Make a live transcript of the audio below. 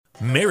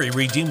Mary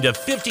redeemed a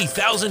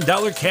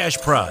 $50,000 cash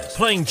prize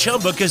playing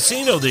Chumba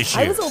Casino this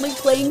year. I was only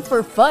playing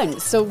for fun,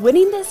 so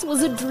winning this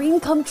was a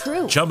dream come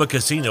true. Chumba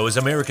Casino is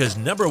America's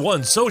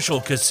 #1 social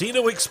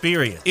casino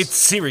experience. It's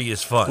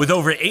serious fun. With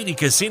over 80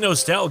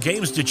 casino-style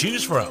games to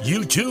choose from,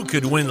 you too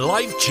could win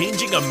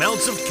life-changing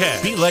amounts of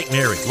cash. Be like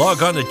Mary.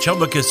 Log on to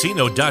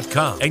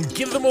ChumbaCasino.com and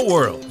give them a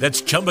whirl.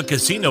 That's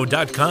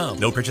ChumbaCasino.com.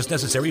 No purchase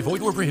necessary.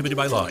 Void where prohibited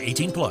by law.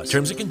 18 plus.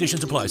 Terms and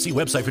conditions apply. See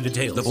website for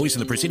details. The voice in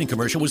the preceding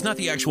commercial was not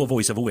the actual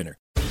voice of a winner.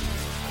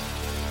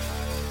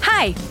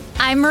 Hi,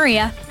 I'm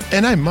Maria.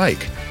 And I'm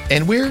Mike.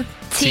 And we're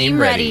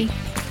Team Ready.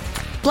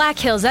 Black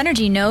Hills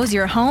Energy knows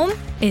your home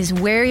is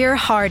where your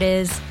heart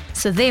is,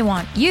 so they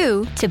want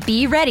you to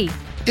be ready.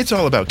 It's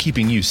all about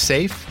keeping you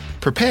safe,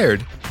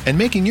 prepared, and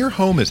making your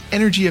home as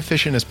energy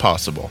efficient as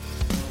possible.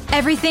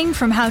 Everything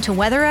from how to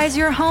weatherize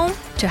your home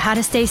to how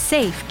to stay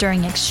safe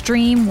during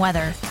extreme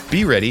weather.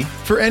 Be ready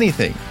for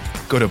anything.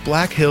 Go to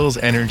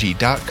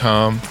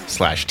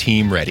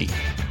blackhillsenergy.com/Team Ready.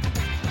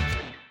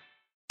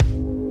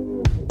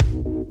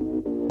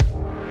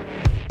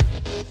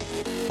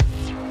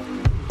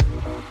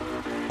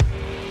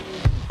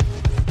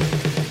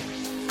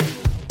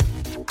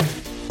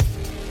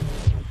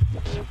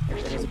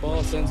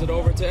 Sends it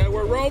over to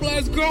Edward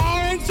Robles. Go!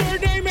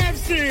 Insert name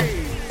FC!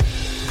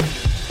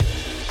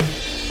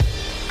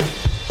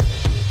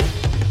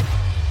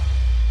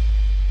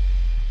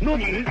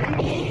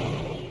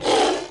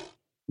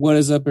 What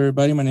is up,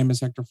 everybody? My name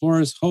is Hector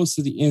Flores, host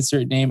of the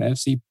Insert Name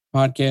FC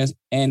podcast.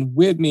 And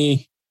with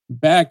me,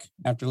 back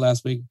after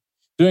last week,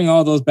 doing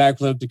all those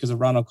backflips because of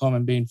Ronald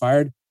Koeman being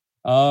fired,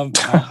 my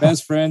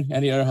best friend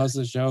and the other host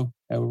of the show,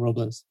 Edward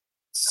Robles.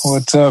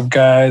 What's up,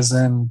 guys?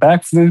 And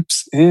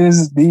backflips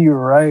is the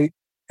right,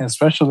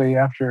 especially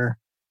after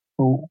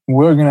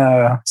we're going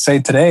to say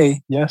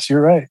today, yes,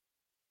 you're right.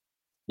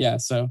 Yeah,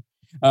 so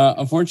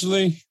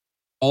unfortunately,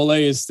 Ole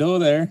is still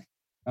there.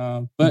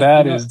 But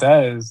that is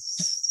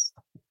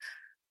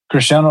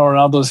Cristiano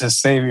Ronaldo's his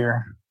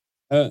savior.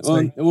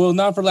 Well,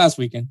 not for last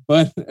weekend,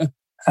 but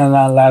and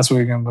not last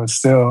weekend, but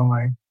still,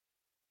 like.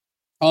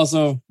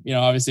 Also,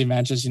 obviously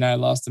Manchester United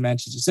lost to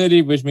Manchester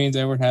City, which means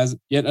Edward has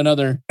yet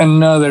another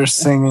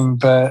singing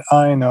bet.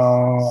 I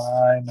know.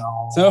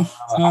 So,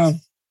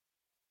 sorry,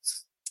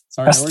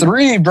 that's Edward.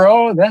 3,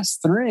 bro. That's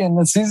 3, and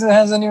the season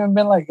hasn't even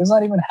been it's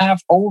not even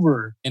half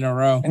over in a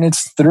row, and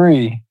it's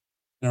 3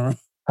 in a row.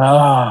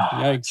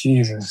 Yikes.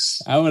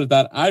 Jesus! I would have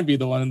thought I'd be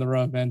the one in the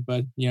row, man.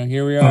 But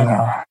here we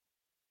are.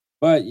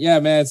 But yeah,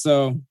 man.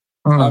 So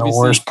the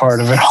worst part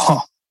of it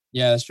all.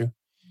 Yeah, that's true.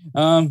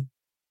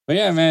 But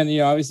yeah, man,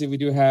 obviously we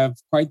do have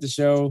quite the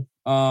show.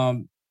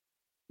 So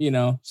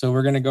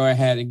we're going to go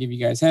ahead and give you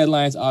guys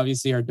headlines.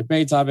 Obviously our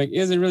debate topic.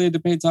 Is it really a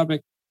debate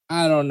topic?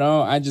 I don't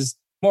know. It's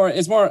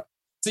a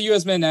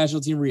U.S. men's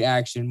national team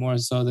reaction more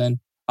so than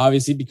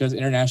obviously because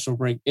international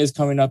break is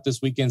coming up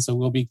this weekend. So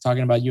we'll be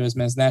talking about U.S.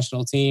 men's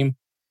national team.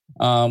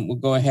 We'll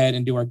go ahead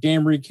and do our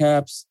game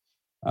recaps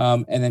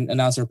and then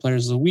announce our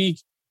players of the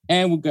week.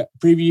 And we'll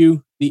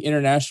preview the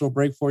international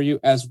break for you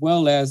as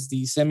well as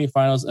the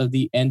semifinals of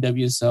the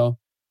NWSL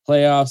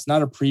playoffs.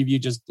 Not a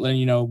preview, just letting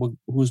you know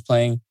who's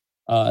playing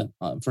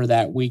for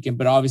that weekend,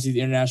 but obviously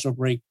the international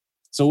break.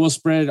 So we'll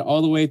spread it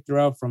all the way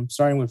throughout from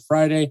starting with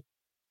Friday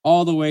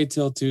all the way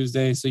till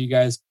Tuesday. So you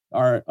guys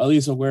are at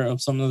least aware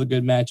of some of the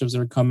good matchups that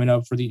are coming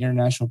up for the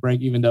international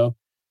break, even though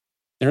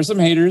there are some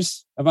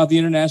haters about the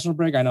international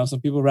break. I know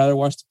some people rather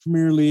watch the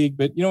Premier League,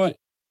 but you know what?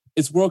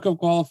 It's World Cup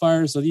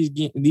qualifiers, so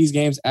these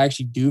games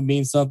actually do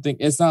mean something.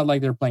 It's not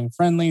like they're playing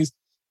friendlies.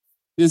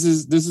 This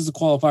is a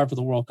qualifier for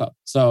the World Cup.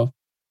 So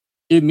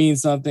it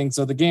means something.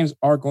 So the games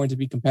are going to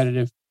be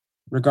competitive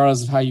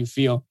regardless of how you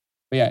feel.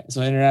 But yeah,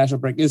 so international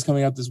break is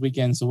coming up this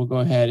weekend. So we'll go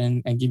ahead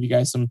and give you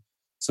guys some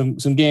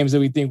games that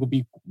we think will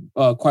be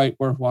quite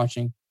worth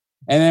watching.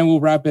 And then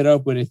we'll wrap it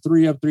up with a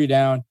 3 up, 3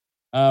 down.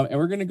 And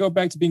we're going to go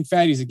back to being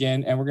fatties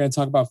again. And we're going to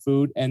talk about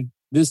food. And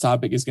this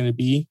topic is going to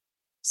be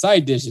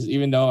side dishes,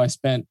 even though I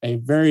spent a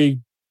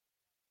very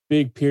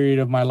big period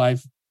of my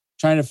life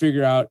trying to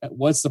figure out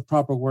what's the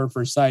proper word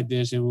for side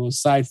dish. It was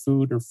side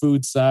food or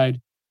food side.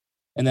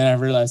 And then I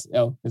realized,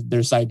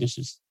 they're side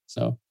dishes.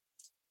 So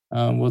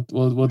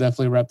we'll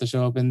definitely wrap the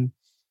show up. And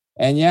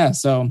yeah,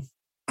 so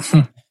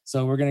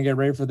we're going to get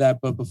ready for that.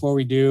 But before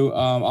we do,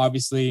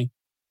 obviously,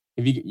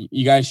 if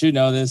you guys should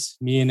know this,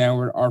 me and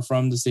Edward are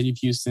from the city of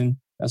Houston.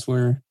 That's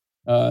where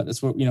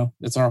that's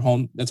our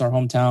home. That's our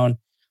hometown.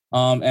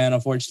 And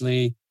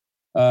unfortunately,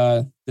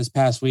 this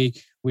past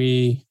week,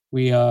 we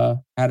had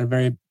a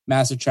very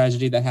massive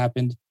tragedy that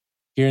happened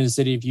here in the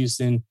city of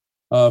Houston.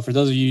 For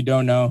those of you who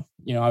don't know,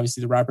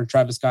 obviously the rapper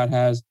Travis Scott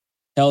has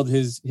held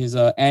his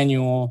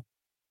annual,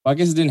 well, I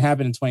guess it didn't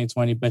happen in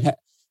 2020, but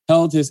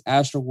held his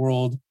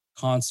Astroworld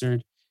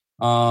concert,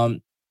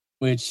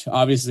 which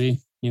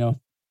obviously,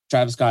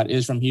 Travis Scott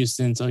is from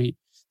Houston. So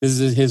this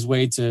is his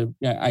way to,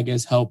 I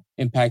guess, help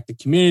impact the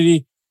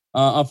community.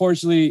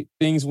 Unfortunately,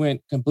 things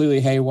went completely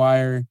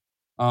haywire.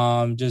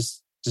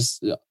 Just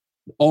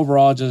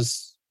overall,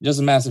 just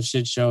a massive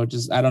shit show.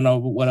 Just, I don't know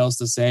what else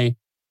to say.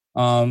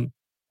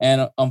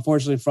 And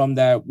unfortunately from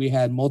that, we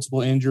had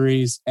multiple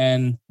injuries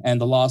and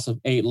the loss of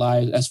 8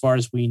 lives as far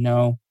as we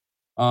know.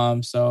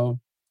 So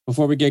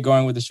before we get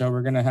going with the show,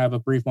 we're going to have a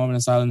brief moment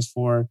of silence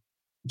for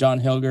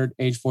John Hilgard,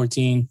 age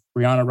 14,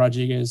 Brianna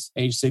Rodriguez,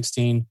 age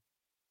 16,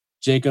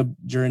 Jacob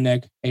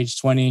Jurinick, age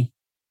 20,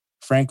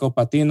 Franco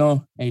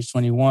Patino, age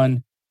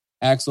 21,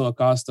 Axel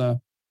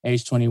Acosta,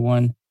 age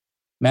 21,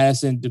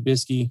 Madison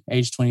Dubisky,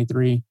 age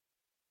 23,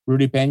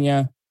 Rudy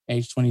Pena,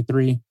 age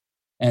 23,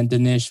 and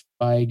Danish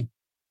Baig,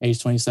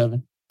 age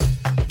 27.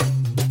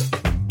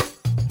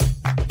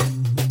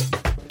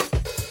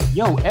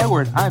 Yo,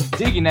 Edward, I'm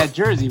digging that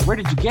jersey. Where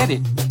did you get it?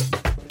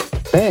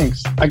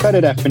 Thanks. I got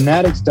it at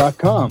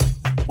Fanatics.com.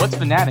 What's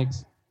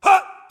Fanatics?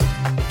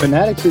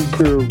 Fanatics is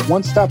your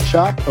one-stop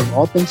shop of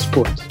all things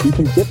sports. You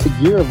can get the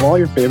gear of all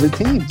your favorite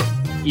teams.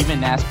 Even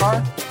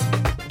NASCAR?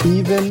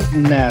 Even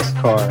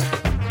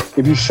NASCAR.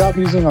 If you shop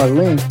using our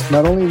link,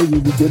 not only will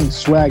you be getting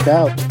swagged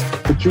out,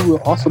 but you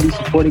will also be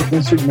supporting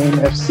Insert Name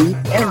FC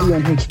and the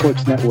Unhinged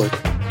Sports Network.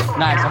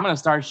 Nice. I'm going to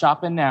start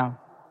shopping now.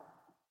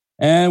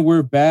 And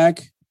we're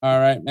back. All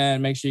right,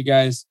 man. Make sure you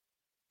guys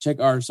check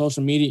our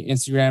social media,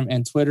 Instagram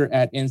and Twitter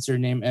at Insert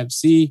Name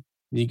FC.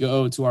 You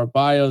go to our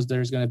bios.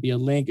 There's going to be a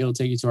link. It'll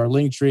take you to our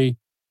link tree.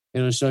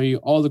 It'll show you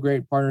all the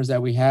great partners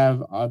that we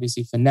have.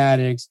 Obviously,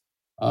 Fanatics.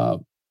 I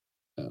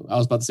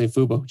was about to say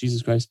Fubo.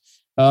 Jesus Christ.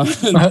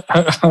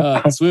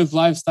 Swift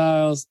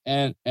Lifestyles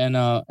and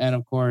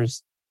of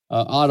course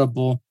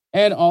Audible,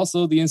 and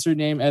also the Insert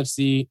Name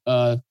FC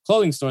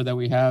clothing store that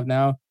we have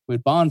now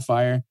with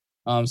Bonfire.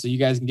 So you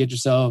guys can get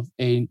yourself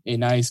a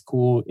nice,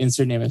 cool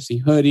Insert Name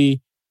FC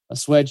hoodie, a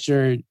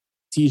sweatshirt,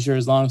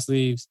 t-shirts, long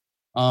sleeves.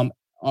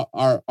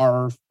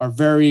 Our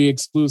very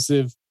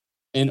exclusive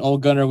 "In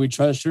Old Gunner We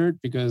Trust" shirt,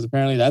 because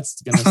apparently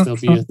that's gonna still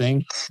be a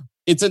thing.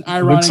 It's an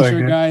ironic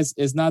shirt, guys.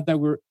 It's not that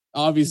we're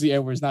obviously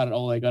Edward's not an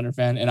Ole Gunner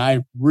fan, and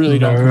I really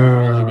don't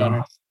care Ole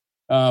Gunner.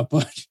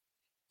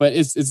 But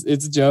it's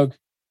a joke.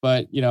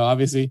 But you know,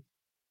 obviously,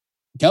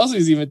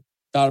 Kelsey's even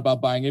thought about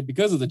buying it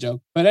because of the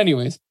joke. But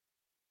anyways,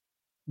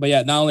 but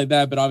yeah, not only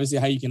that, but obviously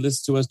how you can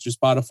listen to us through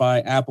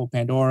Spotify, Apple,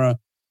 Pandora,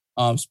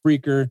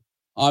 Spreaker.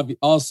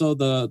 Also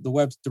the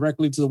web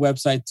directly to the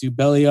website to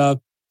Belly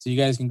Up, so you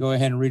guys can go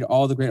ahead and read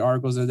all the great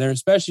articles that are there,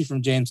 especially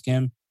from James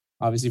Kim,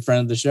 obviously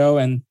friend of the show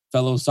and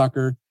fellow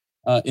soccer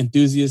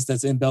enthusiast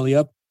that's in Belly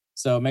Up.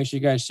 So make sure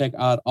you guys check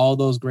out all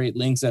those great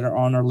links that are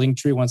on our link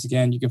tree. Once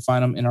again, you can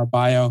find them in our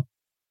bio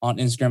on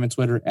Instagram and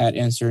Twitter at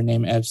Insert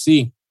Name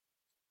FC.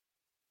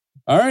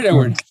 All right,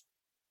 Edward.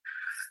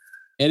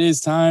 It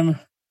is time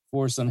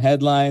for some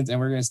headlines, and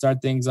we're going to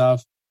start things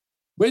off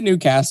with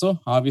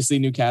Newcastle. Obviously,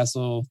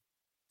 Newcastle,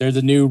 they're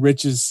the new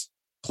richest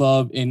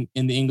club in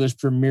the English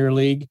Premier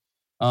League.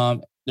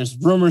 There's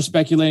rumors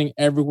speculating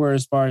everywhere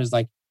as far as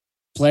like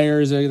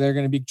players that they're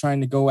going to be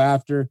trying to go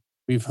after.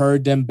 We've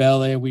heard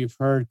Dembele, we've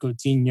heard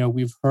Coutinho,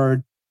 we've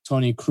heard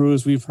Toni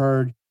Kroos, we've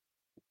heard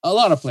a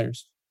lot of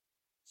players.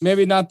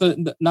 Maybe not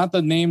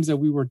the names that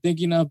we were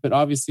thinking of, but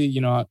obviously,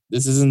 you know,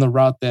 this isn't the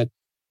route that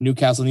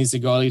Newcastle needs to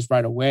go at least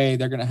right away.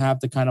 They're going to have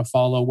to kind of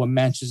follow what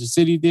Manchester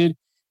City did.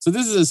 So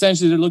this is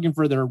essentially they're looking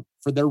for their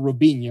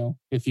Robinho,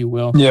 if you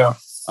will. Yeah.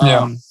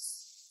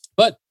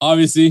 But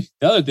obviously,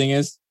 the other thing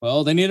is,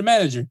 well, they need a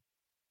manager.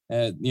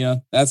 You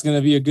know, that's going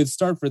to be a good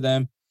start for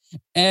them.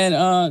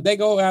 And they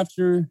go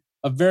after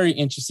a very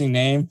interesting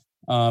name,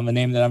 a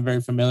name that I'm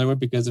very familiar with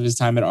because of his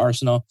time at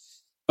Arsenal.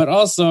 But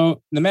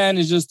also, the man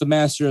is just the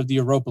master of the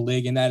Europa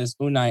League, and that is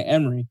Unai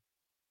Emery,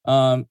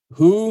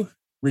 who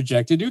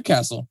rejected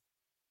Newcastle.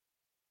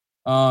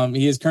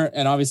 He is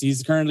and obviously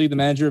he's currently the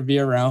manager of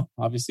Villarreal.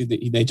 Obviously,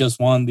 they just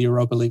won the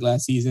Europa League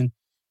last season,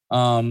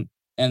 and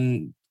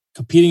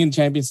competing in the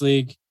Champions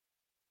League.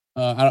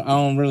 I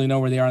don't really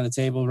know where they are on the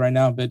table right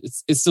now, but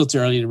it's still too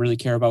early to really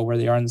care about where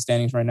they are in the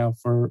standings right now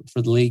for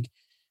the league.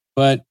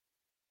 But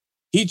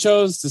he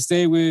chose to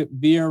stay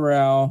with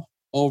Villarreal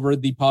over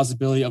the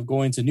possibility of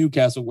going to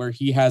Newcastle, where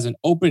he has an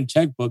open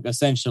checkbook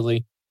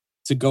essentially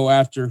to go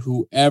after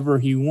whoever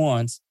he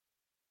wants,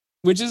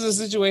 which is a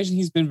situation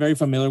he's been very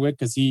familiar with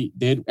because he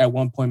did at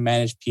one point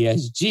manage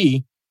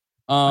PSG.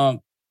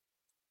 But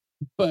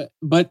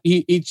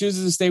he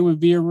chooses to stay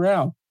with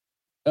Villarreal.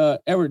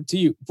 Edward, to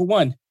you, for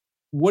one,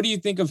 what do you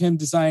think of him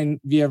deciding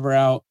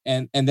Villarreal?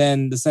 And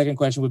then the second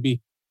question would be,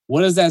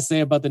 what does that say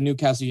about the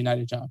Newcastle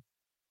United job?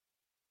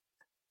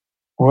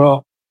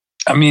 Well,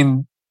 I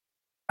mean,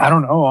 I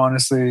don't know,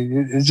 honestly.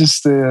 It's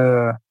just,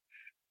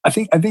 I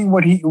think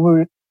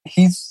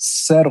he's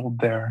settled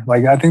there.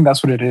 Like, I think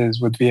that's what it is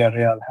with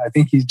Villarreal. I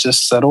think he's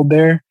just settled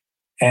there.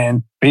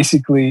 And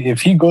basically,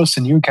 if he goes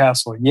to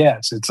Newcastle,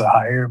 yes, it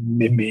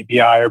may be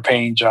a higher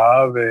paying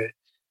job.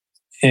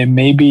 It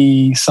may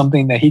be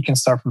something that he can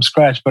start from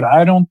scratch, but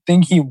I don't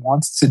think he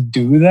wants to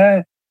do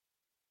that.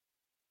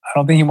 I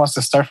don't think he wants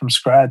to start from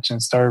scratch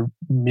and start,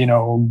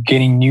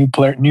 getting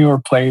newer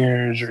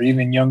players or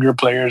even younger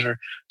players or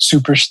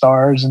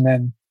superstars and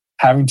then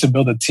having to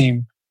build a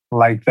team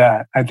like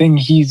that. I think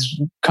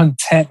he's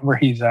content where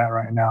he's at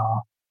right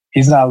now.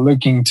 He's not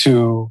looking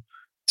to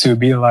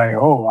be like,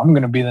 oh, I'm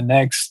going to be the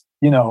next,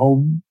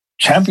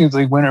 Champions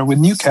League winner with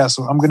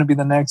Newcastle. I'm going to be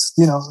the next,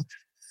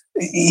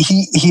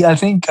 I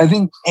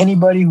think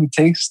anybody who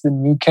takes the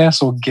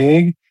Newcastle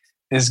gig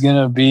is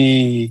going to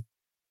be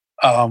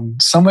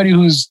somebody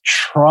who's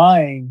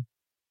trying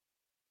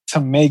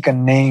to make a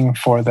name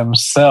for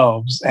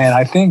themselves. And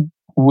I think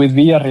with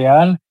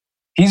Villarreal,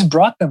 he's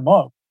brought them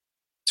up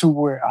to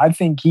where I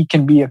think he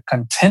can be a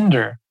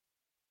contender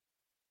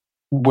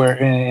where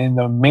in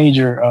the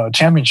major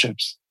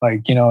championships,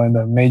 like, in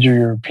the major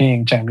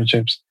European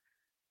championships.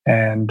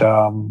 And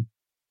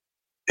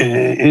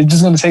it's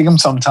just going to take him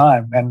some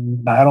time.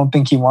 And I don't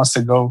think he wants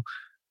to go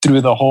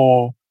through the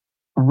whole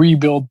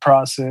rebuild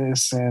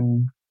process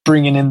and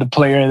bringing in the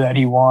player that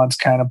he wants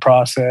kind of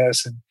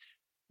process and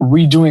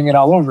redoing it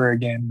all over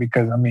again.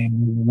 Because,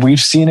 we've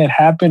seen it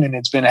happen, and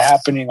it's been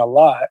happening a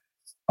lot.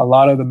 A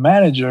lot of the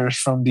managers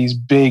from these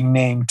big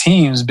name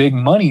teams, big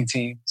money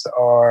teams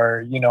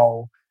are,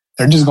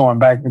 they're just going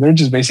back. They're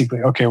just basically,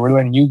 okay, we're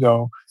letting you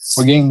go.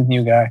 We're getting the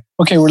new guy.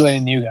 Okay, we're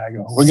letting the new guy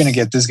go. We're going to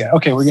get this guy.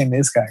 Okay, we're getting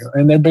this guy.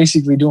 And they're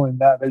basically doing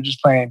that. They're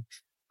just playing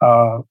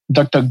duck,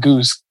 duck,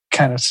 goose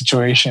kind of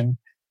situation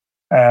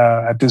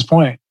at this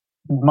point.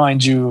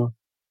 Mind you,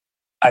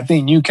 I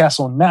think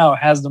Newcastle now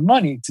has the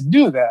money to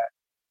do that.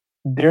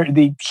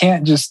 They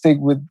can't just stick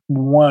with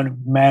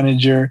one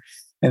manager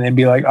and then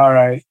be like, all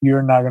right,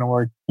 you're not going to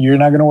work. You're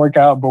not going to work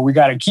out, but we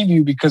got to keep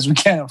you because we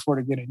can't afford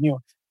to get a new.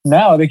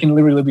 Now they can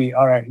literally be,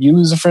 all right, you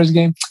lose the first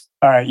game.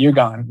 All right, you're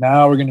gone.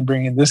 Now we're going to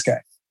bring in this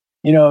guy.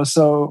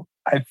 So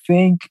I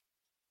think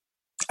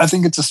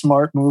it's a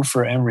smart move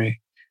for Emery.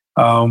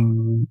 I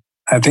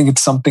think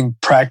it's something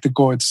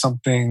practical. It's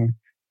something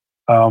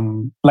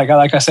like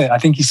I said, I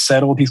think he's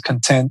settled. He's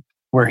content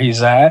where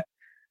he's at.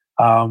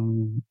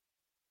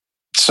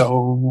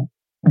 So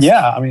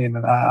yeah,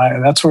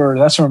 that's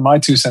where my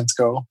 2 cents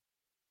go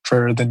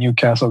for the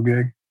Newcastle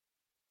gig.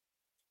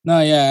 No,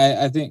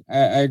 yeah, I think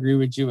I agree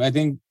with you. I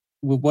think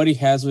with what he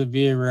has with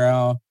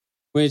Villarreal,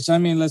 which,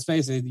 let's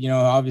face it,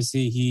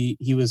 obviously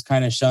he was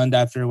kind of shunned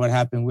after what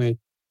happened with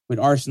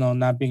Arsenal,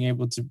 not being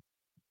able to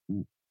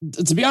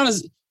be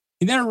honest,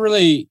 he never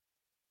really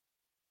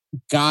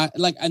got,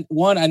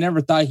 I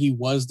never thought he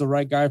was the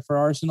right guy for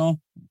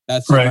Arsenal.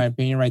 That's right. My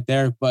opinion right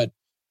there. But,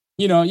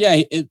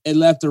 it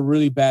left a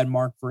really bad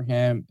mark for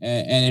him,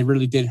 and it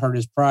really did hurt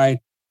his pride.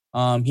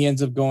 He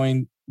ends up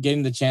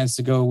getting the chance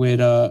to go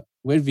with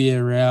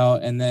Villarreal,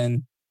 and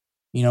then,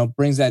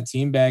 brings that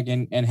team back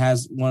and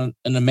has an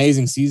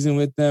amazing season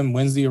with them,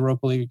 wins the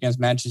Europa League against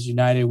Manchester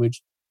United,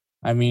 which,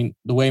 the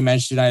way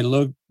Manchester United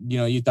looked,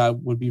 you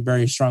thought would be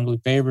very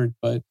strongly favored.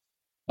 But,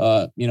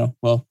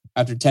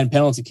 after 10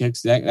 penalty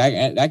kicks,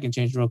 that can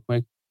change real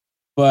quick.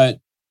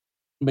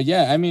 But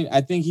yeah,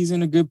 I think he's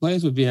in a good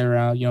place with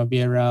Villarreal.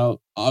 Villarreal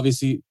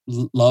obviously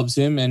loves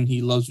him, and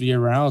he loves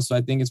Villarreal. So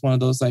I think it's one of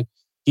those,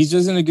 he's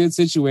just in a good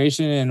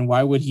situation. And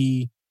why would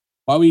you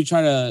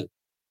try to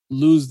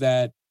lose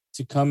that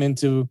to come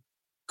into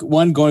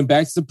going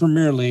back to the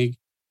Premier League?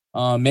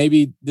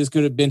 Maybe this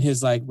could have been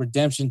his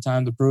redemption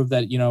time to prove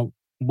that,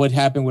 what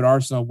happened with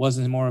Arsenal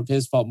wasn't more of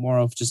his fault, more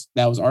of just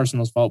that was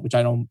Arsenal's fault, which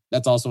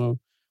that's also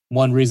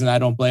one reason I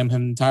don't blame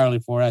him entirely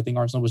for it. I think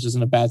Arsenal was just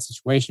in a bad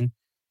situation.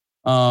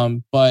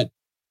 But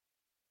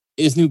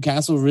is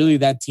Newcastle really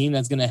that team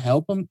that's going to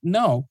help him?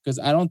 No, because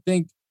I don't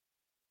think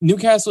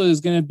Newcastle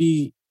is going to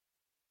be,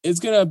 it's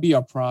going to be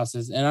a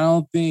process. And I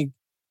don't think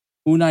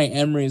Unai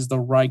Emery is the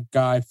right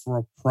guy for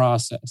a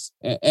process.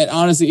 And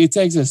honestly, it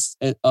takes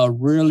a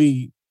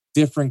really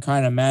different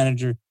kind of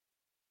manager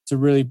to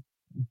really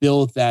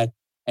build that.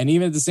 And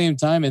even at the same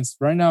time, it's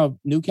right now,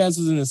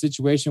 Newcastle's in a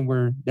situation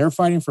where they're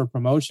fighting for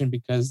promotion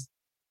because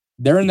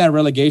they're in that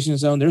relegation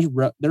zone.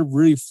 They're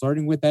really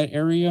flirting with that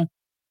area.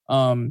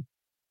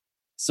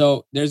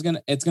 So it's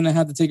gonna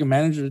have to take a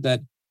manager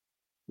that,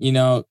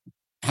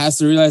 has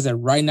to realize that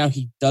right now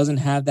he doesn't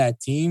have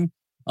that team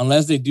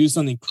unless they do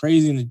something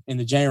crazy in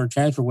the January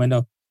transfer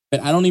window.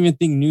 But I don't even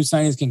think new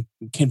signings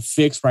can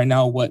fix right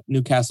now what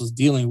Newcastle's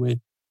dealing with.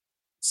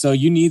 So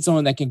you need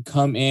someone that can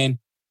come in,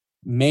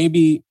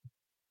 maybe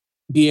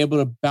be able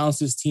to bounce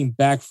this team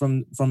back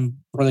from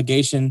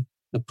relegation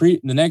the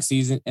next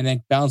season, and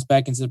then bounce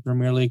back into the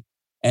Premier League,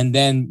 and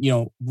then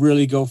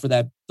really go for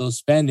those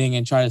spending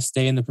and try to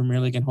stay in the Premier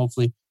League and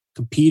hopefully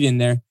compete in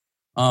there.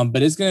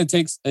 But it's gonna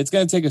take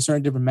a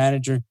certain different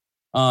manager.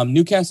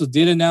 Newcastle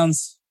did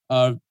announce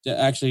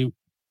actually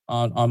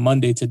on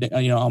Monday today,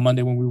 on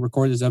Monday when we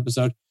record this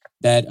episode,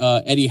 that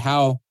Eddie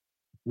Howe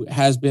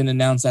has been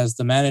announced as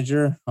the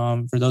manager.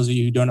 For those of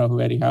you who don't know who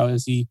Eddie Howe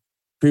is, he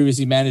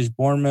previously managed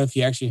Bournemouth.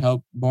 He actually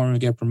helped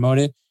Bournemouth get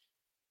promoted.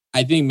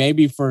 I think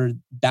maybe for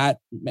that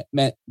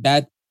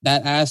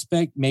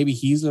aspect, maybe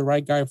he's the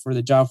right guy for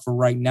the job for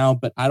right now,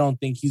 but I don't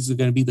think he's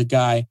going to be the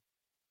guy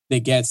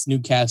that gets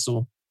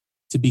Newcastle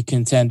to be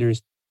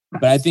contenders.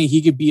 But I think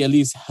he could be at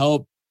least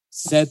help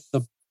set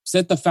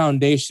the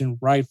foundation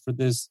right for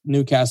this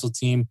Newcastle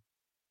team,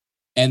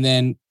 and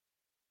then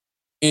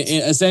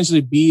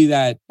essentially be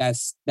that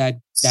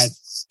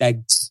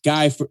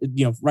guy for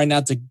right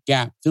now to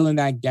fill in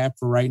that gap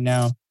for right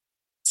now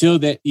till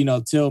that,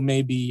 till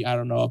maybe, I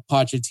don't know, a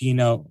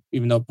Pochettino,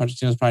 even though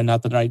Pochettino's probably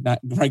not the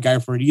right guy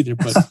for it either,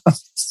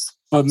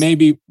 but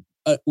maybe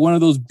one of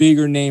those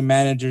bigger name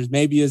managers,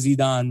 maybe a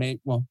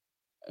Zidane,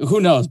 who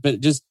knows, but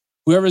just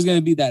whoever's going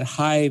to be that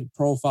high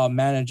profile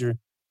manager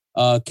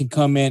can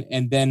come in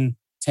and then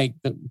take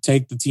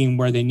the team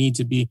where they need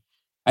to be.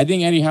 I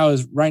think Eddie Howe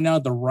is right now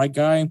the right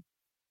guy.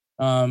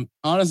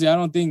 Honestly, I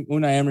don't think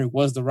Unai Emery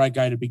was the right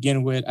guy to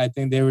begin with. I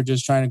think they were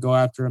just trying to go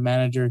after a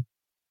manager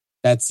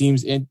that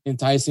seems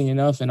enticing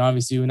enough. And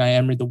obviously Unai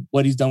Emery,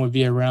 what he's done with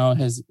Villarreal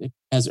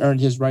has earned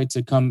his right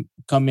to come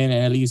in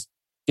and at least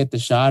get the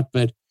shot.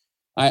 But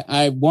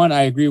I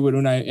agree with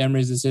Unai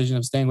Emery's decision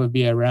of staying with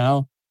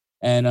Villarreal.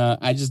 And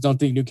I just don't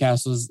think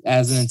Newcastle is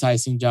as an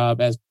enticing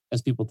job as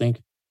people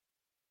think.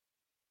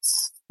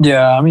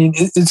 Yeah, I mean,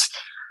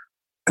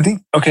 I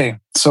think, okay,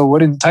 so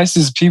what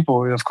entices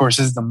people, of course,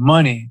 is the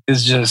money.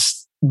 Is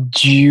just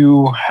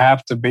you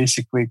have to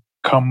basically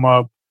come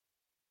up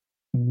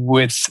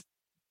with,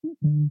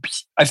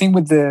 I think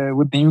with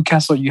the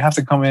Newcastle, you have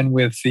to come in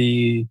with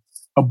a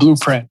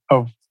blueprint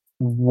of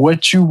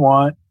what you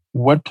want,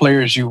 what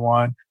players you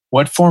want,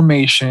 what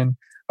formation,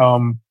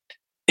 and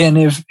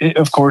if,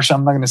 of course,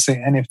 I'm not going to say,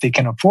 and if they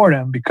can afford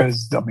them,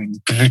 because I mean,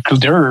 they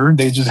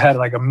just had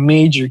like a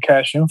major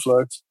cash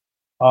influx.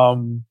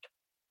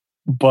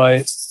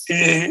 But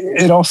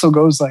it also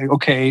goes like,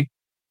 okay,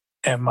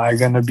 am I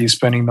going to be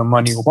spending the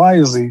money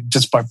wisely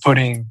just by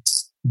putting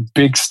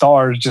big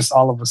stars just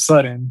all of a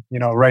sudden,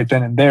 right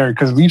then and there?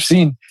 Because we've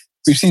seen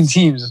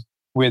teams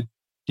with,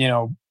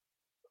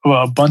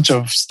 a bunch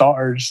of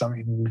stars. I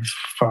mean,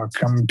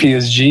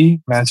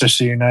 PSG,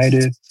 Manchester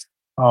United,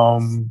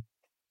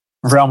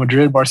 Real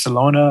Madrid,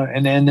 Barcelona,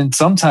 and then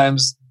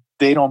sometimes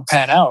they don't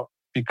pan out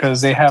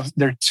because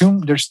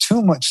there's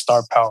too much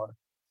star power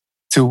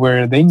to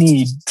where they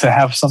need to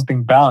have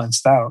something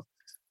balanced out.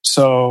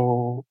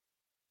 So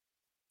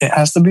it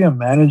has to be a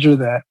manager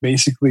that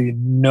basically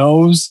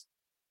knows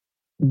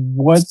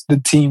what the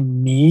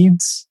team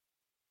needs.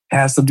 It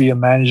has to be a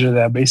manager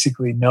that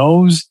basically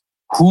knows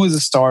who the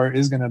star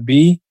is going to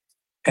be,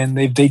 and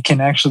they can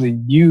actually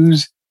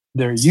use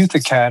their youth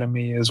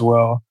academy as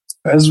well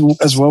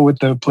with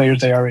the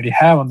players they already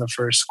have on the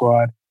first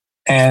squad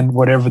and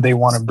whatever they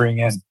want to bring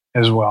in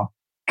as well.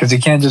 Because you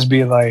can't just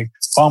be like,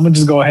 oh, I'm going to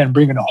just go ahead and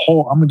bring in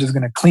I'm just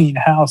going to clean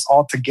house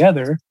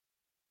altogether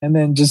and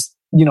then just,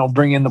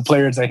 bring in the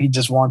players that he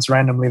just wants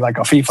randomly, like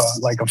a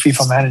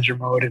FIFA manager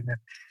mode, and then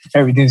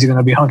everything's going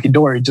to be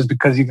hunky-dory just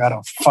because you got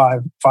a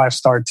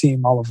five-star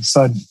team all of a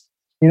sudden.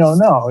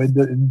 No, it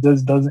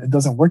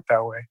doesn't work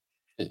that way.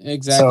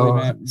 Exactly,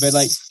 man. But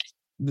like,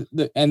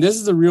 and this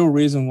is the real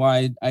reason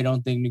why I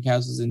don't think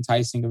Newcastle is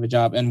enticing of a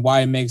job and why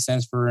it makes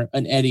sense for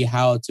an Eddie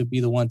Howe to be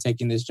the one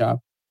taking this job.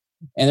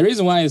 And the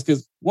reason why is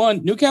because,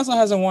 one, Newcastle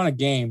hasn't won a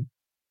game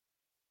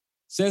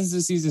since the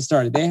season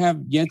started. They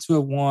have yet to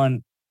have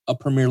won a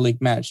Premier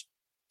League match.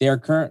 They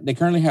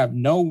currently have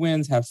no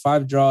wins, have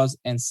 5 draws,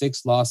 and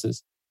 6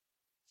 losses.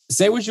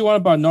 Say what you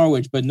want about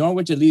Norwich, but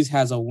Norwich at least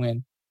has a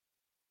win.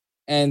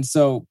 And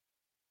so,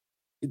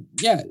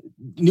 yeah,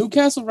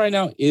 Newcastle right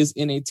now is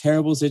in a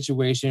terrible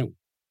situation.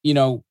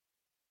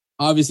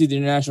 Obviously the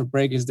international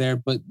break is there,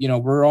 but,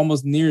 we're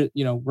almost near,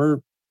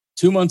 we're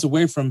 2 months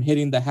away from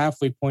hitting the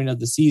halfway point of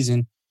the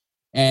season.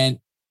 And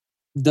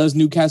does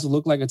Newcastle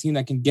look like a team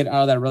that can get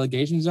out of that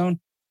relegation zone?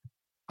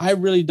 I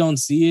really don't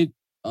see it.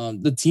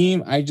 The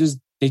team,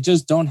 they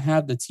just don't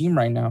have the team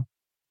right now.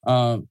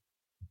 And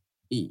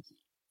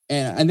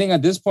I think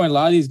at this point, a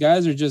lot of these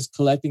guys are just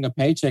collecting a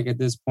paycheck at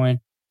this point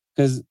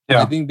because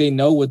I think they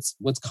know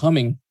what's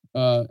coming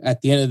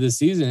at the end of the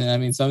season. And I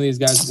mean, some of these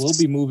guys will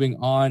be moving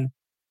on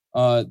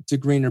to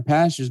greener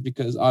pastures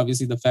because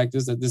obviously the fact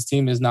is that this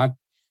team is not.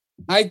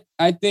 I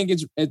think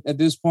it's at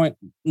this point,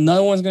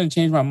 no one's going to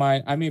change my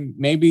mind. I mean,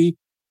 maybe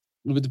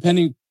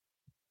depending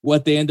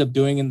what they end up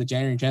doing in the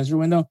January transfer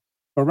window.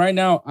 But right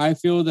now, I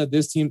feel that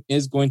this team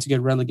is going to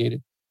get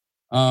relegated.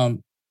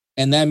 And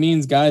that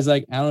means guys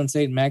like Alan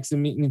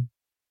Saint-Maximin,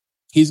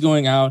 he's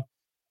going out.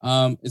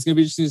 It's going to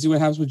be interesting to see what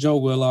happens with Joe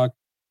Willock.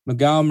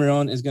 Miguel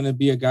Miron is going to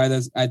be a guy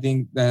I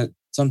think that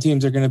some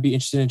teams are going to be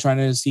interested in trying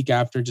to seek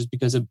after just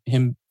because of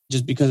him,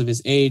 just because of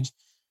his age.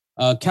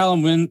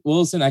 Callum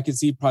Wilson, I could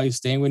see probably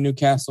staying with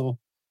Newcastle.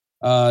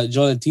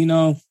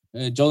 Joelinton,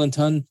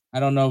 I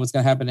don't know what's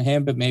going to happen to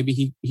him, but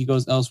maybe he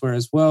goes elsewhere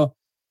as well.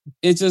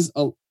 It's just,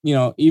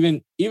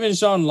 even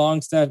Sean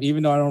Longstaff,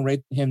 even though I don't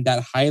rate him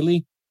that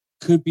highly,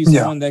 could be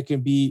someone that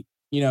can be,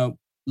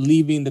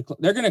 leaving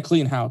they're going to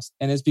clean house.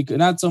 And it's because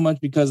not so much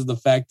because of the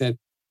fact that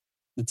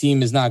the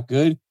team is not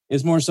good.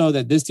 It's more so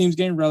that this team's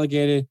getting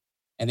relegated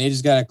and they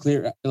just got to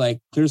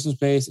clear some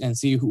space and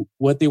see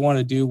what they want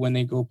to do when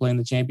they go play in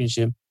the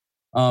championship.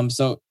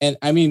 And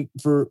I mean,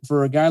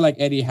 for a guy like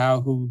Eddie Howe,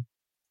 who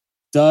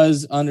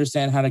does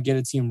understand how to get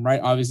a team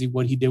right, obviously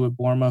what he did with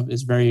Bournemouth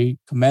is very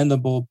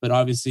commendable, but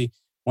obviously,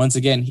 once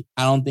again,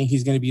 I don't think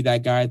he's going to be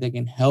that guy that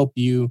can help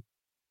you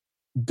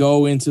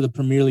go into the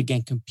Premier League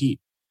and compete.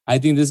 I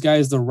think this guy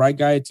is the right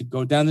guy to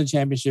go down the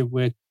championship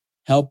with,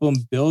 help him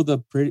build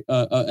at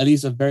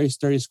least a very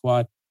sturdy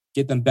squad,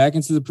 get them back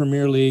into the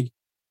Premier League,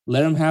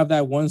 let them have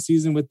that one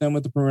season with them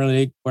with the Premier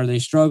League where they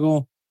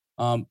struggle.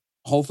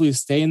 Hopefully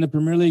stay in the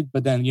Premier League,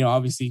 but then,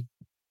 obviously,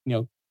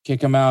 kick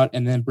them out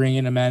and then bring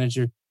in a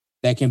manager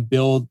that can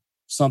build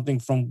something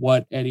from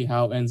what Eddie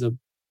Howe ends up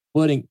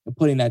putting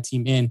that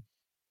team in.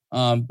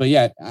 But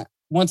yeah,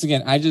 once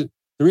again,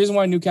 the reason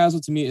why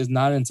Newcastle to me is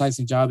not an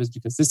enticing job is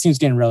because this team's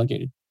getting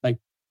relegated, like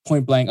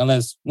point blank,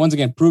 unless once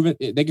again,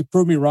 they could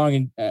prove me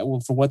wrong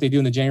for what they do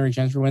in the January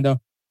transfer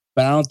window,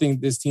 but I don't think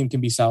this team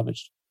can be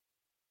salvaged.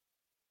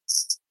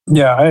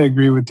 Yeah, I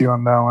agree with you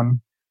on that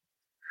one.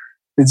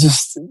 It's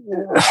just,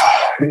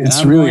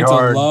 it's really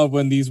hard. I love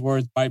when these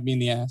words bite me in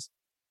the ass.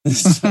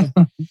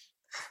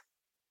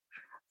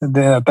 And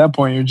then at that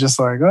point, you're just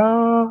like,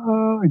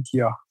 oh,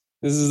 yeah.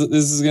 This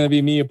is going to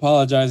be me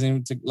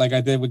apologizing like I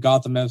did with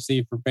Gotham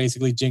FC for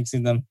basically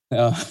jinxing them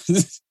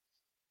as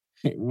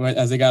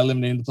they got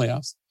eliminated in the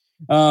playoffs.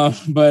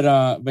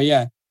 But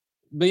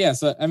yeah.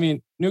 So I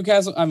mean,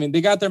 Newcastle. I mean, they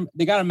got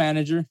a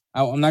manager.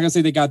 I'm not gonna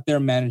say they got their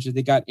manager.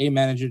 They got a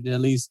manager to at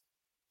least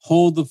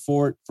hold the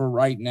fort for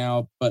right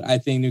now. But I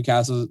think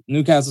Newcastle's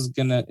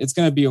it's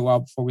gonna be a while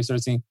before we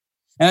start seeing.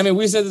 And I mean,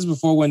 we said this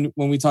before when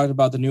we talked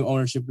about the new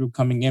ownership group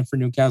coming in for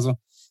Newcastle.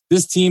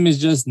 This team is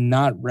just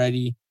not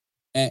ready.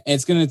 And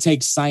it's going to take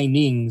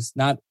signings,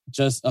 not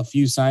just a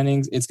few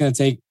signings. It's going to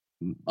take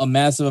a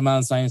massive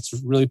amount of signings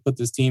to really put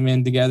this team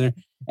in together.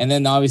 And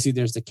then obviously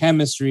there's the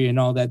chemistry and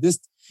all that. This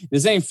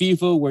ain't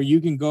FIFA where you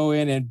can go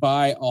in and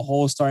buy a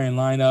whole starting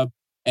lineup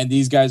and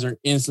these guys are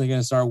instantly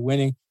going to start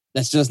winning.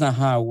 That's just not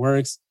how it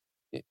works.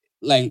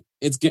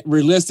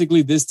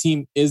 Realistically, this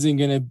team isn't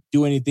going to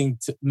do anything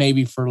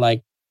maybe for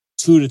like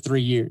 2 to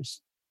 3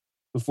 years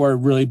before it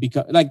really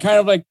becomes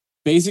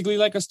basically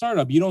like a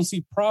startup. You don't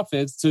see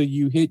profits till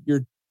you hit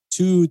your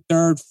 2,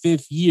 3rd,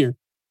 5th year.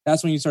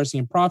 That's when you start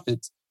seeing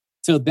profits.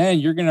 Till then,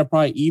 you're going to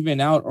probably even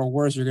out, or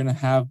worse, you're going to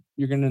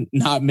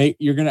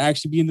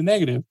actually be in the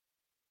negative.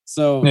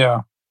 So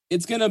yeah,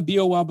 it's going to be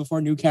a while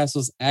before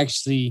Newcastle's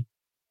actually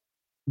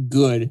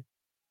good.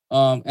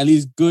 At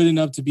least good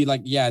enough to be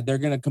like, yeah, they're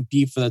going to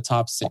compete for the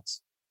top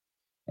 6.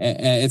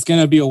 And it's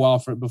going to be a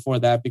while before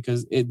that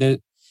because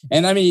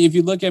and I mean, if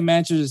you look at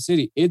Manchester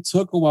City, it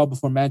took a while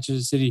before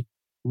Manchester City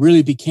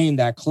really became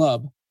that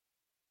club.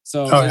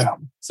 So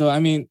I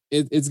mean,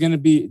 it's going to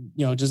be,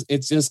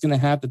 it's just going to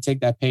have to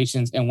take that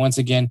patience. And once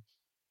again,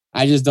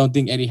 I just don't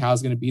think Eddie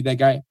Howe's going to be that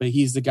guy, but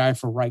he's the guy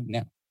for right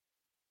now.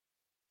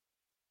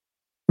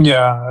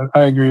 Yeah,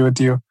 I agree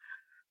with you.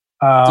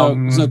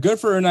 So good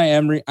for Unai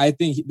Emery. I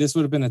think this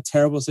would have been a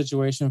terrible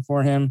situation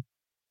for him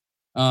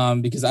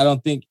because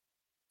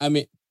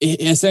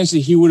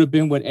essentially he would have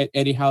been with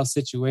Eddie Howe's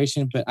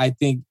situation, but I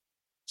think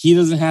he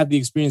doesn't have the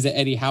experience that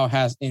Eddie Howe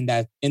has in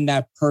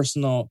that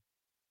personal,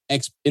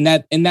 in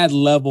that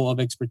level of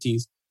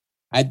expertise.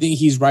 I think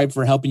he's ripe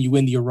for helping you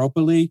win the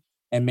Europa League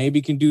and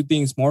maybe can do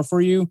things more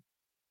for you.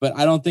 But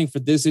I don't think for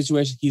this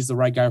situation, he's the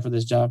right guy for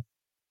this job.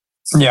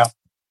 Yeah,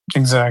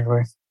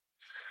 exactly.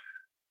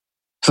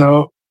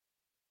 So,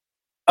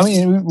 I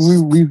mean,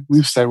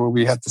 we've said what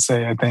we had to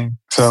say, I think.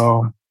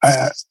 So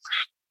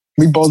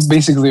we both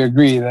basically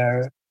agree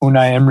that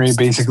Unai Emery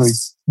basically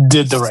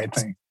did the right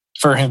thing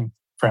for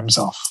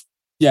himself.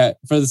 Yeah,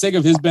 for the sake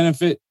of his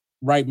benefit,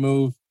 right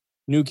move.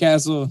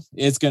 Newcastle,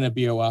 it's going to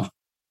be a while.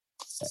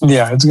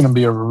 Yeah, it's going to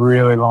be a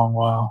really long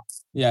while.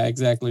 Yeah,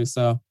 exactly.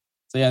 So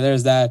yeah,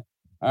 there's that.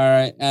 All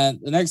right. And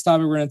the next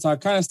topic we're going to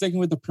talk, kind of sticking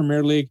with the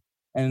Premier League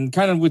and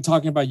kind of we're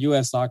talking about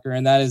U.S. soccer,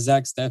 and that is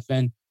Zach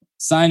Steffen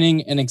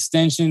signing an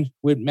extension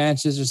with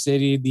Manchester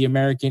City. The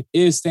American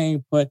is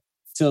staying put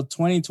till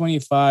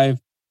 2025.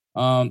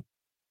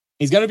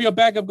 He's going to be a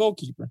backup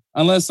goalkeeper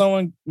unless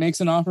someone makes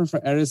an offer for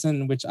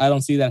Ederson, which I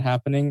don't see that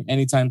happening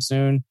anytime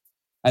soon.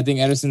 I think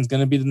Ederson's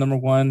going to be the number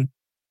one.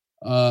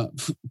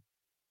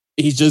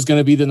 He's just going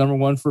to be the number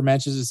one for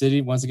Manchester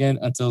City once again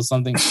until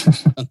something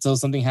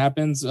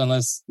happens,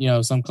 unless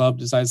some club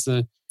decides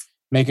to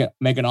make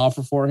an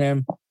offer for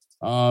him.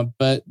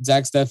 But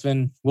Zach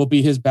Steffen will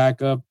be his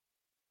backup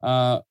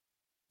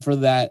for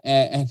that.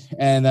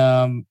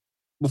 And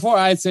before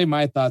I say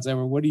my thoughts,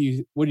 Edward, what do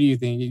you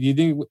think? Do you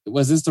think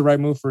was this the right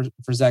move for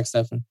Zach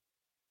Steffen?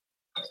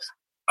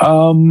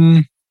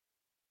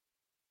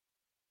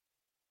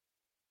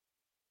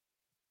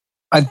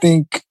 I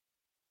think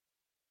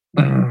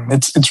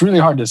it's really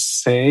hard to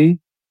say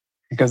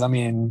because I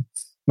mean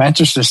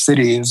Manchester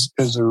City is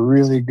a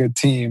really good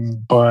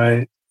team,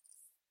 but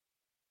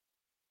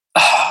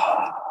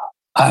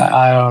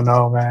I don't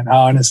know, man.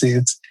 Honestly,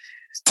 it's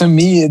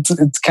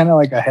kind of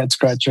like a head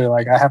scratcher.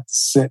 Like I have to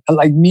sit.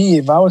 Like me,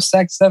 if I was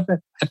Zach Steffen,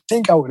 I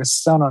think I would have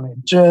sat on it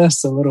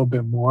just a little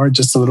bit more,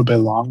 just a little bit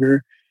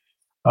longer.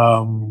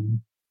 I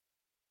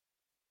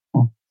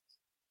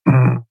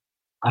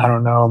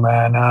don't know,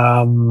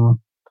 man.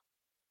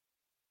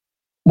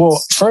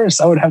 Well,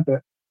 first I would have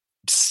to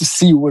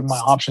see what my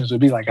options would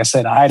be. Like I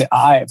said,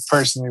 I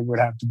personally would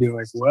have to be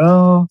like,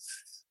 well,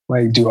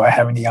 like, do I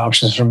have any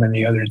options from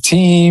any other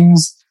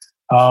teams?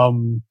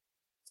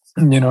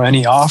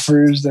 Any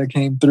offers that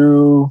came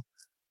through?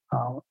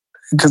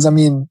 Because I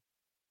mean,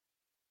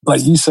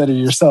 like you said it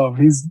yourself,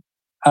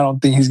 I don't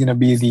think he's going to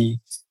be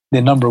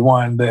the number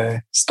one,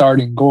 the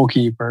starting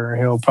goalkeeper.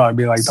 He'll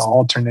probably be like the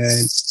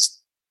alternate.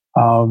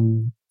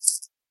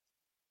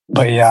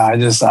 But yeah,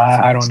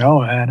 I don't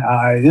know,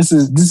 man. This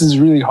is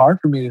really hard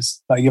for me.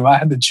 Like, if I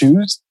had to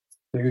choose,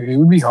 it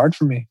would be hard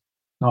for me,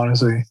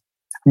 honestly.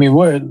 I mean,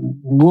 what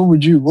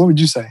would you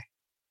say?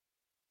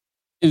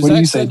 What do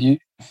you say?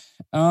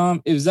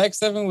 If Zach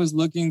Steffen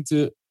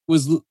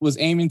was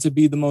aiming to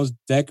be the most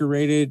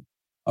decorated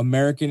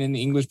American in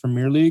the English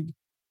Premier League,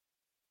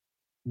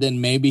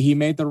 then maybe he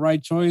made the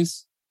right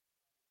choice.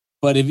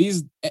 But if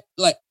he's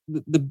like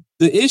the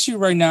issue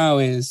right now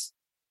is,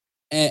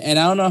 and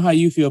I don't know how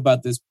you feel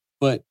about this,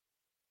 but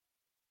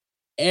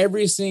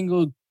every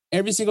single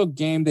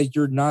game that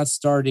you're not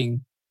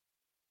starting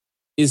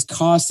is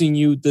costing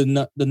you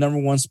the number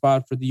one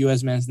spot for the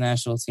U.S. men's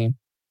national team,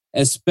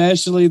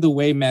 especially the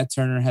way Matt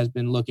Turner has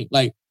been looking.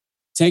 Like,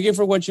 take it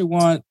for what you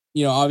want.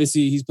 You know,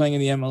 obviously he's playing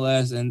in the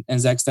MLS and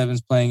Zach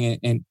Steffen's playing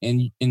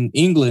in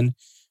England,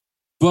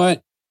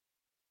 but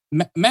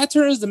Matt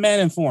Turner is the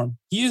man in form.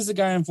 He is the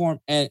guy in form.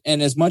 And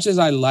as much as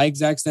I like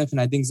Zach Steffen,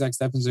 I think Zach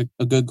Steffen's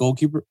a good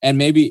goalkeeper. And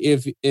maybe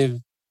if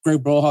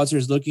Greg Berhalter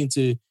is looking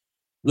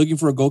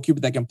for a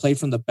goalkeeper that can play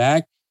from the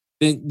back,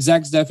 then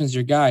Zach Steffen's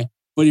your guy.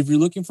 But if you're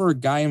looking for a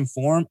guy in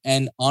form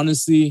and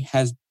honestly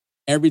has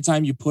every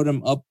time you put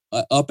him up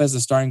as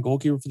a starting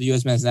goalkeeper for the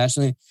U.S. men's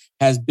national team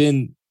has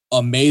been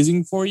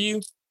amazing for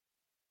you,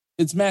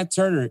 it's Matt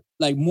Turner.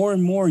 Like, more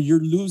and more, you're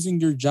losing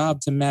your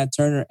job to Matt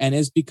Turner, and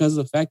it's because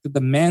of the fact that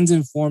the man's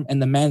in form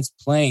and the man's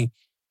playing.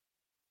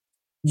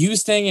 You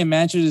staying in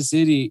Manchester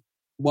City,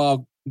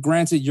 while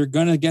granted you're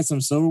gonna get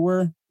some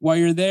silverware while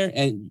you're there,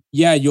 and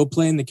yeah, you'll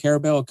play in the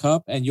Carabao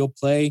Cup and you'll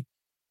play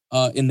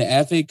in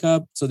the FA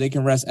Cup, so they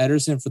can rest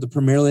Ederson for the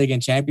Premier League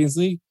and Champions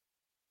League,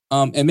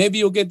 and maybe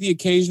you'll get the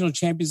occasional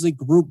Champions League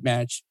group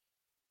match,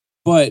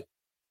 but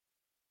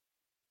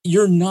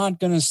you're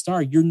not gonna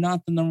start. You're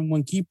not the number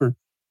one keeper.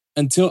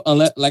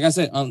 Unless, like I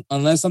said,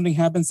 unless something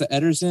happens to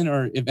Ederson,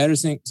 or if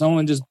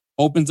someone just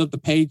opens up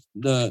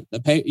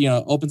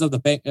opens up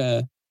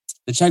the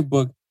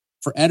checkbook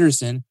for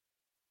Ederson,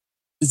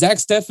 Zach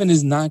Steffen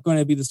is not going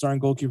to be the starting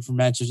goalkeeper for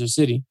Manchester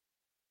City.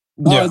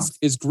 While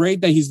it's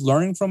great that he's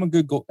learning from a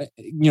good goal,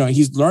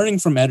 he's learning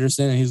from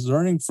Ederson, and he's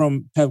learning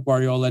from Pep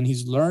Guardiola, and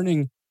he's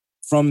learning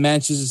from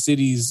Manchester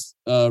City's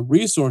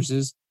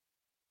resources.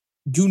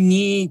 You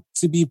need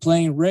to be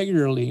playing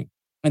regularly,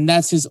 and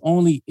that's his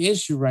only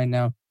issue right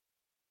now.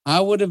 I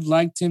would have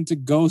liked him to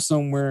go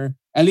somewhere,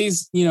 at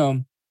least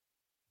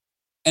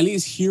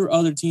hear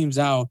other teams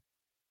out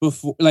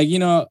before,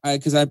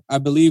 because I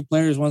believe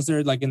players, once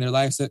they're like in their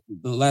the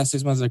last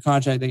 6 months of their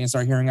contract, they can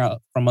start hearing out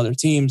from other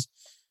teams.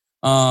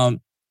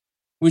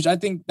 Which I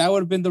think that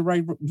would have been the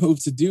right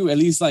move to do. At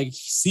least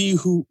see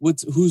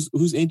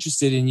who's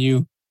interested in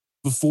you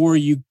before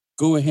you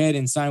go ahead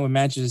and sign with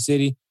Manchester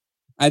City.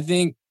 I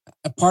think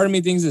a part of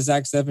me thinks that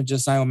Zach Steffen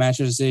just signed with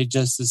Manchester City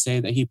just to say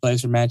that he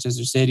plays for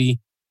Manchester City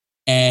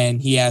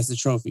and he has the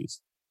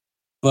trophies.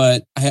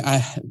 But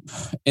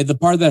the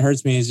part that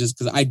hurts me is just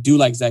because I do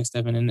like Zach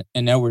Steffen,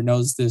 and Edward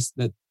knows this,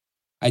 that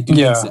I do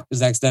think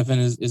Zach Steffen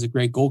is a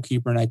great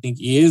goalkeeper, and I think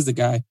he is the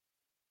guy.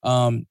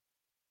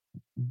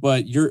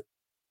 But you're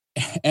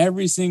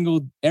every single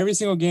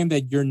game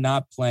that you're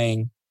not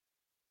playing,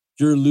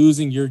 you're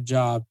losing your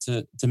job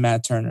to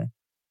Matt Turner.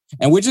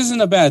 And which isn't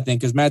a bad thing,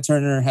 because Matt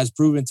Turner has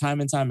proven time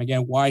and time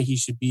again why he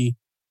should be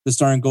the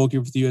starting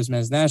goalkeeper for the U.S.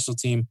 men's national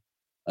team.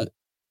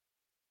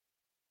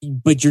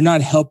 But you're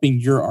not helping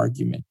your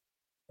argument.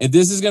 If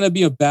this is going to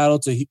be a battle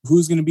to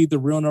who's going to be the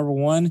real number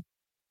one,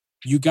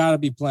 you got to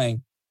be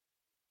playing.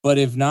 But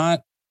if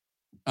not,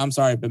 I'm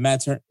sorry, but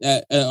Matt Turner,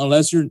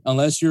 unless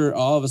you're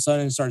all of a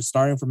sudden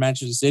starting for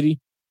Manchester City,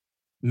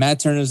 Matt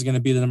Turner is going to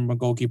be the number one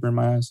goalkeeper in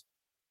my eyes.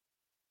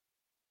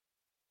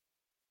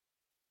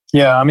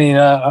 Yeah, I mean,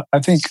 I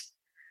think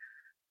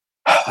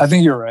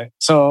you're right.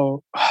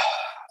 So,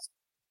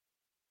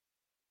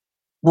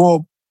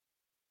 well,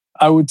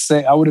 I would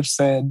have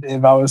said,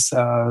 if I was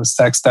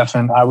Zach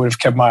Steffen, I would have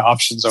kept my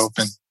options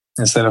open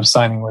instead of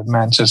signing with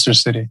Manchester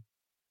City.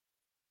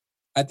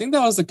 I think that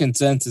was the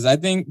consensus. I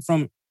think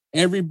from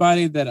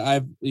everybody that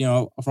I've,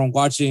 from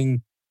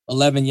watching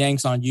 11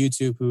 Yanks on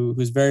YouTube,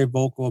 who's very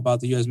vocal about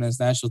the U.S. men's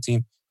national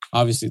team.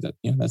 Obviously,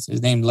 that's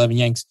his name, 11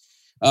 Yanks.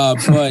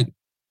 But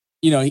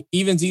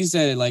even he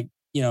said it,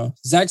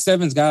 Zach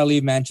Steffen's got to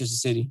leave Manchester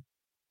City,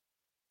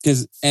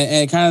 because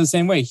and kind of the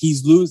same way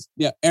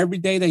every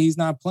day that he's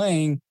not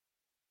playing,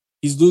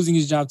 he's losing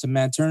his job to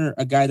Matt Turner,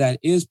 a guy that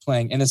is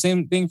playing. And the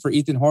same thing for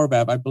Ethan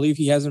Horvath. I believe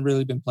he hasn't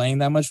really been playing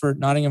that much for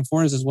Nottingham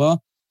Forest as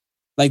well.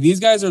 These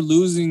guys are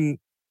losing.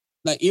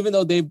 Even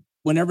though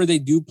whenever they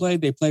do play,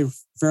 they play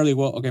fairly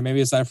well. Okay, maybe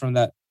aside from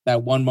that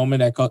one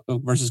moment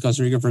versus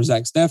Costa Rica for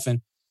Zach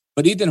Steffen,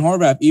 but Ethan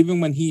Horvath,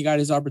 even when he got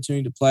his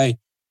opportunity to play,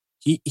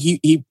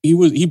 he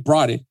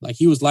brought it.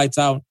 He was lights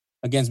out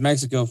against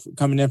Mexico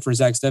coming in for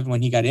Zach Steffen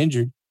when he got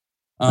injured.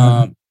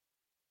 But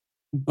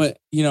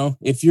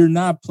if you're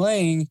not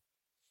playing,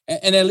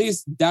 And at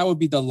least that would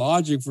be the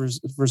logic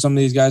for some of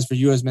these guys for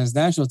U.S. men's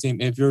national team.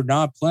 If you're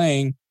not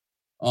playing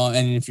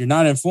and if you're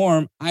not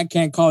informed, I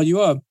can't call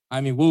you up.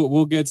 I mean,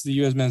 we'll get to the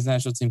U.S. men's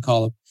national team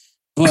call up,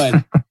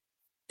 but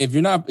if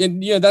you're not,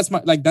 and that's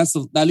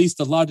at least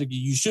the logic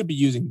you should be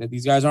using, that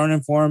these guys aren't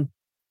informed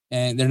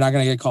and they're not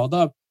going to get called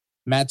up.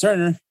 Matt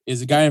Turner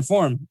is a guy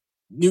informed.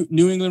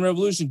 New England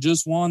Revolution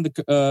just won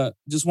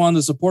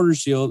the Supporters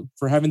Shield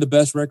for having the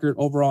best record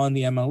overall in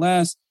the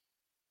MLS.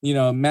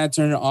 Matt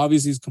Turner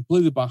obviously is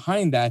completely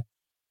behind that.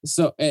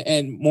 So,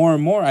 and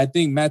more, I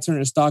think Matt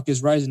Turner's stock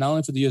is rising not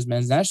only for the U.S.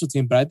 men's national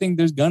team, but I think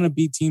there's going to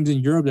be teams in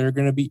Europe that are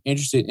going to be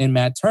interested in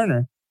Matt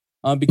Turner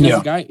because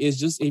the guy is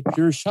just a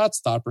pure shot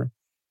stopper.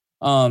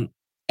 And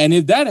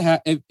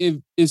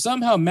if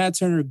somehow Matt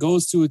Turner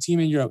goes to a team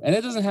in Europe, and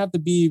it doesn't have to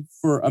be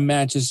for a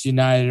Manchester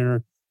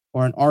United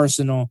or an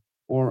Arsenal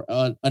or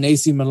an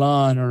AC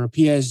Milan or a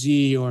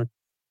PSG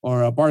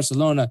or a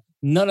Barcelona,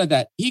 none of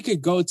that. He can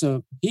go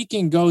to Real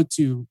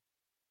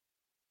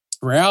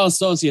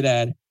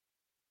Sociedad,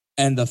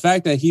 and the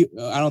fact that I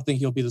don't think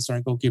he'll be the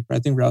starting goalkeeper. I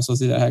think Real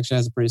Sociedad actually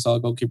has a pretty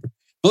solid goalkeeper.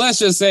 But let's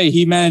just say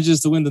he manages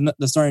to win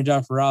the starting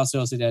job for Real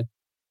Sociedad.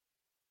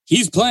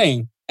 He's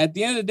playing. At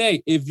the end of the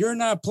day, if you're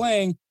not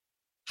playing,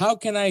 how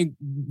can I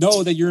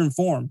know that you're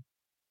informed?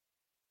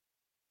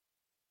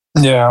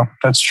 Yeah,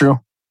 that's true.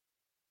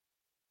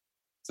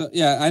 So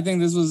yeah, I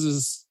think this was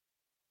just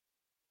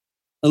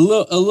a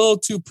little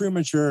too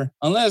premature.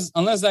 Unless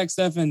Zach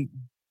Steffen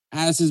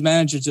asked his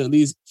manager to at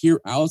least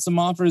hear out some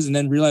offers and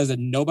then realize that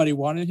nobody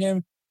wanted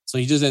him, so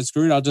he just said,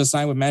 "Screw it, I'll just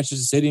sign with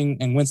Manchester City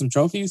and win some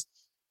trophies."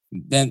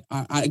 Then,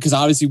 because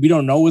obviously we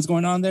don't know what's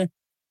going on there,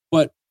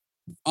 but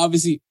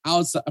obviously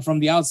from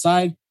the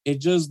outside, it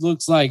just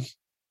looks like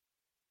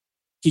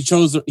he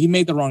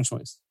made the wrong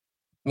choice.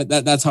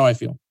 That's how I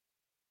feel.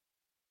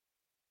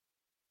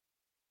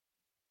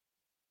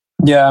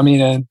 Yeah, I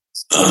mean,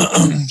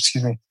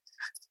 excuse me.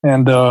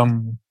 And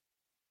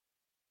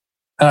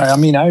I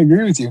mean, I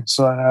agree with you.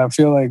 So I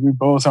feel like we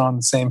both are on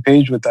the same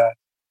page with that.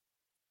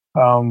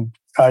 I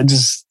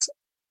just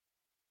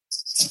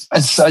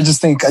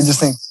think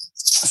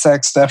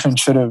Zach Steffen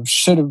should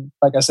have,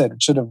 like I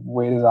said, should have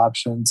weighed his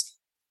options,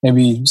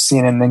 maybe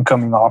seen an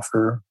incoming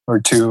offer or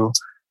two.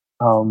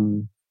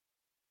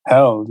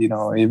 Hell,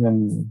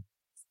 even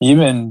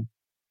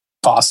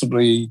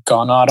possibly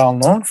gone out on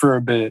loan for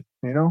a bit,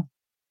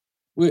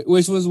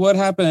 Which was what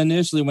happened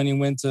initially when he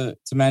went to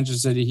Manchester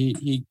City.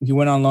 He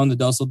went on loan to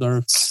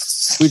Dusseldorf,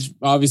 which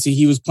obviously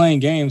he was playing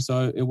games,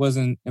 so it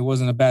wasn't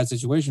a bad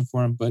situation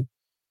for him. But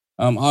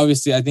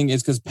obviously, I think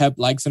it's because Pep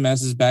likes him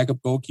as his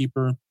backup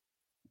goalkeeper.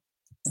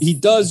 He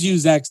does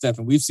use Zach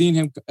Steffen. We've seen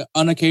him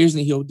on occasion.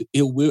 He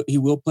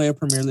will play a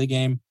Premier League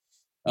game.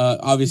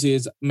 Obviously,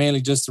 it's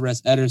mainly just to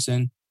rest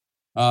Ederson.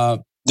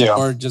 Or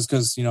just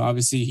because,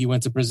 obviously he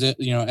went to Brazil,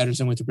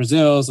 Ederson went to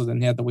Brazil, so then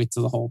he had to wait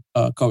till the whole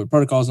COVID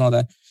protocols and all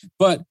that.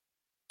 But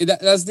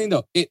that's the thing,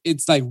 though.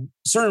 It's like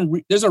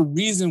there's a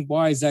reason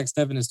why Zach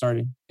Steffen is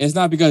starting. It's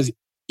not because,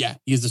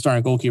 he's the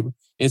starting goalkeeper.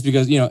 It's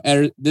because,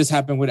 this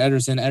happened with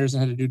Ederson. Ederson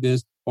had to do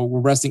this, or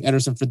we're resting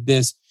Ederson for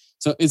this.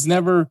 So it's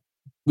never,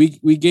 we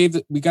gave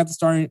him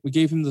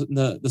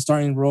the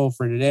starting role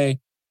for today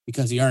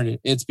because he earned it.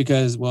 It's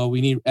because,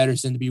 we need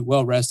Ederson to be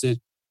well rested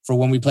for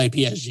when we play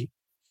PSG.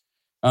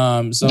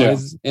 It's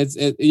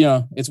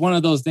one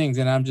of those things,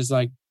 and I'm just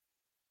like,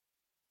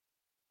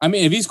 I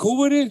mean, if he's cool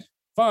with it,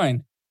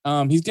 fine.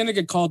 He's gonna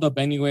get called up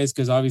anyways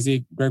because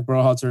obviously Greg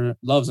Berhalter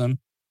loves him,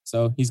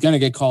 so he's gonna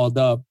get called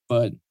up.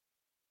 But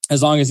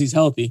as long as he's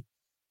healthy,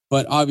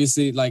 but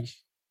obviously,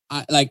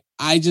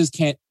 I just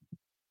can't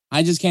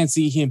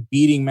see him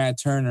beating Matt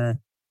Turner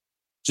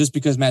just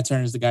because Matt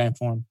Turner is the guy in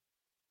form.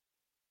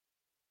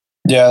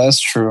 Yeah, that's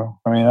true.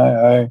 I mean,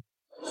 I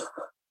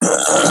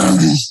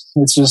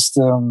it's just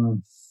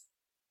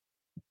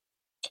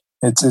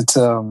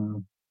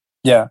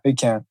he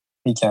can't.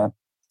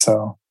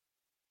 So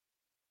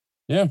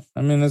yeah,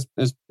 I mean it's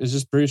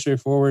just pretty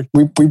straightforward.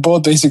 We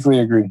both basically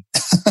agree.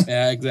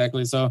 Yeah,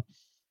 exactly. So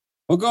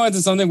we'll go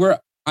into something where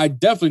I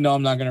definitely know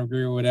I'm not going to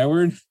agree with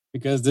Edward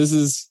because this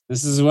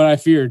is what I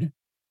feared.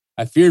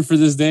 I feared for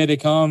this day to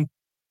come.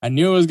 I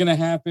knew it was going to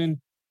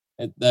happen.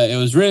 It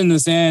was written in the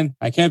sand.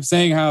 I kept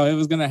saying how it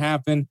was going to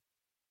happen.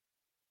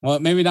 Well,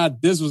 maybe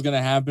not this was going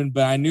to happen,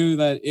 but I knew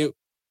that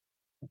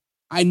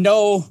I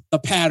know the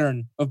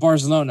pattern of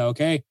Barcelona,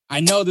 okay? I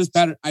know this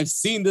pattern. I've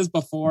seen this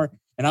before,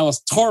 and I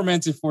was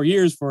tormented for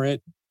years for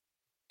it.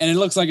 And it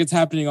looks like it's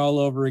happening all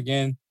over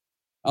again.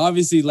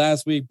 Obviously,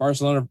 last week,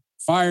 Barcelona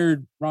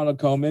fired Ronald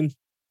Koeman.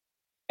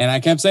 And I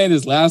kept saying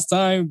this last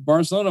time,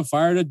 Barcelona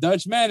fired a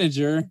Dutch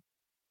manager.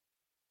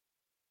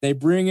 They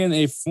bring in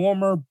a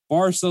former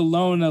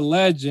Barcelona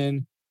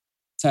legend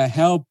to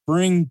help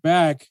bring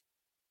back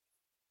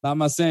La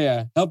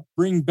Masia, help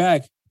bring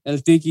back El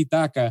Tiki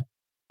Taka.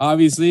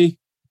 Obviously,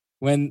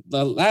 when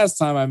the last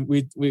time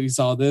we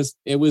saw this,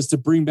 it was to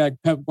bring back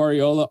Pep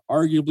Guardiola,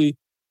 arguably,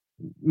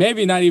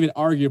 maybe not even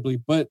arguably,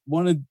 but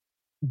one of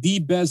the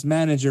best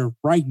manager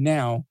right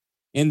now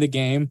in the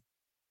game.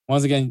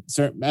 Once again,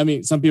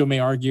 some people may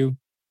argue,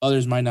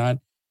 others might not.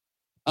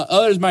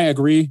 Others might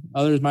agree.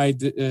 Others might,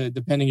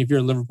 depending if you're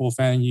a Liverpool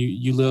fan,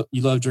 you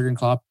love Jurgen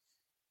Klopp.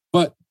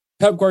 But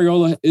Pep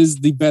Guardiola is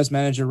the best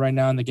manager right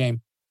now in the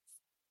game.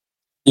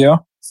 Yeah.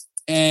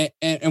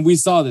 And we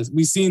saw this.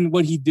 We've seen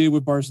what he did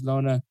with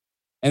Barcelona.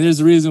 And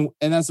there's a reason,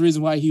 and that's the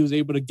reason why he was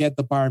able to get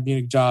the Bayern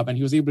Munich job and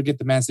he was able to get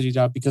the Man City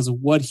job because of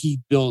what he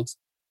built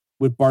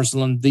with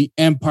Barcelona, the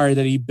empire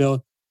that he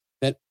built,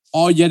 that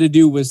all you had to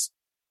do was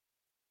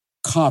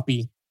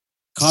copy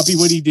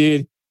what he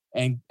did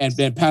and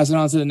then pass it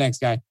on to the next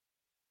guy.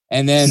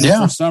 And then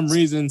for some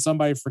reason,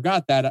 somebody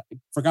forgot the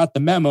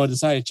memo,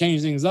 decided to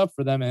change things up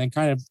for them and then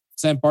kind of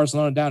sent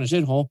Barcelona down a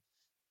shithole.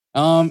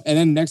 And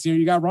then next year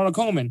you got Ronald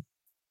Koeman.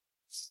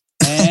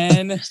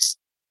 And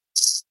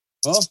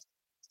well,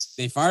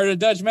 they fired a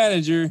Dutch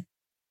manager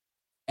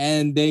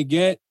and they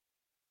get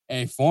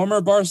a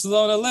former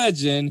Barcelona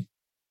legend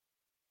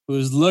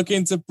who's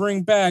looking to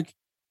bring back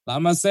La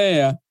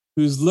Masia,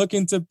 who's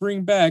looking to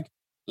bring back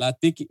El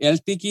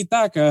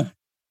Tiki-Taka.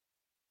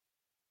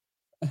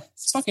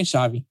 It's fucking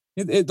Xavi.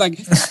 Like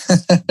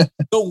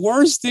the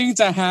worst thing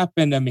to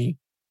happen to me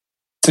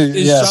to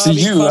you.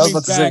 I was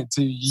about to say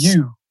to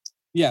you.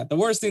 Yeah, the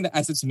worst thing that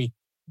I said to me.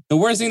 The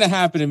worst thing that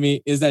happened to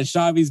me is that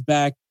Xavi's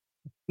back.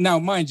 Now,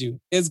 mind you,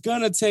 it's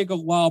gonna take a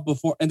while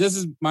before, and this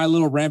is my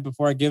little rant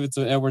before I give it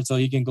to Edward so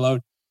he can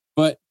gloat.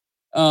 But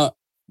it's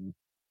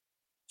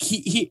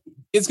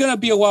gonna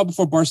be a while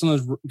before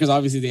Barcelona, because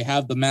obviously they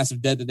have the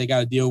massive debt that they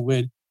got to deal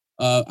with.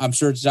 I'm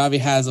sure Xavi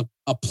has a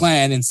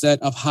plan and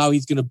set of how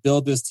he's gonna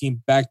build this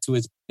team back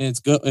to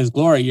its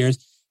glory years.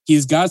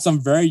 He's got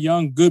some very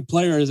young, good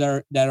players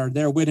that are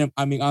there with him.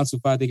 I mean,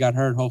 Ansu Fati got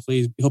hurt.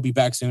 Hopefully, he'll be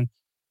back soon.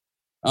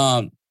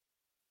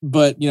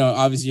 But,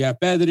 obviously you have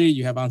Pedri,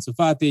 you have Ansu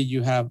Fati,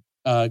 you have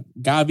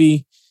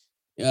Xavi.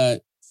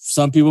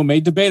 Some people may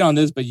debate on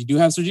this, but you do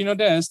have Sergiño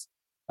Dest.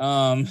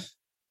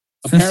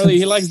 Apparently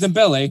he likes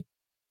Dembele.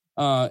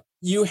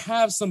 You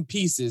have some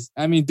pieces.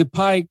 I mean,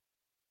 Depay,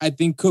 I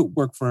think, could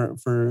work for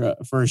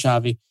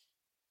Xavi.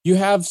 You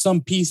have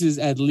some pieces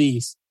at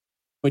least.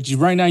 But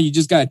right now, you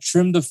just got to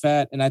trim the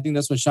fat, and I think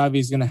that's what Xavi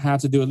is going to have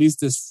to do, at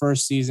least this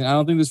first season. I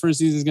don't think this first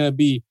season is going to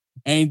be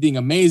anything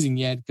amazing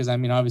yet, because, I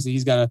mean, obviously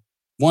he's got to,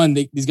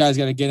 these guys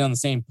got to get on the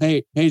same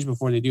page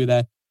before they do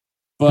that.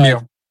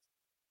 But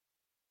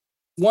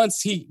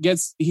once he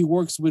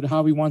works with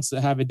how he wants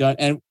to have it done.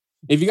 And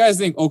if you guys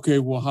think, okay,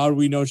 well, how do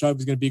we know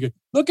Xavi's going to be good?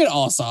 Look at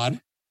Al-Sadd.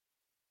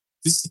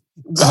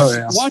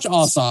 Watch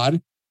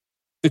Al-Sadd,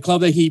 the club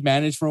that he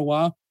managed for a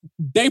while.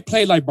 They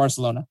played like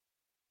Barcelona.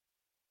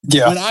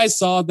 Yeah. When I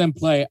saw them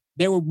play,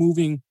 they were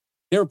playing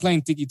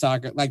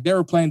tiki-taka, like they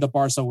were playing the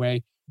Barca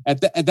way.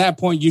 At that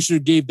point, you should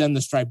have gave them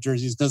the striped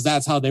jerseys because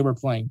that's how they were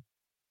playing.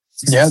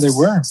 Yeah, they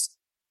were.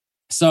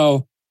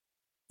 So,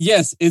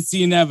 yes, it's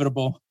the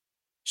inevitable.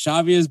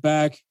 Xavi is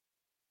back.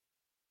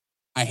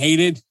 I hate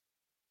it.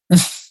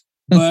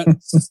 But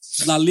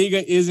La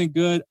Liga isn't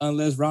good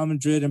unless Real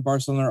Madrid and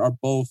Barcelona are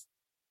both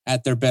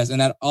at their best,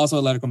 and that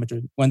also Atletico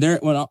Madrid. When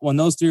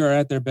those three are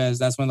at their best,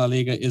 that's when La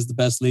Liga is the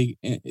best league.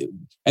 At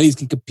least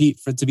can compete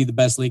to be the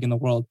best league in the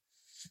world.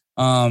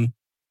 But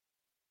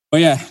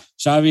yeah,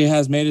 Xavi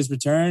has made his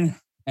return,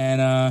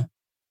 and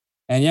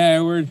yeah,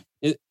 Edward.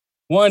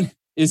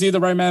 Is he the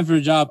right man for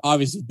the job?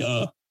 Obviously,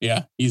 duh.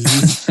 Yeah, he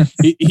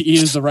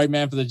is the right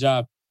man for the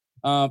job.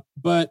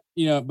 But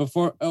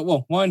before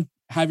one,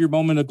 have your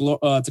moment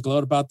to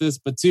gloat about this,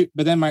 but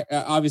then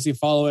obviously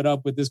follow it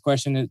up with this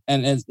question,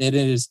 and it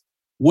is.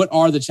 What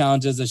are the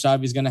challenges that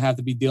Xavi is going to have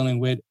to be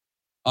dealing with?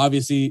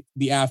 Obviously,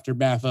 the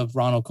aftermath of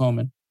Ronald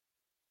Koeman.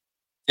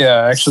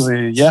 Yeah,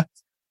 actually, yeah,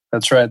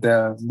 that's right.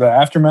 The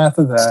aftermath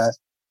of that,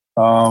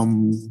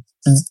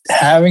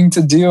 having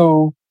to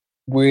deal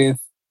with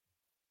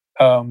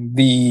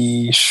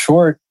the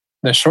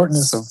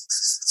shortness of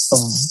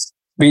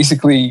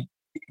basically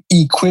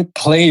equipped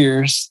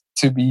players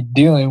to be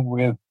dealing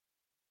with.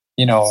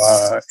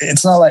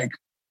 It's not like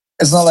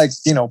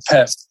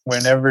Pep.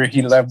 Whenever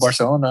he left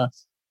Barcelona,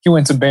 he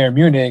went to Bayern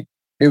Munich,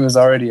 it was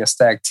already a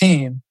stacked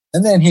team.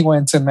 And then he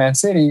went to Man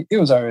City, it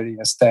was already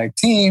a stacked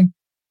team.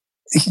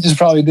 He just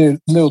probably did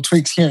little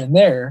tweaks here and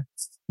there.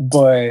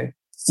 But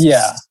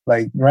yeah,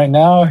 like right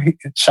now,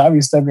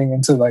 Xavi's stepping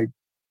into like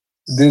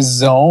this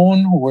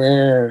zone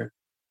where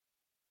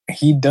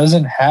he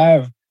doesn't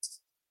have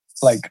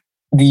like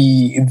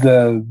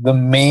the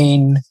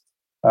main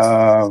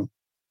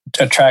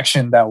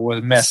attraction that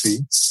was Messi.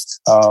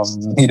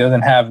 He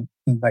doesn't have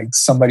like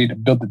somebody to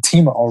build the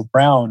team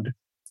around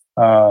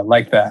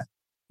like that.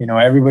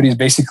 Everybody's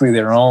basically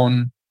their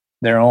own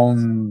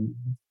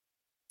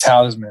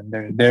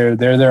talisman. They're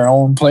their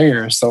own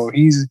players. So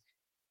he's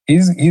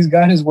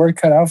got his work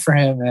cut out for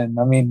him. And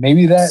I mean,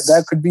 maybe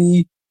that could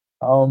be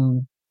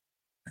the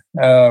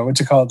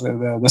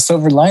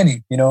silver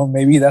lining.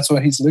 Maybe that's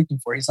what he's looking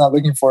for. He's not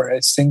looking for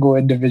a single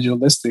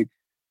individualistic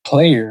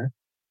player.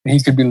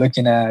 He could be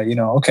looking at,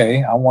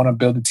 okay, I want to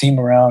build a team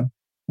around,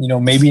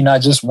 maybe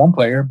not just one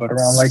player, but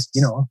around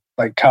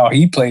like how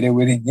he played it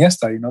with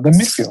Iniesta, the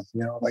midfield,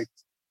 like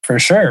for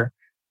sure.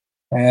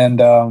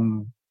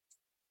 And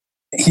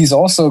he's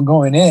also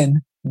going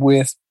in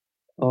with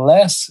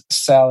less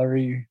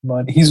salary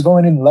money. He's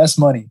going in less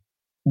money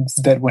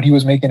than when he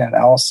was making at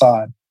Al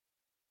Sadd.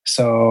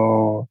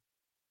 So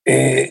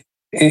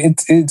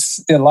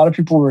it's a lot of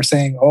people were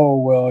saying, oh,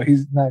 well,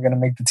 he's not going to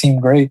make the team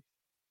great.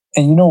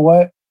 And you know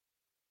what?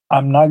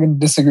 I'm not going to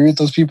disagree with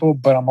those people,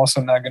 but I'm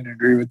also not going to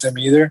agree with them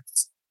either.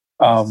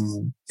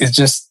 It's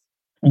just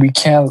we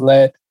can't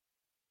let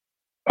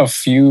a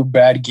few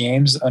bad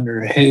games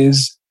under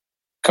his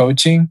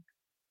coaching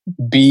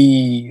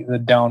be the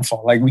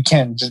downfall. Like, we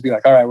can't just be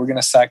like, all right, we're going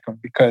to sack him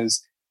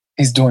because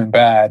he's doing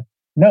bad.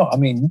 No, I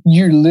mean,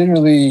 you're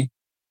literally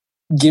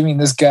giving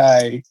this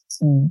guy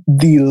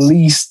the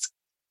least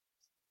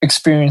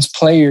experienced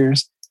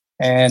players,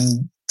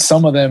 and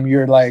some of them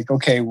you're like,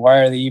 okay, why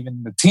are they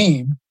even the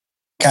team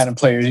kind of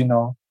players, you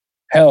know?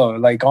 Hell,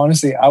 like,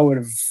 honestly, I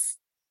was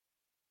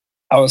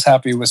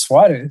happy with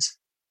Suarez.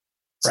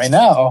 Right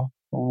now,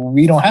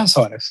 we don't have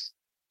Suarez.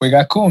 We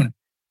got Kun.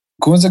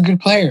 Kun's a good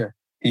player.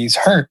 He's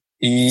hurt.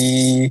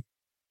 He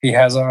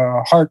has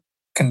a heart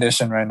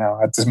condition right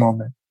now at this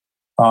moment.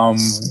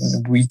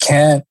 We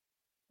can't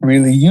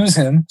really use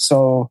him,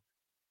 so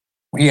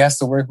he has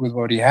to work with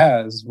what he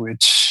has,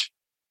 which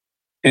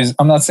is,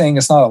 I'm not saying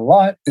it's not a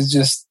lot, it's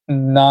just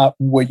not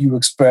what you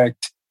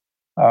expect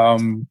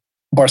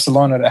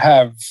Barcelona to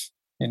have,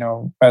 you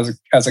know,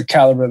 as a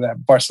caliber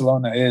that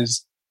Barcelona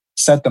is,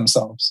 set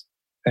themselves.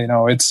 You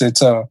know, it's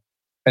a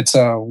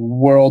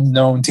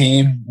world-known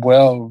team,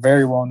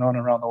 very well known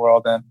around the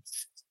world, and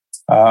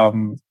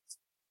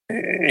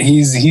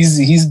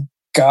he's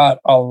got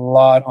a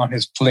lot on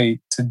his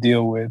plate to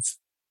deal with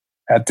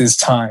at this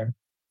time,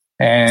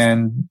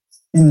 and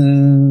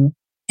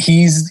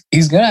he's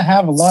gonna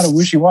have a lot of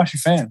wishy-washy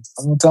fans.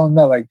 I'm gonna tell him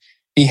that. Like,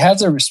 he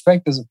has a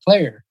respect as a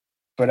player,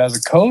 but as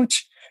a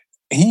coach,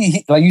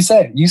 he like you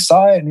said, you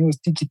saw it, and it was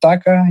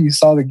tiki-taka. You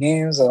saw the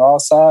games at Al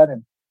Sadd,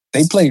 and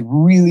they played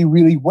really,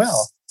 really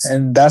well.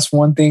 And that's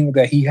one thing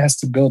that he has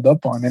to build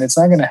up on. And it's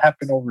not going to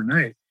happen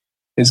overnight.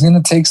 It's going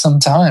to take some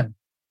time.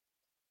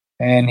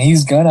 And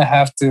he's going to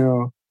have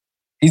to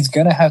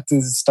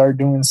start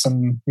doing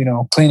some, you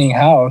know, cleaning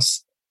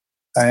house.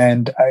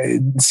 And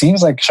it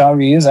seems like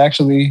Xavi is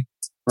actually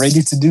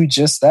ready to do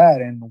just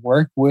that and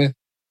work with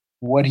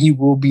what he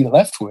will be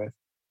left with.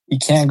 He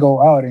can't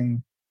go out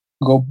and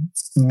go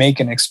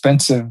make an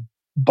expensive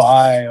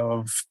buy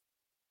of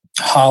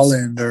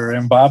Haaland or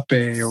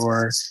Mbappe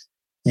or,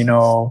 you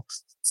know,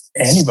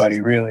 anybody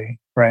really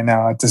right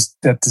now at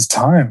this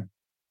time.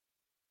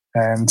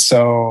 And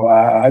so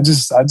I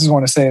just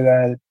want to say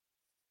that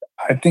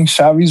I think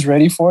Xavi's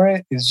ready for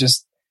it.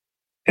 It's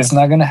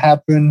not going to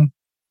happen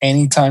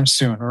anytime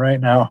soon.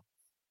 Right now,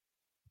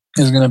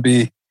 it's going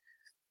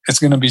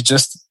to be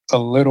just a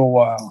little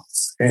while.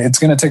 It's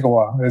going to take a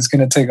while. It's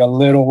going to take a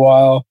little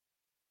while.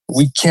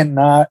 We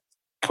cannot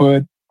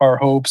put our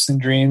hopes and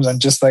dreams on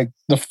just like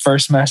the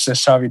first match that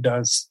Xavi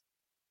does,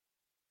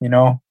 you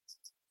know?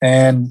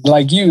 And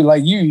like you're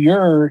like,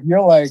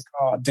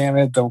 oh, damn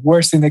it, the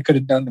worst thing they could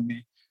have done to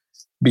me,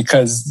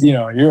 because, you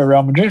know, you're a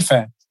Real Madrid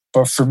fan.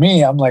 But for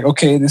me, I'm like,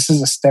 okay, this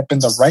is a step in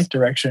the right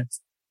direction.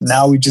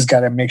 Now we just got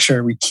to make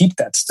sure we keep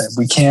that step.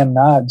 We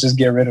cannot just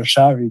get rid of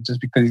Xavi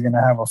just because he's going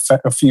to have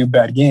a few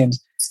bad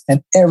games.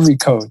 And every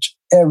coach,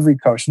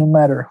 no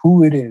matter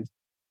who it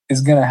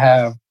is going to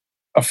have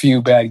a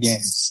few bad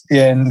games.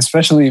 And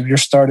especially if you're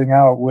starting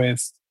out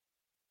with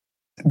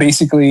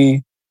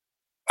basically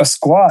a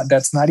squad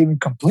that's not even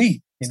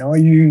complete. You know,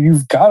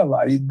 you've got a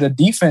lot. The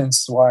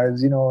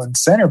defense-wise, you know, and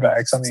center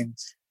backs, I mean,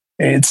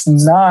 it's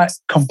not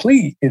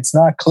complete. It's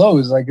not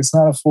closed. Like, it's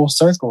not a full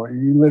circle.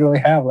 You literally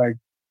have like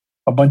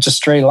a bunch of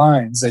straight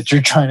lines that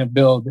you're trying to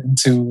build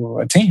into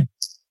a team.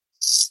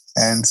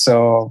 And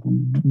so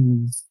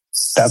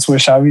that's what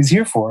Xavi's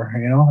here for.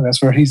 You know,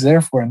 that's what he's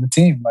there for in the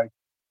team. Like,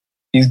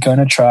 he's going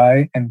to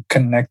try and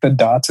connect the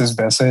dots as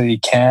best as he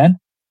can.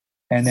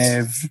 And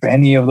if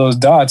any of those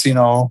dots, you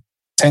know,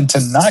 tend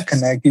to not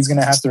connect, he's going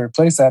to have to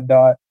replace that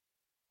dot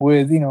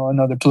with, you know,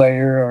 another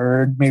player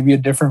or maybe a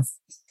different.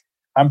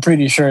 I'm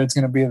pretty sure it's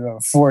going to be the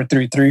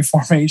 4-3-3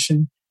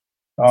 formation.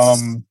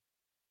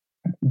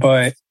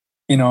 But,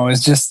 you know,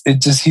 it's just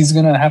he's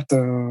going to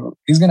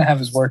have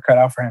his work cut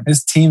out for him.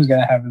 His team's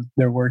going to have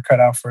their work cut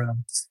out for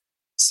them.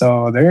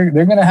 So they're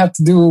going to have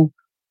to do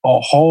a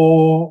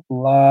whole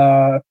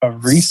lot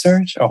of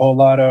research, a whole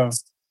lot of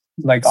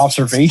like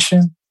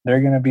observation.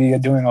 They're going to be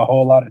doing a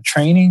whole lot of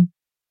training.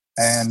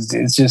 And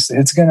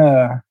it's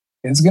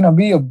gonna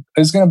be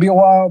a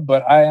while,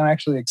 but I am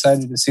actually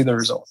excited to see the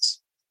results,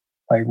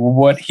 like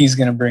what he's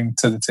gonna bring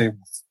to the table.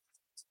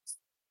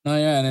 No,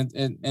 yeah,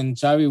 and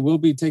Xavi will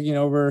be taking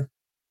over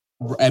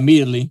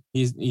immediately.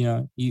 He's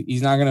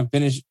not gonna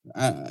finish.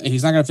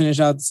 He's not gonna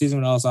finish out the season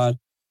with Al Sadd.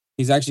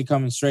 He's actually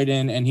coming straight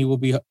in, and he will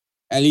be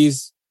at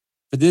least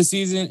for this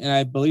season, and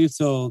I believe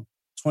till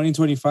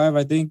 2025.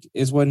 I think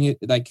is when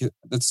that's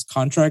his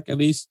contract at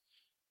least.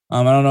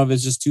 I don't know if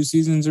it's just 2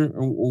 seasons or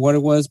what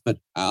it was, but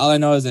all I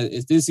know is that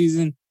it's this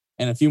season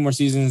and a few more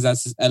seasons.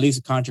 That's at least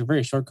a contract,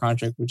 very short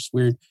contract, which is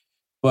weird.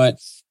 But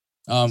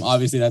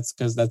obviously that's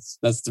because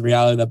that's the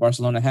reality that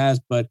Barcelona has.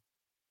 But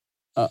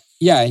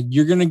yeah,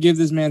 you're going to give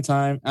this man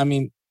time. I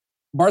mean,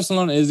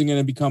 Barcelona isn't going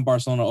to become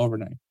Barcelona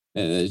overnight.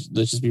 Let's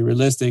just be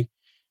realistic.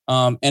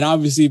 And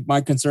obviously,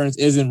 my concerns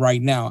isn't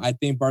right now. I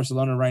think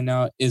Barcelona right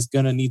now is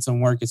going to need some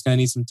work. It's going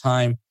to need some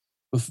time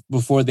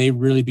before they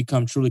really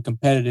become truly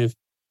competitive,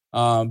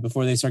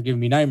 before they start giving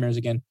me nightmares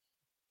again.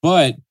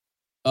 But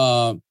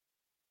the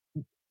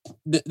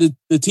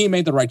team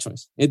made the right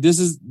choice.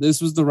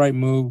 This was the right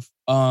move.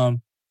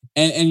 And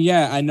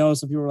yeah, I know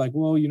some people are like,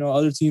 well,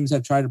 other teams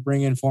have tried to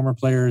bring in former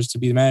players to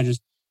be the managers,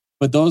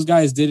 but those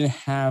guys didn't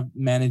have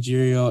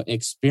managerial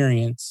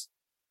experience.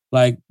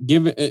 Like,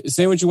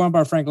 say what you want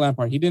about Frank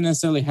Lampard. He didn't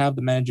necessarily have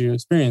the managerial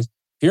experience.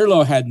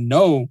 Pirlo had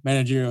no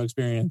managerial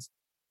experience.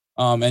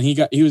 And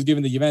he was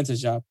given the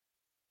Juventus job.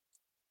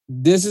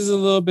 This is a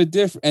little bit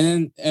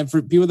different. And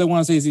for people that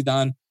want to say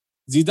Zidane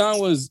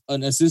was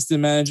an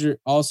assistant manager,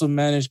 also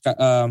managed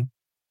Castilla.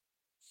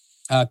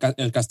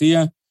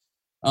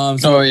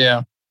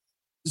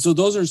 So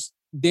those are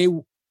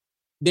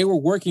they were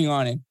working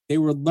on it. They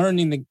were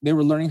learning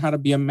how to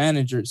be a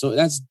manager. So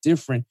that's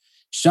different.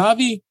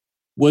 Xavi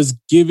was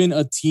given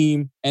a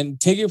team, and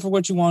take it for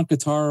what you want,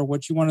 Qatar, or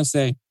what you want to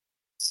say.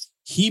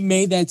 He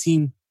made that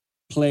team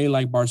play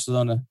like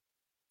Barcelona.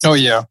 Oh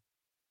yeah,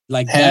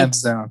 like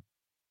hands down.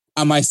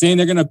 Am I saying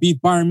they're gonna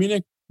beat Bayern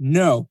Munich?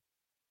 No,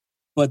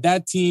 but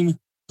that team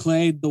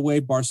played the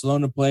way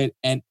Barcelona played,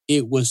 and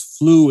it was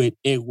fluid.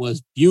 It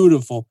was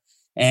beautiful,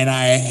 and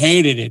I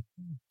hated it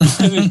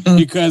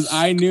because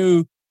I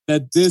knew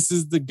that this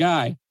is the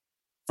guy.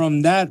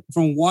 From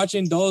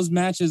watching those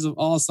matches of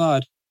Al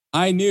Sadd,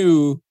 I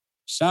knew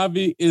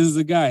Xavi is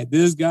the guy.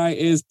 This guy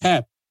is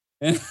Pep,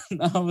 and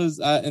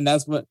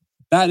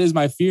that is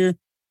my fear.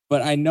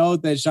 But I know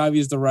that Xavi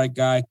is the right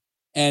guy,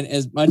 and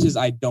as much as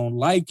I don't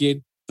like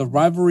it, the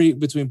rivalry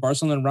between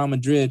Barcelona and Real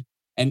Madrid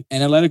and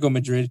Atletico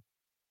Madrid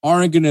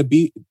aren't going to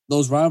be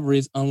those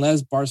rivalries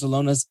unless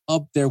Barcelona's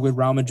up there with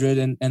Real Madrid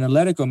and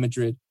Atletico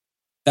Madrid.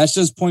 That's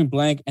just point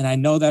blank. And I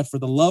know that for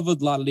the love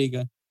of La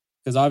Liga,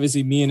 because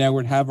obviously me and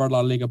Edward have our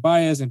La Liga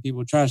bias and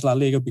people trash La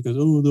Liga because,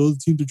 the other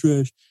teams are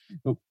trash.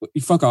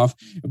 Fuck off.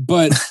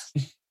 But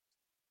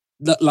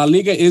La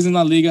Liga isn't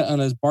La Liga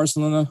unless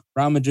Barcelona,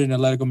 Real Madrid, and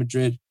Atletico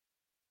Madrid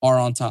are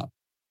on top.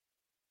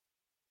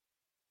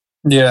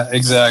 Yeah,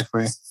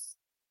 exactly.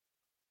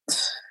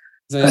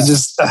 So, yeah.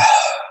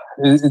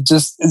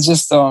 It's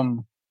just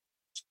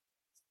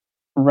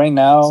right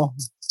now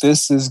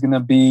this is gonna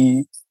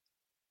be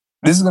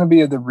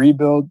the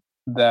rebuild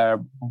that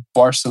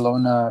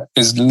Barcelona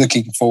is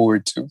looking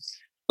forward to.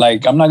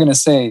 Like, I'm not gonna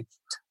say,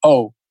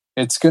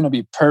 it's gonna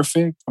be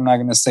perfect. I'm not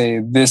gonna say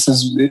this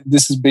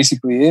is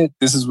basically it.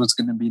 This is what's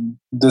gonna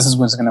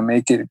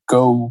make it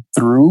go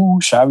through.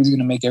 Xavi's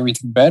gonna make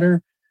everything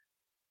better.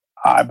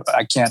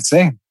 I can't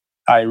say.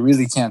 I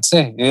really can't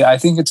say. I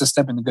think it's a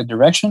step in the good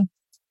direction,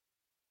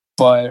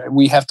 but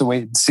we have to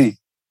wait and see.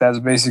 That's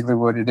basically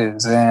what it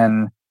is.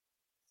 And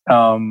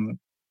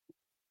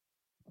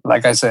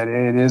like I said,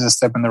 it is a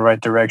step in the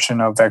right direction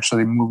of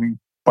actually moving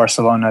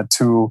Barcelona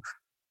to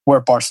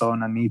where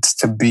Barcelona needs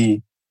to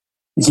be.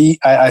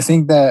 I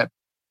think that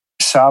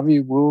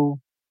Xavi will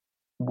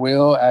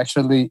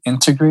actually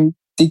integrate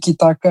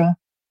tiki-taka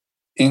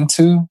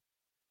into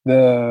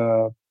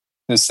the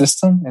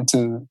system,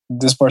 into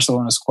this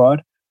Barcelona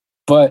squad.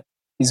 But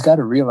he's got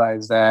to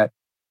realize that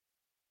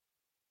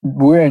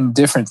we're in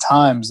different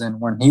times than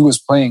when he was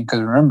playing.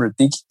 Because remember,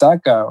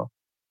 tiki-taka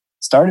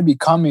started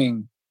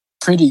becoming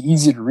pretty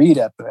easy to read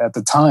at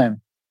the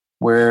time,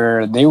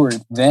 where they were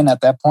then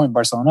at that point,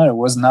 Barcelona, it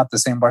was not the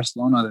same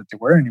Barcelona that they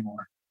were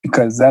anymore.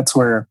 Because that's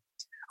where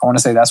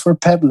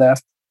Pep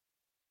left.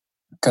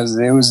 Because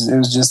it was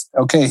just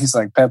okay. He's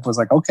like, Pep was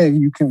like, okay,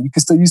 you can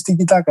still use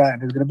tiki-taka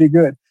and it's gonna be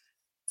good.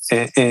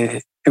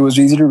 It was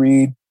easy to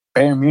read.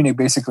 Bayern Munich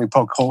basically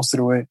poked holes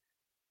through it.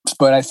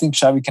 But I think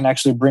Xavi can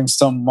actually bring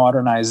some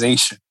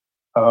modernization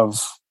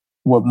of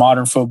what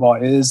modern football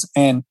is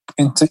and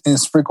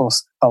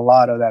sprinkles a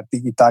lot of that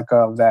tiki-taka,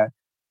 of that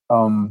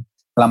La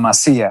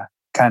Masia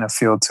kind of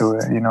feel to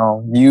it.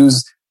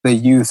 Use the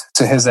youth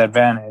to his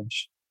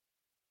advantage.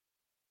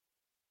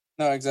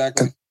 No,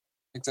 exactly.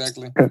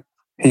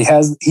 He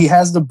has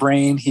the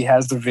brain. He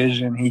has the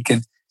vision. He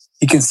can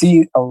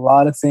see a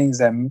lot of things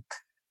that,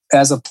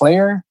 as a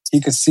player, he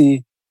could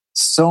see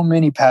so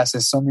many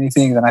passes, so many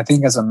things. And I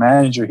think as a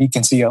manager, he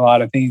can see a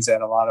lot of things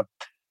that a lot of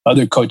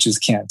other coaches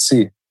can't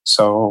see.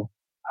 So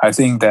I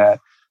think that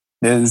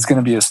there's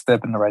going to be a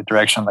step in the right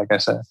direction, like I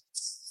said.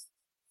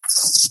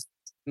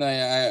 No,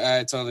 yeah,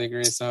 I totally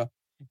agree. So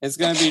it's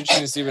going to be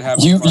interesting to see what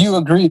happens. You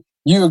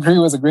agree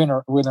with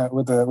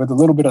with a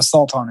little bit of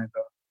salt on it,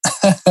 though.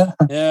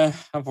 Yeah,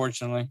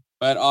 unfortunately.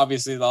 But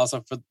obviously,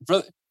 also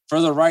for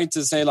the right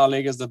to say La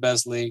Liga is the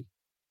best league,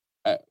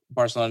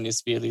 Barcelona needs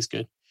to be at least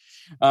good.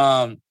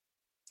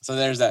 So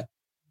there's that.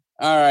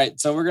 All right.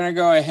 So we're going to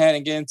go ahead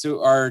and get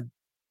into our,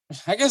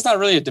 I guess not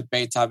really a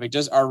debate topic,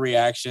 just our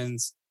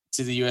reactions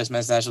to the U.S.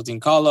 men's national team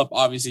call-up.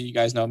 Obviously, you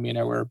guys know me and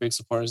I were big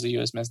supporters of the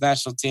U.S. men's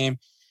national team.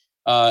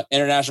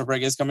 International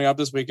break is coming up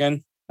this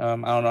weekend. I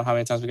don't know how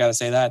many times we got to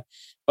say that,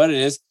 but it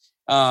is.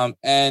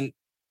 And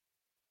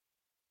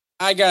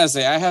I gotta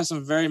say, I have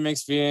some very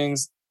mixed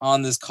feelings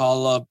on this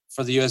call up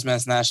for the U.S.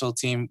 men's national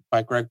team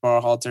by Greg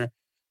Berhalter.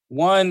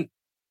 One,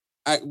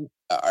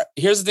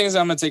 here's the things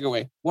I'm gonna take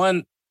away.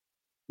 One,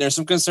 there's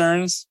some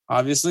concerns,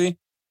 obviously,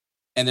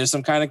 and there's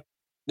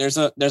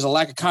a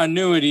lack of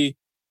continuity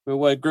with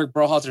what Greg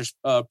Berhalter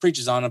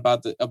preaches on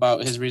about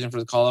his reason for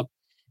the call up.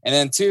 And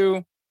then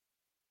two,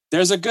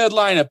 there's a good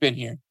lineup in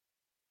here.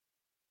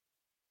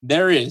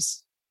 There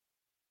is.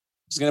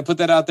 Just gonna put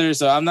that out there.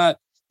 So I'm not.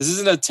 This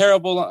isn't a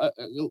terrible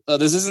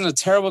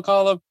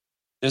call up.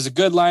 There's a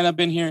good lineup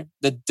in here.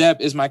 The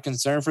depth is my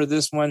concern for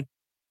this one.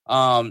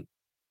 And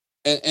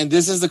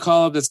this is the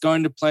call up that's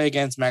going to play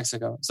against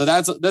Mexico. So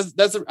that's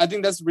I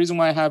think that's the reason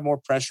why I have more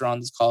pressure on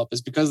this call up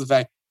is because of the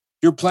fact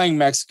you're playing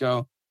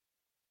Mexico.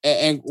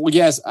 And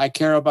yes, I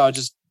care about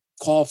just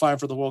qualifying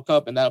for the World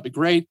Cup, and that'll be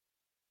great.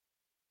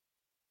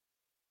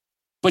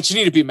 But you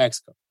need to beat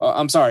Mexico.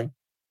 I'm sorry.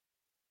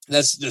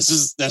 That's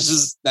just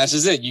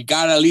it. You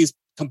gotta at least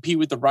compete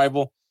with the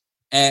rival,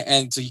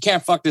 and so you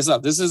can't fuck this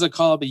up. This is a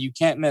call that you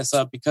can't mess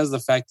up because of the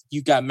fact that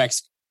you got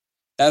Mexico.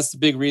 That's the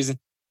big reason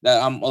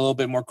that I'm a little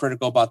bit more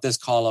critical about this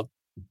call up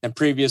than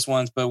previous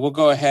ones. But we'll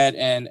go ahead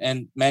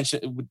and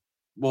mention.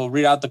 We'll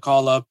read out the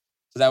call up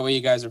so that way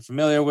you guys are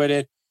familiar with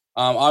it.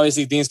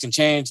 Obviously, things can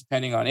change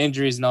depending on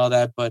injuries and all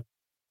that, but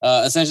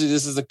essentially,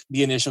 this is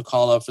the initial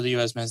call up for the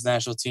U.S. men's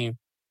national team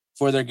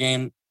for their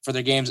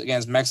games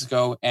against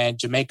Mexico and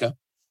Jamaica.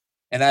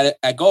 And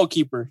at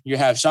goalkeeper, you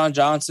have Sean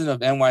Johnson of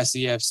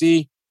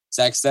NYCFC,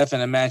 Zach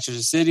Steffen of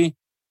Manchester City,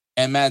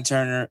 and Matt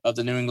Turner of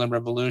the New England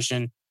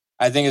Revolution.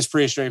 I think it's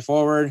pretty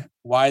straightforward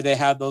why they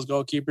have those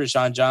goalkeepers.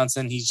 Sean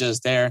Johnson, he's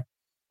just there.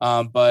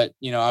 But,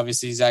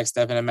 obviously Zach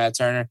Steffen and Matt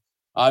Turner.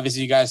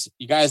 Obviously,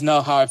 you guys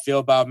know how I feel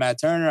about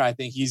Matt Turner. I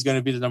think he's going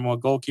to be the number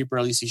one goalkeeper.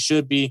 At least he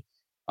should be.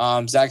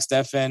 Zach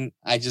Steffen,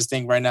 I just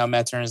think right now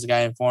Matt Turner is the guy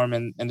in form,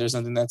 and there's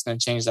nothing that's going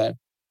to change that.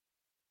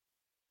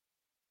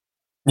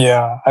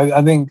 Yeah,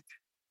 I think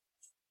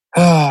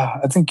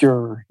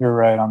you're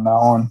right on that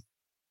one.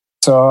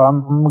 So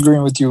I'm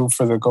agreeing with you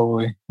for the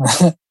goalie.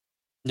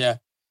 Yeah.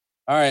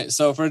 All right.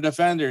 So for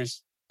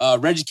defenders,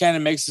 Reggie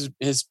Cannon makes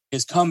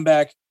his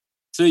comeback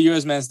to the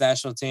U.S. men's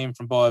national team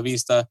from Boa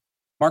Vista.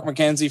 Mark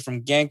McKenzie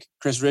from Genk,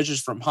 Chris Richards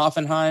from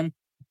Hoffenheim,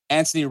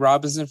 Anthony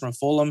Robinson from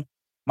Fulham,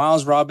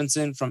 Miles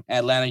Robinson from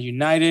Atlanta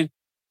United,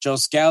 Joe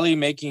Scally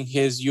making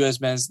his U.S.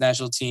 men's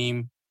national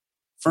team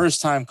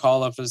first-time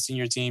call-up for the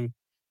senior team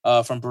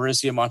from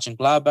Borussia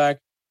Mönchengladbach,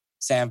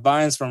 Sam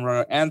Vines from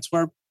Royal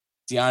Antwerp,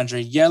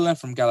 DeAndre Yedlin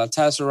from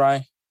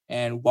Galatasaray,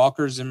 and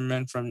Walker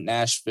Zimmerman from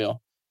Nashville.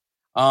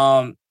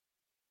 From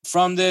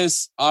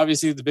this,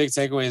 obviously, the big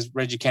takeaway is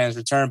Reggie Cannon's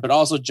return, but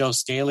also Joe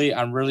Scally.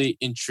 I'm really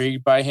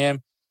intrigued by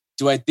him.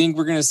 Do I think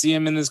we're going to see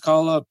him in this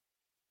call-up?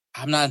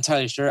 I'm not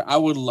entirely sure. I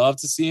would love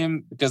to see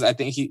him because I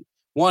think he's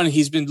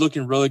been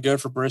looking really good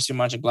for Borussia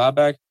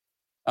Mönchengladbach.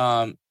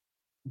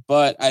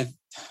 But I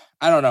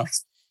don't know.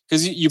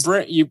 Because you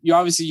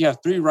obviously you have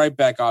three right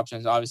back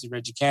options. Obviously,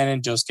 Reggie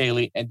Cannon, Joe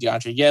Scally, and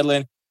DeAndre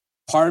Yedlin.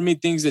 Part of me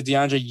thinks that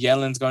DeAndre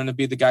Yedlin's going to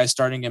be the guy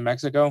starting in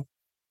Mexico.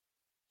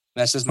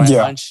 That's just my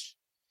hunch.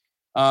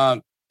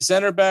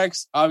 Center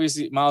backs,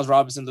 obviously, Miles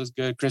Robinson looks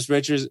good. Chris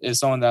Richards is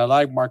someone that I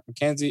like. Mark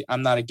McKenzie,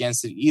 I'm not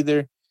against it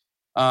either.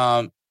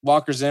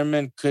 Walker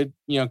Zimmerman could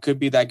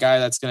be that guy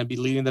that's going to be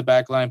leading the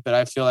back line, but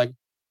I feel like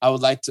I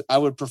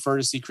would prefer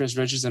to see Chris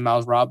Richards and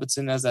Miles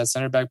Robinson as that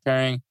center back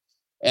pairing.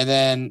 And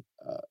then,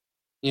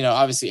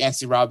 obviously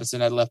Anthony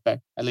Robinson at left back.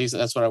 At least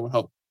that's what I would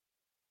hope.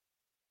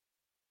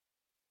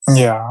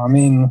 Yeah, I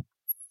mean,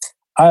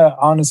 I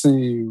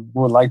honestly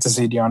would like to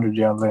see DeAndre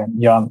Yedlin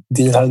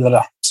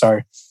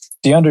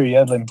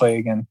play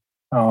again.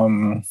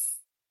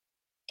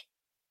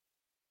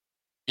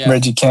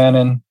 Reggie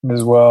Cannon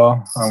as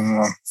well.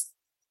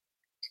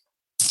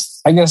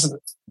 I guess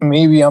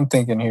maybe I'm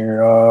thinking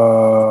here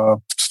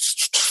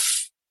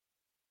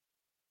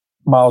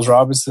Miles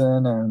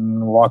Robinson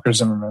and Walker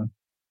Zimmerman.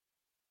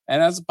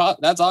 And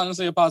that's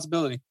honestly a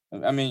possibility.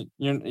 I mean,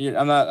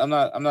 I'm not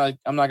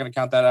going to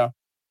count that out.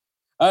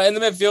 In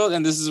the midfield,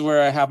 and this is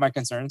where I have my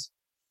concerns.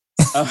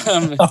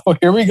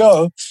 Here we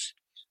go.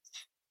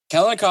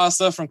 Kellen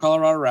Acosta from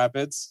Colorado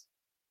Rapids,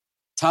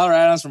 Tyler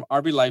Adams from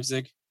RB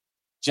Leipzig,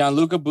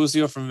 Gianluca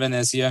Busio from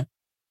Venezia,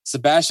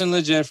 Sebastian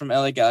Lletget from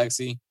LA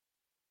Galaxy,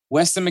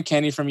 Weston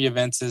McKennie from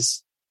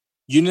Juventus,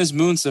 Yunus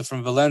Munsa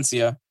from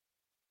Valencia,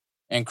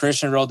 and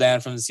Christian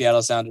Roldan from the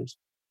Seattle Sounders.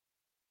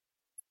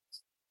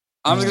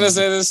 I'm just going to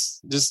say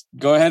this. Just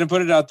go ahead and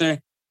put it out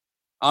there.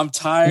 I'm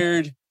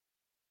tired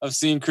of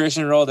seeing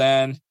Christian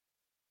Roldan.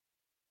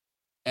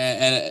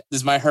 And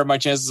this might hurt my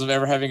chances of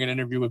ever having an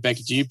interview with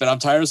Becky G, but I'm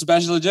tired of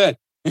Sebastian Lletget.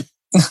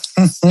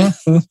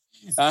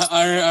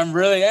 I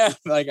really am.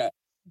 Like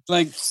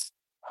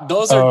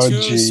those are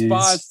two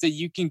spots that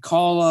you can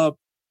call up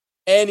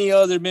any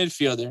other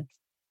midfielder.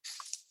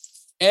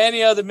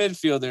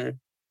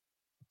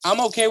 I'm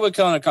okay with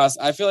Kellen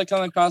Acosta. I feel like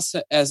Kellen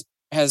Acosta has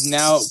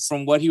now,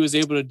 from what he was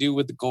able to do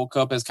with the Gold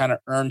Cup, has kind of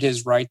earned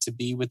his right to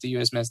be with the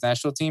U.S. men's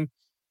national team.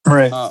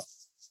 Right.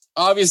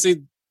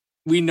 Obviously,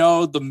 we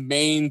know the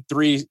main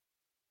three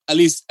at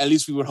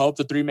least we would hope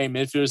the three main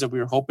midfielders that we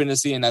were hoping to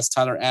see, and that's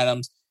Tyler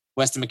Adams,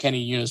 Weston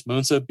McKennie, Yunus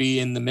Munsa, be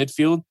in the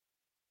midfield.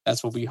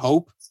 That's what we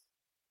hope.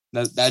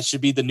 That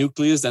should be the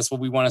nucleus. That's what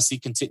we want to see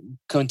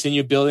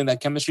continue building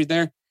that chemistry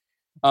there.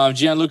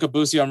 Gianluca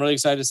Busio, I'm really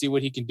excited to see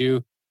what he can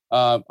do.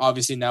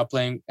 Obviously now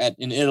playing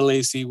in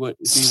Italy, see what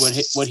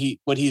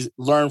he's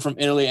learned from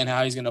Italy and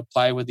how he's going to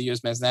apply with the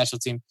U.S. men's national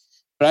team.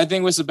 But I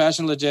think with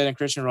Sebastian Lletget and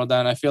Christian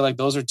Roldan, I feel like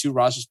those are two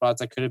roster spots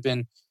that could have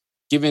been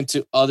given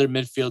to other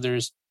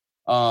midfielders.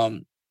 I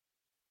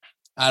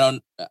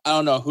don't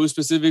know who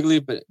specifically,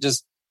 but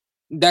just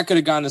that could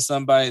have gone to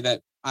somebody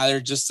that either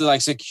just to like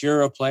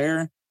secure a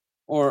player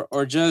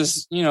or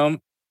just,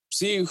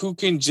 see who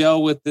can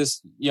gel with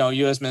this,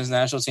 U.S. men's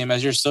national team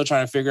as you're still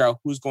trying to figure out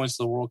who's going to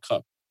the World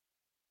Cup.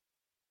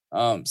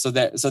 So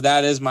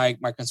that is my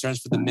concerns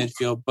for the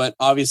midfield. But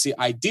obviously,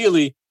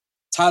 ideally,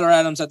 Tyler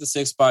Adams at the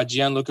 6th spot,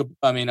 Yunus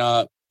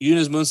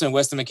Munsa and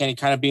Weston McKennie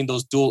kind of being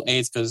those dual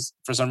 8s because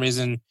for some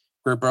reason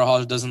Greg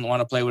Berhalter doesn't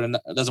want to play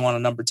doesn't want a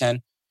number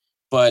 10.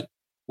 But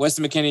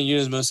Weston McKennie,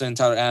 Yunus Munsa, and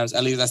Tyler Adams,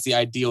 at least that's the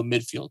ideal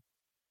midfield.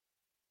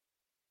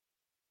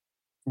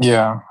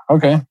 Yeah.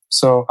 Okay.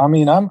 So I'm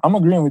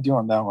agreeing with you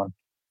on that one.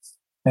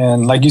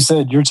 And like you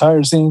said, you're tired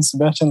of seeing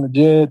Sebastian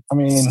Lletget.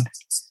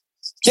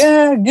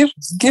 Yeah, give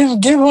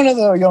one of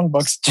the young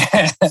bucks a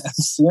chance.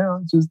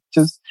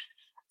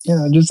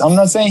 I'm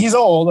not saying he's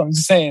old. I'm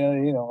just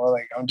saying,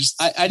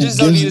 I just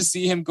don't need to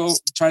see him go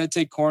try to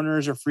take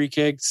corners or free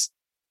kicks.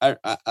 I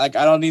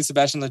don't need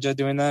Sebastian Lletget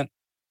doing that.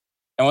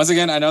 And once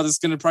again, I know this is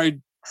going to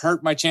probably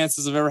hurt my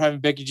chances of ever having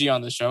Becky G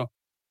on the show.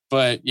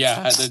 But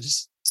yeah, I'm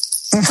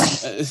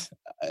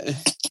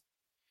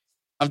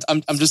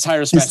just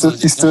tired of Sebastian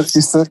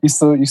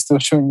Lletget. You still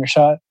shooting your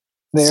shot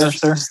there,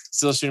 sir?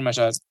 Still shooting my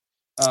shot.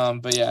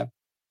 But yeah,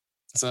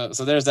 so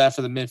there's that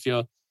for the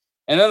midfield.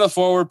 And then the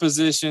forward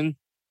position,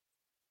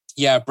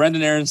 yeah,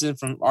 Brendan Aronson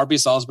from RB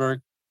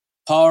Salzburg,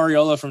 Paul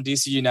Arriola from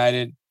DC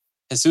United,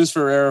 Jesus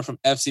Ferreira from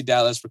FC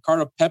Dallas,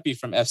 Ricardo Pepi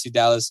from FC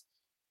Dallas,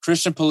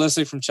 Christian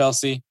Pulisic from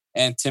Chelsea,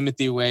 and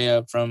Timothy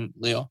Weah from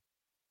Lille.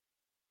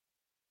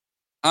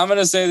 I'm going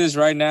to say this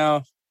right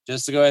now,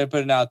 just to go ahead and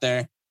put it out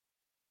there.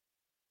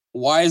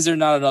 Why is there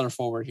not another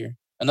forward here?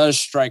 Another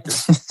striker?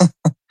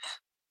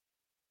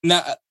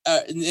 Now,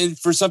 and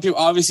for some people,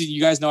 obviously, you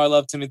guys know I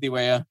love Timothy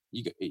Weah.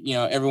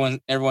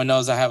 Everyone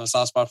knows I have a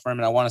soft spot for him,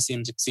 and I want to see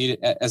him succeed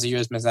as a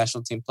U.S. men's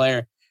national team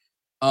player.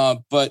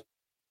 But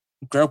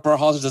Greg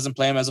Berhalter doesn't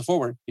play him as a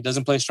forward. He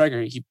doesn't play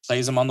striker. He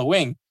plays him on the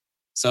wing.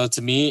 So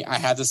to me, I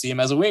had to see him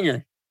as a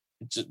winger,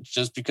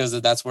 just because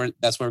that's where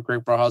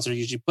Greg Berhalter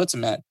usually puts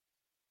him at.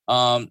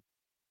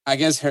 I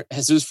guess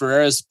Jesus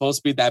Ferreira is supposed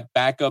to be that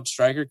backup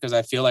striker because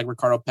I feel like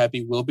Ricardo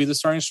Pepi will be the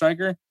starting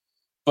striker.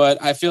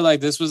 But I feel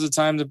like this was a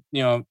time to,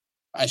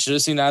 I should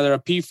have seen either a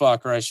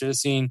Pflock or I should have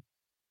seen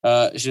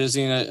a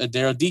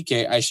Daryl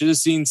Dike. I should have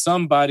seen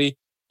somebody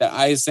that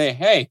I say,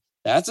 hey,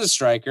 that's a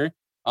striker.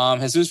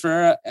 Jesus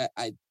Ferreira,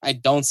 I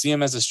don't see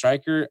him as a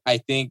striker. I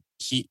think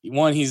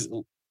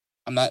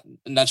I'm not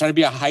trying to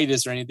be a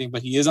heightist or anything,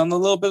 but he is on the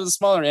little bit of the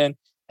smaller end,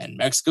 and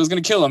Mexico's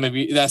going to kill him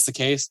if that's the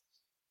case.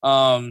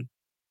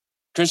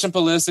 Christian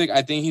Pulisic,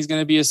 I think he's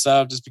going to be a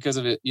sub just because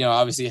of it,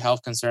 obviously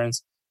health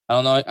concerns. I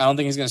don't know. I don't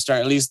think he's going to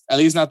start, at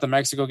least not the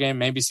Mexico game.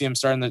 Maybe see him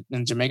start in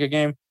the Jamaica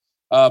game.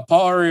 Paul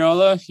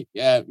Arriola,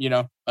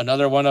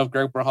 another one of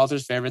Greg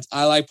Berhalter's favorites.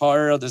 I like Paul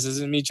Arriola. This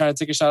isn't me trying to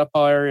take a shot at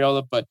Paul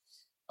Arriola, but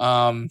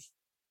I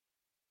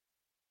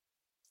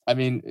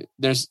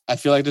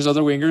feel like there's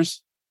other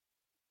wingers.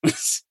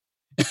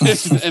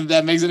 if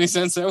that makes any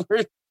sense, that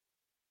word.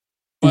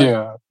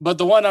 But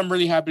the one I'm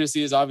really happy to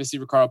see is obviously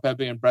Ricardo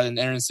Pepi and Brendan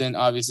Aronson.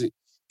 Obviously,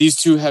 these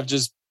two have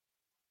just.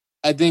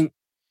 I think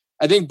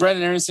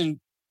Brendan Aronson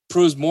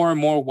proves more and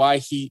more why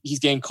he's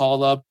getting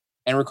called up,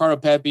 and Ricardo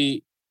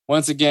Pepi.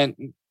 Once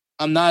again,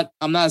 I'm not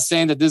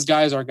saying that this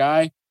guy is our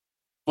guy,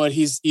 but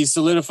he's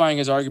solidifying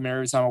his argument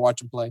every time I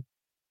watch him play.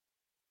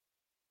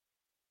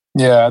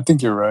 Yeah, I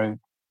think you're right.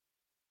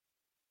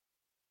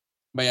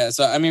 But yeah,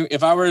 so I mean,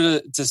 if I were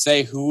to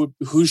say who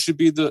should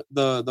be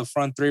the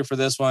front three for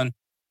this one,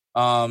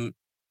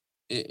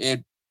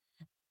 it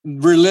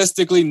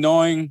realistically,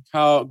 knowing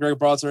how Greg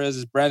Berhalter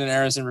is Brandon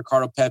Aronson,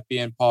 Ricardo Pepi,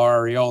 and Paul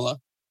Arriola.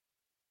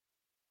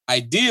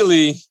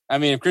 Ideally, I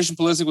mean, if Christian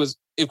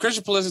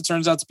Pulisic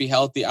turns out to be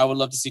healthy, I would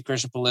love to see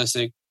Christian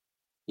Pulisic,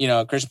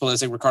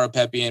 Ricardo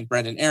Pepi, and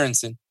Brendan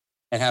Aronson,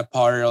 and have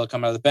Paul Arriola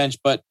come out of the bench.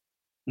 But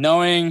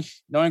knowing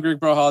Greg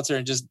Berhalter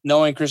and just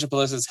knowing Christian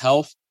Pulisic's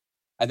health,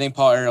 I think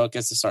Paul Arriola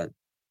gets to start.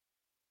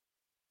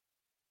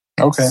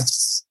 Okay.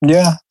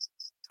 Yeah.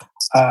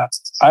 I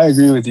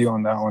agree with you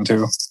on that one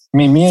too. I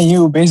mean, me and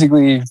you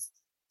basically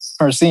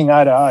are seeing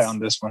eye to eye on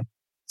this one.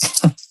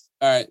 All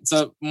right.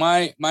 So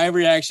my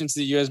reaction to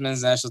the U.S.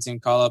 men's national team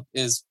call-up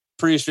is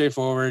pretty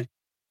straightforward.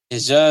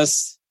 It's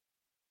just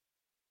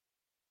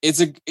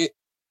there's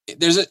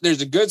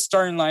a good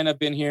starting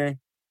lineup in here.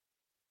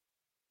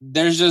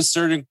 There's just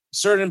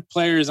certain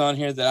players on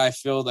here that I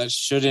feel that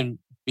shouldn't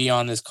be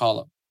on this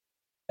call-up.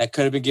 That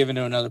could have been given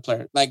to another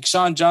player. Like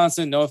Sean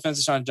Johnson, no offense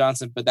to Sean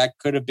Johnson, but that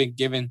could have been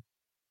given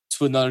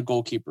to another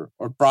goalkeeper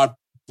or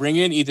bring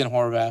in Ethan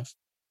Horvath.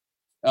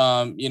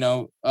 And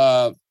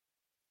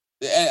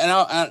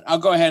I'll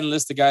go ahead and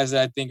list the guys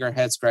that I think are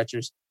head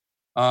scratchers.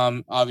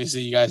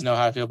 Obviously, you guys know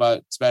how I feel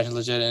about Sebastian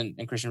Lletget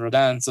and Christian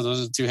Roldan. So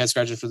those are the two head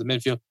scratchers for the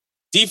midfield.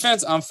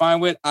 Defense, I'm fine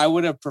with. I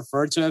would have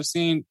preferred to have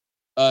seen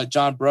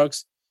John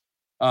Brooks.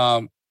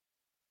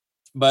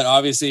 But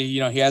obviously,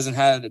 he hasn't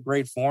had a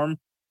great form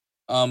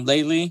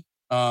lately.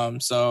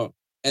 So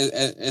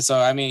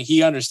I mean,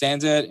 he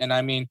understands it. And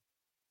I mean,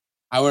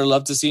 I would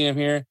love to see him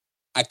here.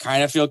 I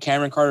kind of feel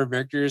Cameron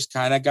Carter-Vickers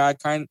kind of got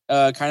kind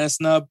of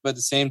snubbed, but at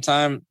the same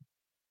time,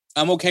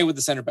 I'm okay with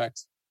the center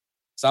backs.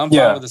 So I'm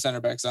fine with the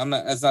center backs. I'm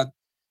not. It's not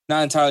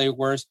entirely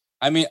worse.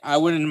 I mean, I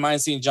wouldn't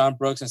mind seeing John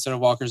Brooks instead of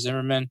Walker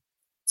Zimmerman,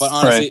 but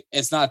honestly,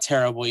 It's not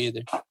terrible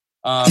either.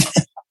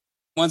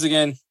 Once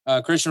again,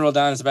 Christian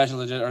Roldan and Sebastian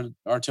Lletget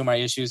are two of my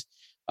issues.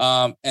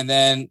 And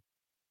then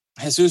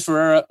Jesus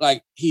Ferreira,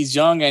 like, he's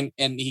young and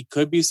he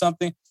could be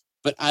something,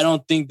 but I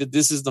don't think that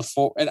this is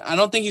and I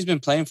don't think he's been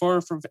playing for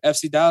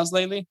FC Dallas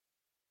lately.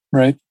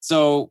 Right.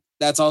 So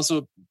that's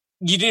also,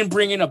 you didn't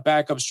bring in a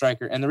backup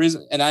striker. And the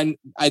reason, and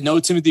I know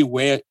Timothy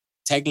Weah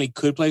technically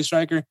could play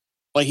striker,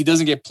 but he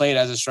doesn't get played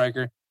as a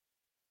striker.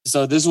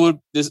 So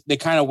they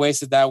kind of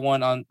wasted that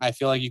one on. I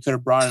feel like you could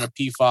have brought in a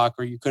PFOC,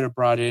 or you could have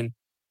brought in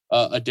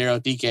a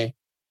Daryl Dike,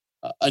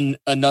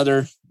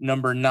 another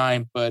number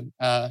 9. But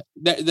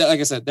like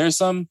I said, there's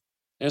some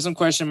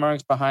question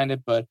marks behind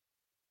it. But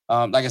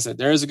like I said,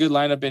 there is a good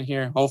lineup in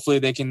here. Hopefully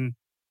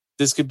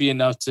this could be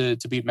enough to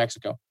beat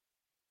Mexico.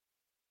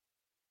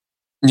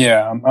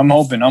 Yeah, I'm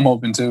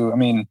hoping too. I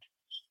mean,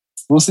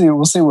 we'll see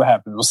what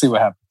happens.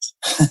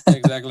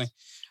 Exactly.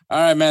 All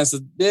right, man. So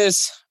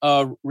this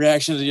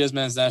reaction to the U.S.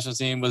 men's national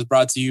team was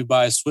brought to you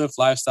by Swift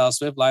Lifestyle.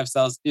 Swift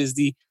Lifestyles is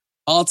the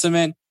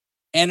ultimate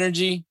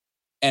energy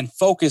and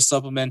focus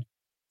supplement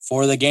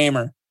for the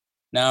gamer.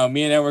 Now,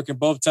 me and Edward can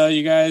both tell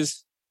you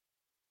guys,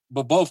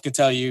 but both can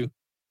tell you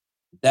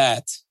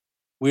that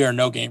we are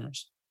no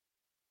gamers.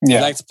 Yeah.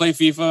 We like to play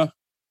FIFA.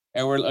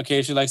 Edward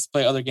occasionally likes to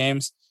play other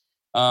games.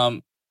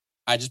 I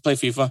just play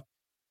FIFA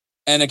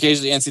and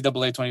occasionally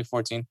NCAA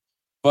 2014.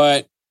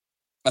 But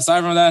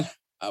aside from that,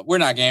 we're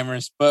not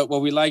gamers. But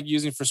what we like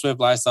using for Swift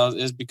Lifestyles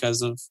is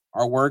because of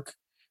our work.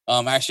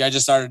 Actually, I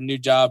just started a new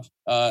job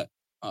as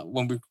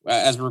we're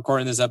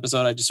recording this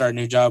episode. I just started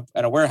a new job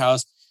at a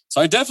warehouse.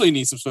 So I definitely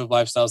need some Swift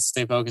Lifestyles to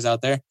stay focused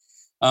out there.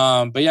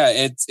 But yeah,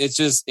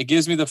 it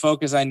gives me the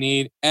focus I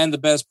need. And the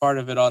best part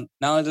of it all,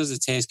 not only does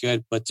it taste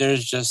good, but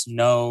there's just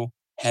no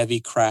heavy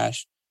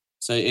crash.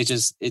 So it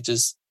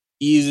just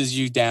eases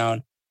you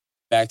down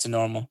back to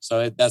normal.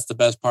 So that's the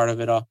best part of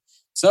it all.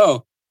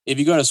 So if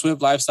you go to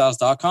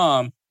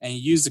swiftlifestyles.com and you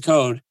use the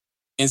code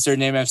insert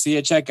name FC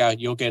at checkout,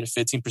 you'll get a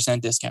 15%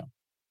 discount.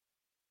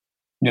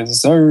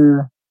 Yes,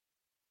 sir.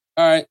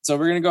 All right. So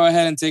we're going to go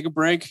ahead and take a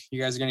break.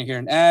 You guys are going to hear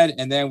an ad,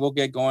 and then we'll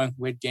get going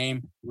with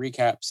game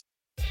recaps.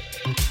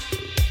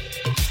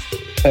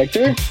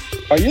 Hector,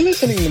 are you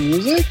listening to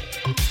music?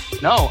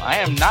 No, I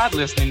am not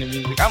listening to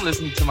music. I'm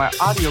listening to my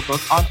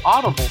audiobook on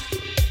Audible.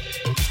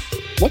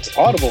 What's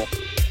Audible?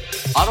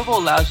 Audible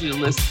allows you to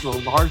listen to a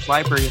large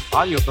library of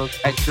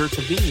audiobooks at your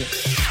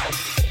convenience.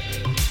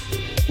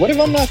 What if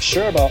I'm not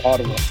sure about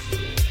Audible?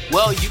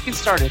 Well, you can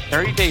start a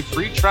 30-day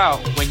free trial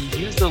when you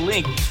use the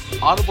link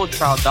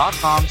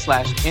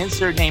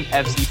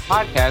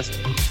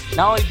audibletrial.com/InsertNameFCPodcast.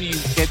 Not only do you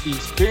get the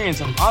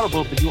experience of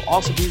Audible, but you'll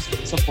also be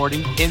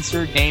supporting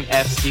Insert Name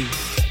FC.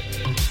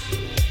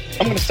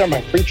 I'm going to start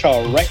my free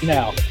trial right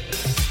now.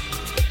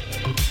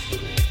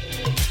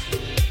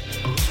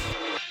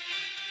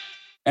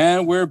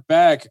 And we're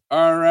back.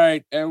 All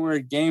right,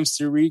 Edward, games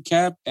to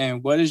recap.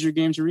 And what is your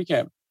game to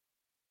recap?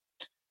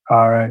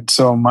 All right,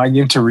 so my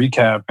game to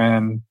recap,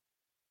 and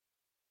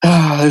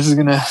this is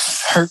going to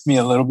hurt me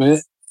a little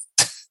bit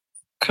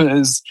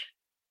because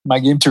my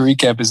game to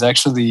recap is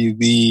actually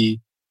the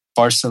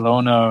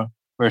Barcelona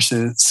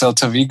versus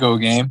Celta Vigo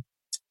game.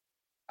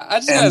 I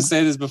just got to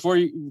say this before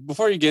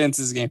you get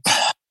into this game.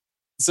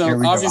 So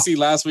obviously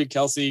last week,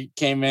 Kelsey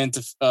came in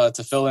to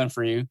fill in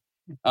for you.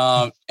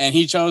 And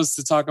he chose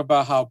to talk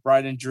about how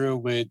Brighton drew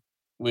with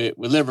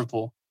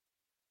Liverpool.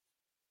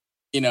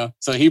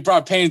 So he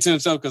brought pain to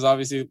himself because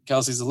obviously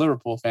Kelsey's a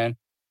Liverpool fan,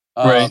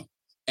 right?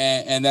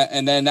 And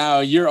then now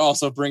you're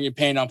also bringing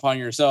pain upon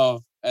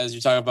yourself as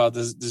you talk about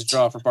this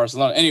draw for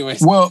Barcelona.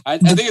 Anyways, well, I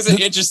think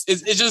it's just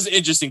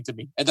interesting to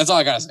me. That's all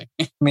I gotta say.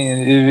 I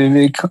mean,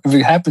 if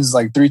it happens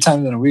like 3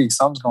 times in a week,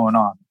 something's going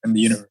on in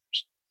the universe.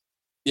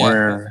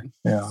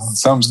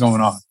 Something's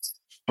going on.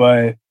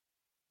 But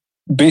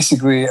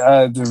basically,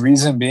 the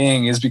reason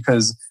being is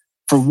because,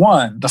 for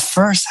one, the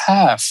first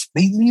half,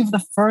 they leave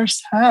the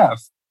first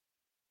half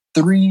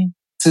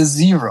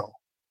 3-0.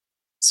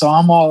 So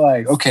I'm all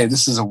like, okay,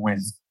 this is a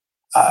win.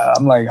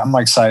 I'm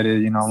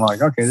excited. I'm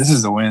like, okay, this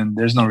is a win.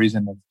 There's no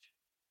reason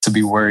to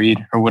be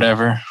worried or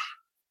whatever.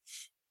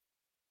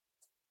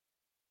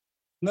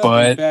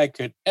 Nothing bad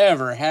could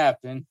ever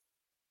happen.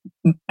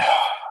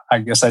 I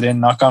guess I didn't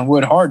knock on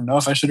wood hard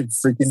enough. I should have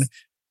freaking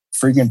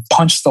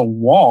punched the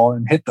wall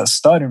and hit the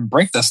stud and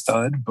break the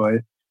stud.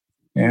 But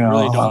You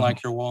really don't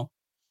like your wall.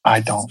 I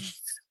don't.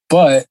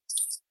 But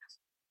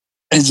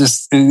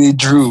it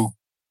drew.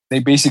 They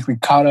basically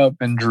caught up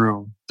and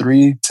drew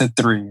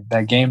 3-3.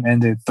 That game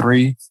ended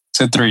 3-3.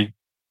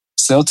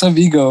 Celta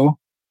Vigo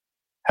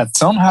had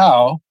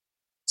somehow,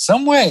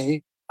 some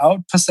way,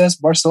 outpossessed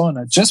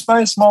Barcelona just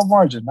by a small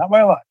margin, not by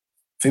a lot,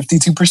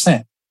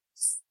 52%.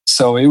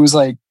 So it was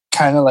like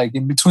kind of like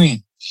in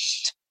between.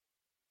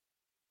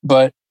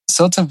 But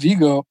Celta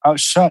Vigo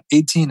outshot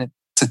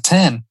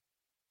 18-10.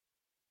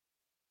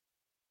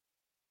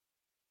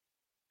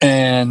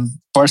 And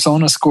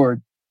Barcelona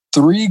scored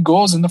 3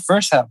 goals in the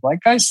first half, like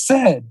I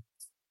said.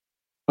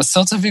 But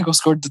Celta Vigo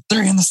scored the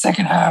 3 in the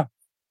second half.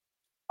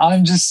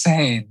 I'm just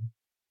saying,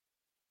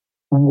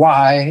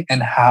 why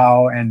and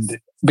how, and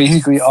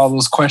basically all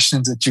those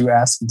questions that you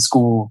ask in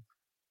school,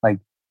 like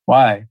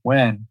why,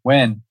 when,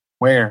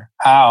 where,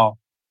 how.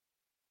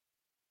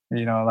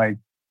 You know, like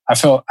I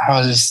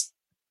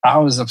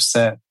was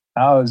upset.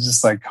 I was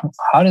just like,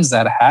 how does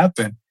that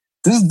happen?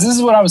 This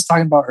is what I was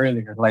talking about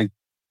earlier. Like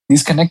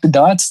these connected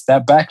dots,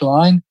 that back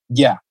line,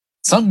 yeah,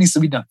 something needs to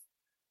be done.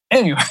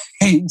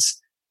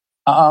 Anyways,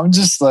 I'm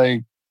just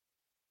like,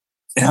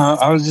 you know,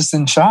 I was just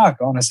in shock,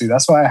 honestly.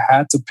 That's why I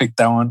had to pick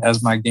that one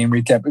as my game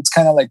recap. It's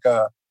kind of like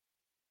a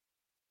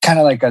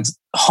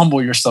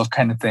humble yourself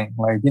kind of thing.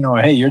 Like, you know,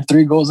 hey, you're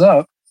 3 goals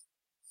up.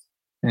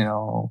 You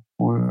know,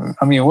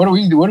 I mean, what do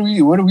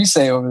we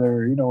say over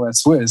there? You know, at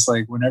Swiss,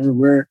 like whenever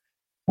we're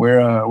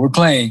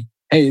playing,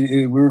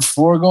 hey, we're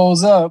 4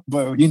 goals up,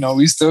 but you know,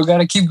 we still got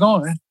to keep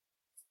going.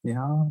 You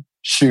know,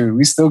 shoot,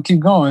 we still keep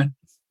going.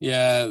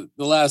 Yeah,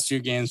 the last few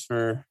games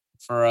for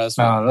us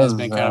has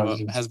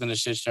been a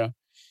shit show.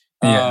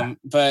 Yeah.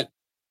 But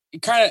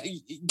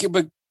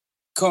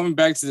coming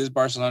back to this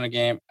Barcelona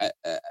game,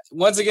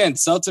 once again,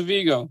 Celta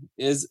Vigo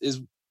is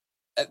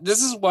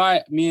this is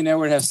why me and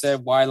Edward have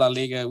said why La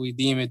Liga, we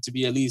deem it to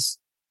be at least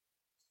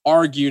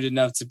argued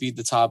enough to be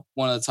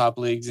one of the top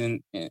leagues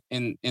in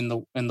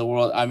the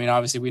world. I mean,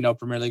 obviously we know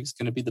Premier League is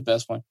going to be the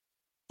best one,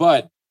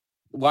 but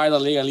why La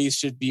Liga at least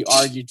should be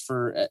argued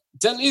for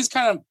to at least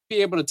kind of be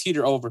able to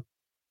teeter over.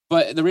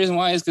 But the reason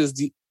why is because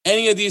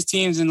any of these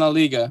teams in La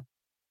Liga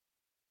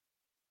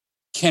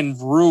can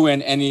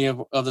ruin any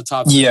of the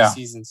top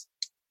seasons.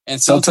 And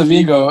Celta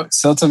Vigo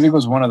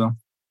is one of them.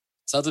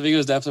 Celta Vigo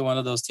is definitely one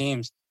of those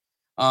teams.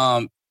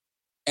 And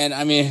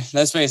I mean,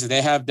 let's face it,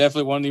 they have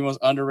definitely one of the most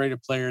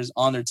underrated players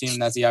on their team,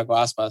 and that's Iago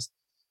Aspas.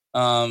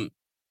 That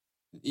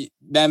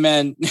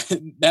man's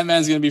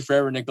going to be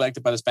forever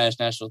neglected by the Spanish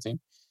national team.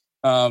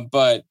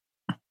 But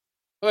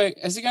wait,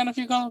 has he gotten a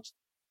few call-ups?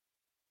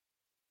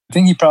 I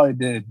think he probably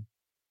did.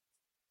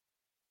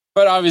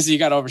 But obviously, he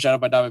got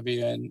overshadowed by David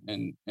Villa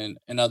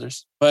and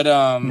others. But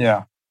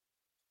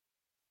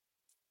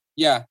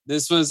yeah,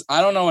 this was,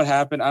 I don't know what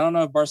happened. I don't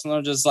know if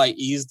Barcelona just like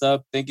eased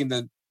up thinking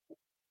that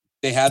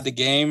they had the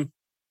game.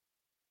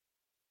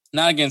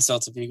 Not against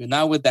Celta Vigo.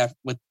 Not with that,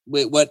 with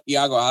what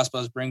Iago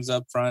Aspas brings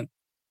up front.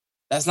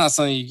 That's not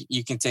something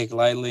you can take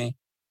lightly.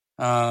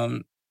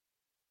 I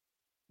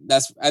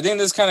think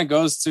this kind of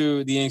goes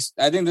to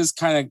I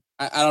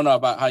don't know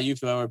about how you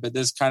feel, but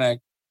this kind of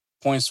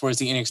points towards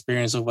the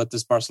inexperience of what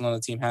this Barcelona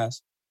team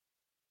has.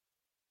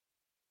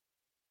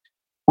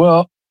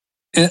 Well,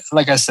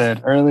 like I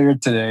said earlier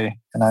today,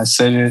 and I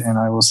said it and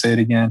I will say it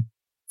again,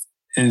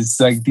 is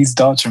like these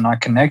dots are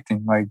not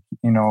connecting. Like,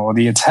 you know,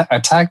 the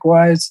attack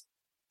wise,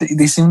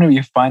 they seem to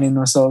be finding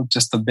themselves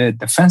just a bit.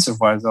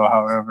 Defensive wise, though,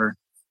 however,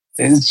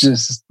 it's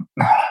just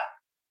I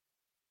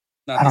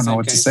don't know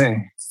what to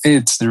say.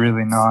 It's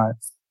really not.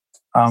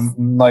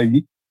 Like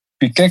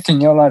Piqué can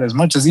yell out as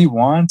much as he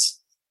wants.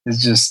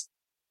 It's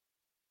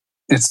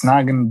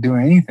not going to do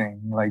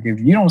anything. Like if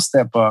you don't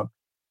step up,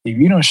 if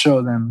you don't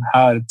show them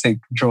how to take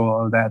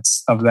control of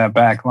that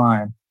back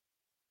line,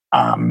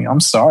 I'm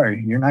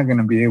sorry, you're not going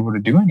to be able to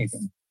do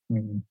anything. I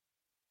mean,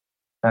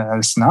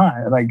 it's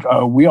not like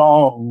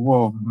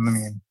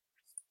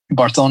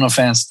Barcelona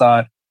fans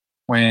thought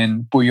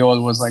when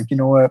Puyol was like, you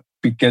know what,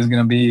 Piqué is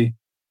going to be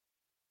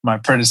my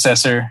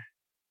predecessor.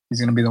 He's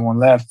going to be the one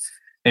left.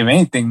 If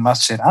anything,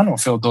 Mascherano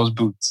filled those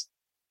boots.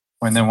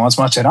 When then once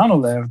Mascherano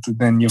left,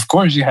 then of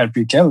course you had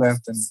Piqué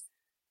left, and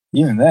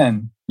even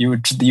then you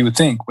would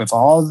think with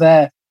all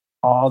that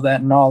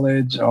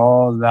knowledge,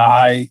 all the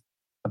height,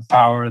 the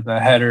power, the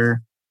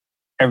header,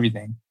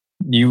 everything,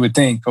 you would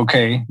think,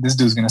 okay, this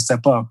dude's gonna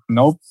step up.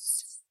 Nope.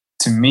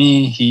 To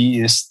me, he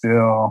is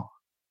still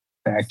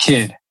that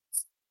kid.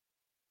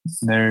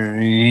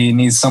 He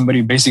needs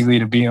somebody basically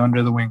to be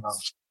under the wing of.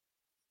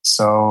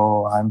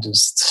 So I'm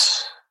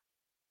just.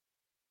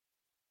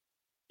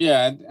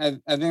 Yeah,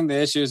 I think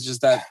the issue is just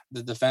that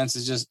the defense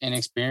is just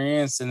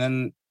inexperienced, and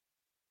then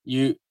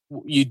you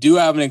do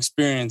have an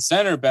experienced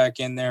center back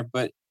in there,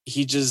 but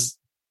he just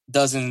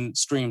doesn't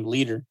scream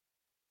leader.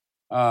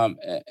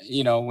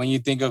 You know, when you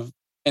think of,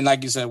 and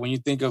like you said, when you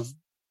think of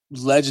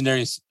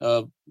legendary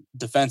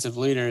defensive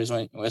leaders,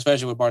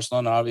 especially with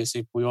Barcelona,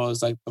 obviously Puyol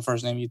is like the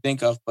first name you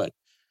think of, but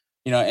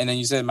you know, and then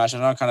you said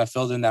Mascherano kind of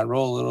filled in that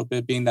role a little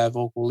bit, being that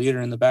vocal leader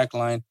in the back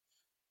line.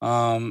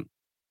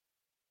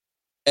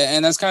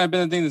 And that's kind of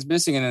been the thing that's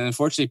missing. And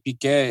unfortunately,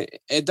 Piqué,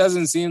 it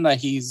doesn't seem like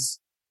he's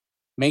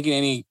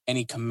making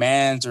any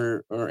commands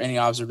or any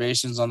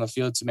observations on the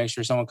field to make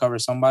sure someone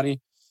covers somebody.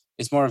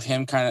 It's more of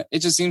him kind of. It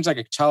just seems like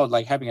a child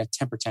like having a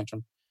temper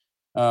tantrum.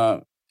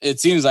 It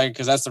seems like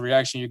because that's the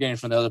reaction you're getting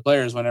from the other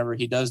players whenever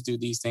he does do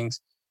these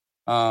things.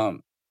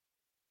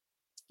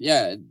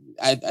 Yeah,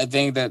 I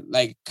think that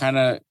like kind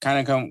of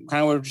what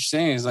you're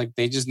saying is like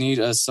they just need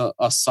a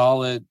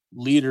solid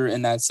leader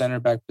in that center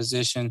back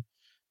position.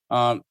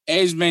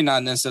 Age may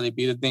not necessarily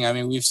be the thing. I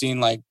mean, we've seen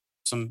like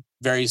some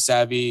very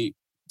savvy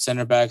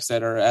center backs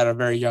that are at a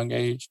very young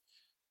age.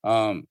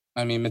 I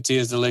mean,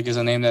 Matthias de Ligt is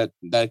a name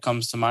that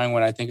comes to mind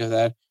when I think of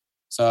that.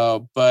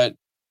 So, but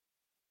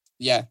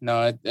yeah,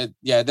 no,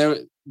 there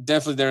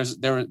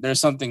definitely there's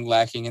something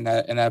lacking in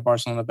that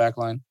Barcelona back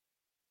line.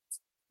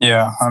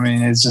 Yeah, I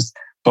mean, it's just,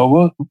 but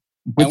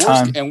with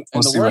time,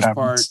 we'll see what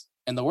happens.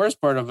 And the worst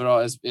part of it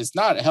all is it's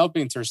not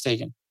helping Ter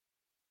Stegen.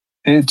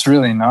 It's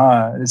really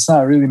not. It's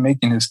not really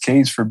making his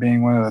case for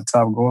being one of the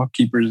top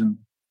goalkeepers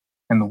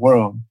in the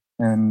world.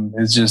 And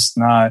it's just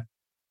not,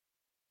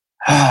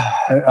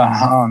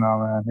 I don't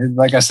know, man.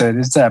 Like I said,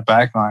 it's that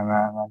back line,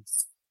 man. Like,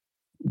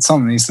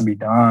 something needs to be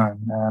done,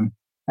 man.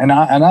 And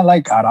I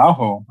like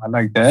Araujo. I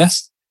like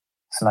Dest.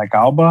 I like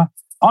Alba.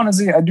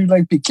 Honestly, I do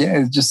like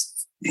Piqué. It's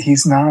just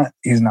he's not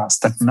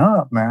stepping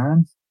up,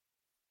 man.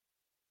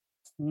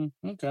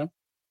 Okay.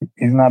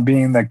 He's not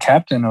being the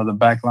captain of the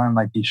back line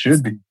like he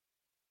should be.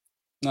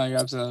 No, you're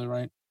absolutely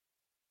right.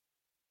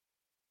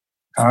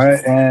 All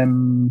right,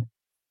 and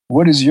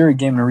what is your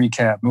game to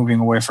recap? Moving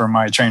away from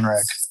my train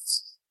wreck.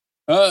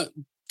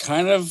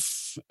 Kind of.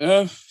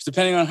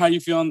 Depending on how you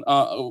feel,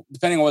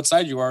 depending on what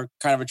side you are,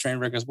 kind of a train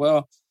wreck as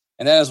well.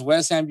 And that is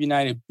West Ham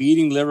United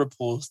beating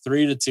Liverpool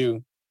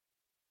 3-2.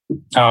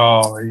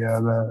 Oh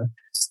yeah,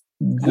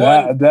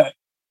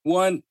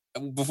 one.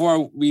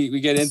 Before we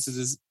get into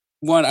this,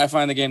 one, I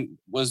find the game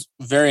was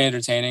very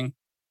entertaining.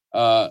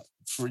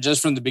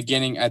 Just from the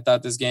beginning, I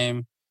thought this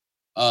game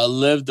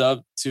lived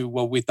up to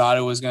what we thought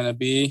it was going to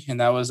be, and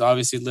that was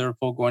obviously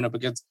Liverpool going up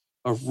against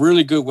a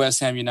really good West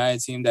Ham United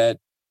team that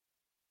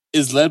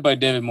is led by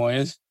David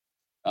Moyes,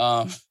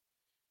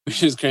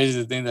 which is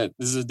crazy to think that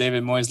this is a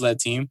David Moyes-led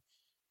team.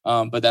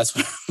 But that's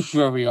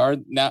where we are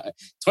now.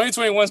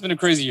 2021's been a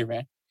crazy year,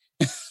 man.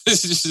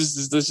 let's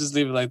just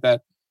leave it like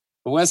that.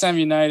 But West Ham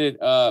United,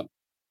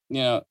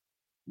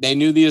 they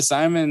knew the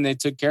assignment and they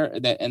took care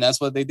of that, and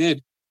that's what they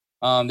did.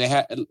 They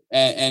had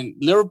and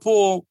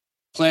Liverpool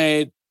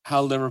played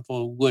how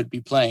Liverpool would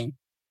be playing.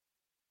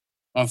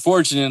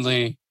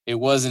 Unfortunately, it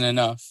wasn't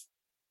enough.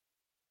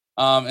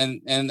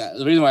 And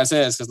the reason why I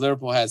say that is because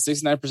Liverpool had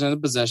 69%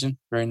 of possession.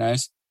 Very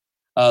nice.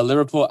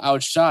 Liverpool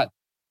outshot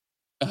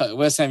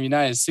West Ham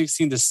United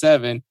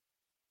 16-7.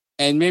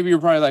 And maybe you're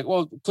probably like,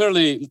 well,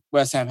 clearly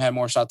West Ham had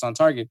more shots on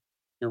target.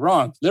 You're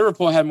wrong.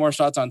 Liverpool had more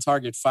shots on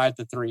target,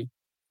 5-3.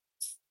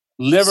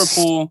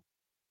 Liverpool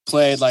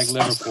played like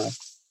Liverpool.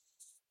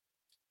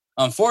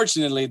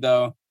 Unfortunately,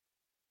 though,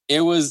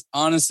 it was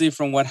honestly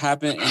from what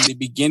happened in the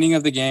beginning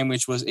of the game,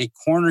 which was a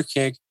corner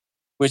kick,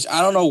 which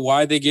I don't know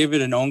why they gave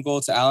it an own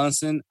goal to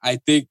Alisson. I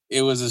think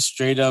it was a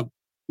straight up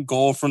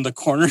goal from the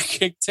corner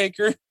kick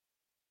taker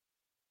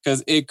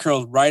because it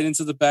curled right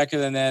into the back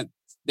of the net.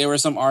 There were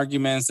some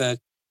arguments that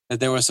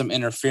there was some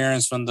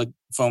interference from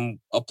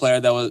a player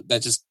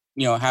that just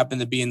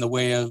happened to be in the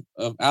way of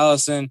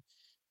Alisson,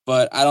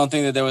 but I don't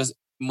think that there was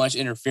much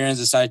interference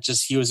aside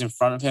just he was in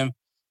front of him.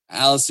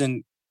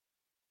 Alisson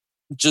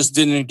just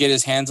didn't get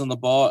his hands on the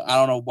ball. I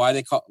don't know why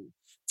they call.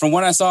 From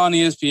what I saw on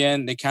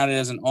ESPN, they counted it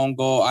as an own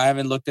goal. I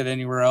haven't looked at it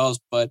anywhere else,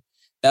 but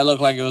that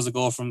looked like it was a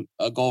goal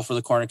for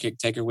the corner kick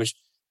taker, which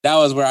that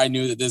was where I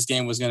knew that this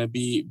game was going to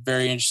be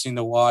very interesting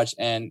to watch,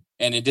 and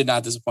it did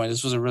not disappoint.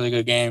 This was a really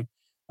good game.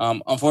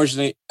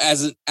 Unfortunately,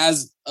 as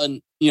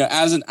an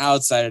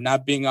outsider,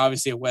 not being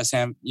obviously a West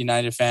Ham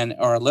United fan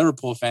or a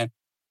Liverpool fan,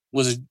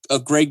 was a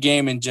great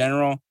game in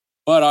general.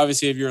 But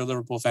obviously, if you're a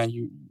Liverpool fan,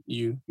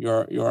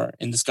 you're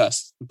in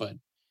disgust. But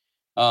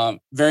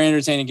very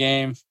entertaining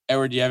game.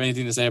 Edward, do you have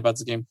anything to say about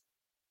this game?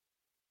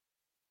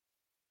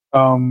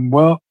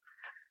 Well,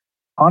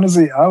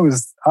 honestly, I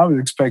was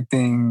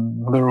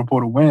expecting Liverpool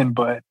to win,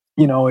 but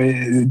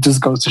it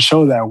just goes to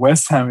show that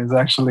West Ham is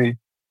actually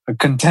a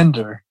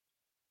contender.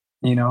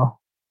 And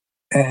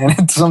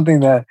it's something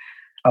that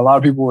a lot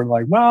of people were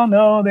like, well,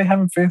 no, they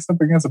haven't faced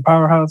up against a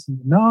powerhouse.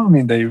 No, I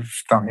mean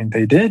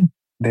they did.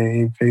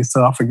 They faced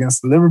off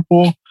against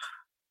Liverpool,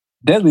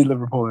 deadly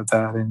Liverpool at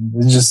that, and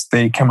it's just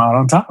they came out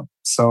on top.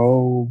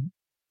 So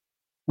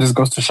this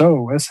goes to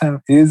show West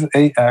Ham is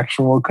a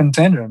actual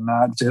contender,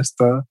 not just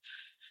a.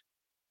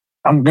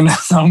 I'm gonna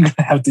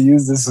have to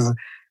use this as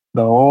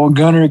the old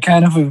Gunner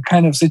kind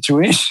of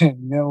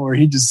situation, where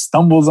he just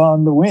stumbles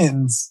on the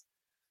wins.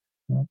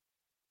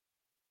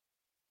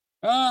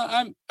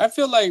 I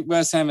feel like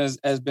West Ham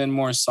has been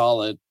more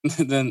solid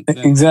than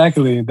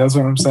exactly. That's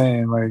what I'm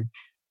saying. Like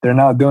they're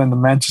not doing the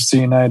Manchester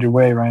United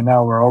way right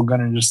now, where all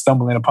Gunner just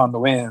stumbling upon the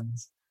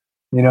wins.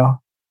 No,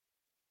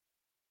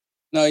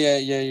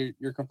 yeah,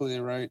 you're completely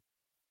right.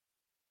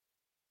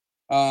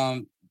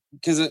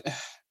 Because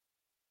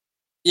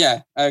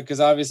because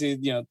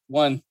obviously,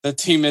 one, the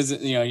team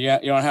isn't, you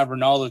don't have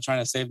Ronaldo trying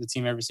to save the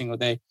team every single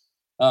day.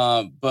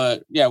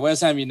 But yeah,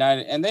 West Ham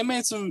United, and they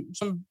made some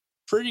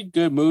pretty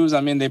good moves. I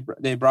mean,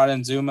 they brought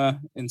in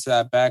Zuma into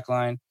that back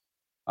line.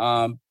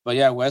 But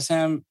yeah, West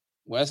Ham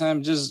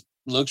just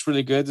looks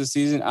really good this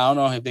season. I don't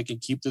know if they can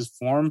keep this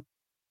form.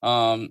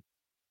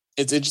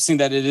 It's interesting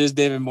that it is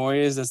David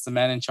Moyes that's the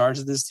man in charge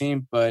of this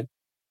team, but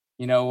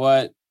you know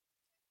what?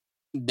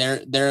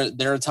 They're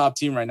a top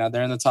team right now.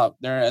 They're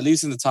at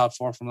least in the top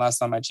 4 from last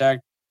time I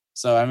checked.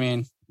 So I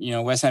mean,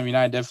 West Ham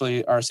United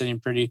definitely are sitting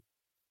pretty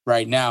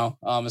right now.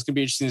 It's gonna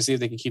be interesting to see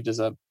if they can keep this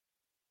up.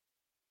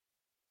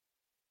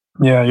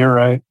 Yeah, you're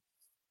right.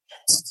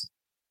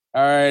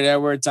 All right,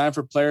 Edward, time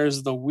for players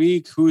of the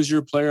week. Who's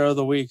your player of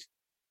the week?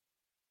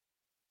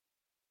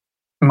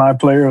 My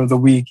player of the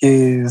week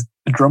is,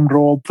 drum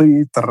roll,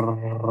 please.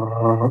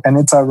 And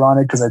it's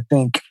ironic because I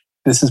think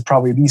this is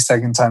probably the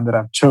second time that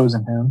I've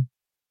chosen him.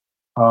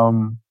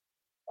 Juan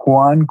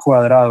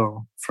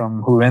Cuadrado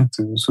from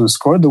Juventus, who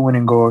scored the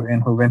winning goal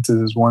in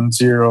Juventus'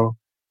 1-0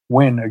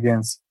 win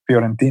against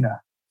Fiorentina.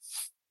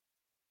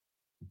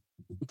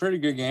 Pretty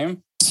good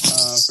game.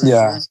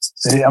 Yeah.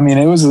 Sure. I mean,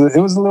 it was a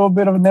little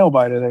bit of a nail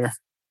biter there.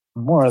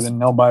 More than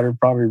nail biter,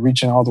 probably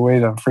reaching all the way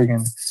to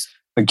freaking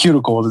the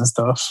cuticles and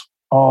stuff,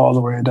 all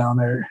the way down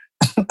there.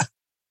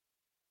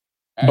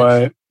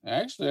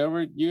 Actually,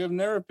 Edward, you have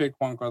never picked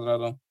Juan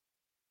Cuadrado.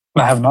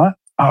 I have not.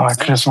 Oh, I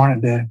could have sworn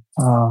it did.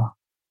 No.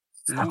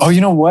 Oh,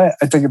 you know what?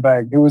 I take it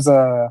back. It was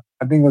I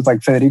think it was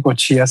like Federico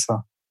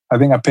Chiesa. I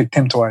think I picked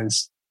him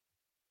twice.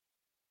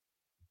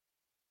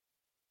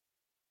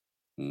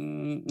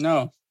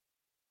 No.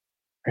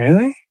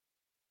 Really?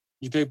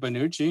 You picked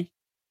Bonucci.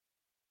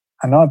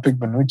 I know I picked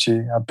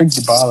Bonucci. I picked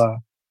Dybala. I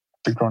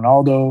picked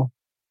Ronaldo.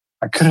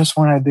 I could have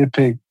sworn I did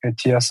pick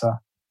Chiesa.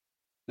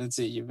 Let's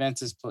see.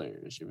 Juventus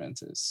players.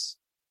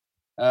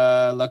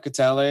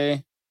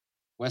 Locatelli.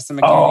 Weston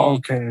McKennie. Oh,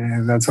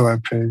 okay. That's who I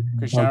picked.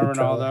 Cristiano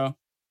Ronaldo.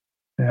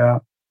 Yeah.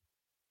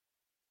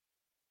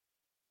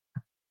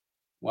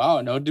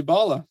 Wow, no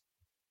Dybala.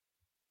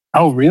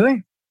 Oh,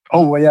 really?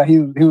 Oh, well, yeah. He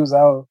was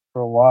out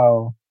for a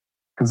while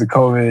because of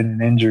COVID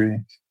and injury.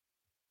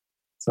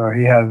 So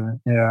he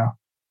hasn't, yeah.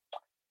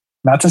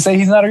 Not to say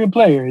he's not a good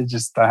player. It's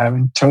just I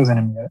haven't chosen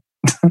him yet.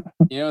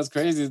 It's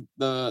crazy.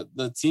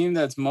 The team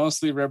that's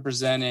mostly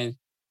represented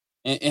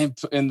in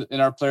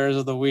our players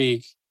of the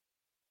week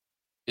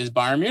is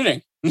Bayern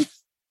Munich.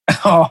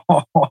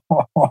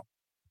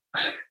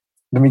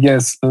 Let me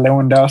guess,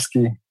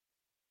 Lewandowski.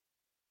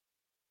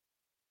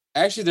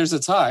 Actually, there's a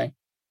tie.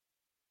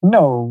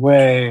 No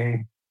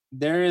way.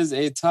 There is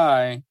a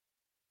tie,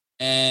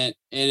 and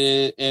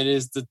it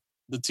is the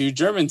two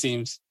German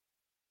teams.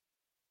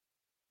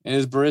 It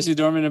is Borussia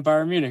Dortmund and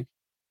Bayern Munich.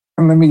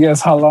 And let me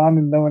guess, Haaland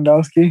and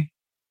Lewandowski.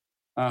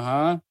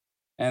 And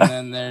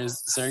then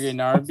there's Sergei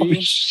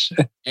Gnabry,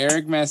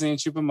 Eric Massey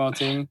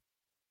Choupo-Moting,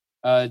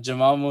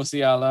 Jamal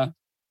Musiala.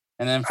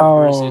 And then for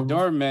Borussia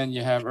Dortmund,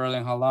 you have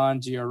Erling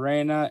Haaland, Gio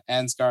Reyna,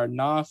 Ansgar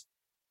Knopf,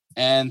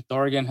 and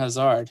Thorgan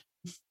Hazard.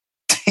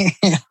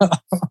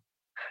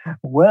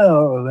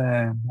 Well,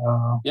 then.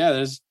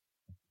 Yeah,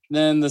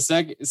 then the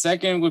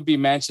second would be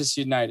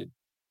Manchester United.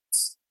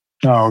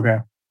 Oh, okay.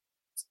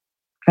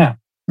 Yeah.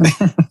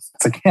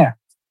 It's like, yeah.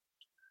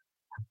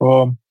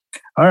 Well,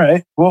 all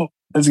right. Well,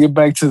 let's get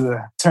back to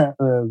the term.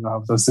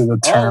 Let's do the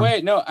term. Oh,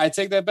 wait. No, I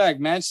take that back.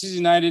 Manchester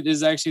United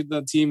is actually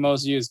the team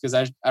most used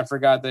because I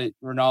forgot that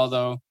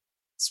Ronaldo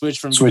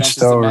switched from Juventus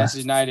to Manchester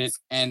United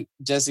and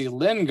Jesse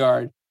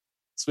Lingard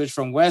switched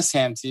from West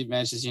Ham to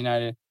Manchester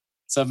United.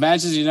 So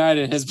Manchester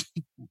United has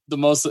been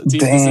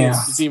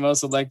the team most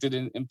selected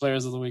in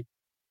players of the week.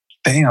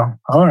 Damn.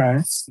 All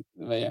right.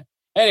 But yeah.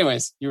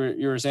 Anyways, you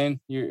were saying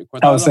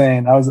Cuadrado? I was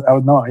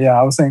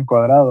saying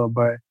Cuadrado,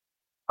 but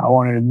I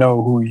wanted to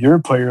know who your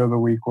player of the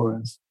week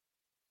was.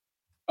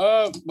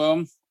 Well,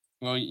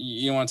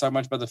 you don't want to talk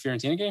much about the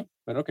Fiorentina game,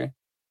 but okay.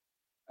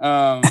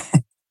 Well,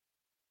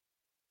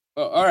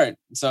 all right.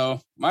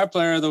 So my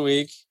player of the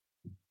week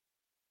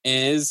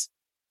is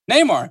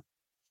Neymar.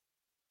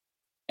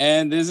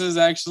 And this is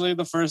actually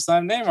the first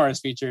time Neymar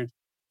is featured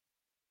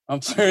on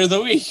Player of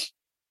the Week.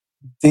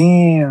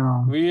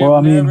 Damn. We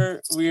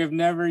have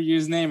never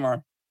used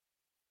Neymar.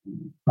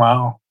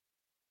 Wow.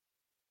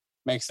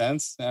 Makes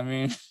sense. I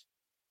mean,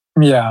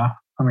 yeah.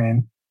 I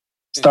mean,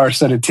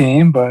 star-studded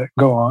team, but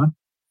go on.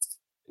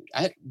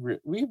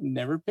 We've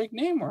never picked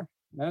Neymar.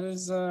 That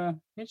is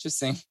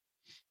interesting.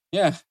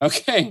 Yeah.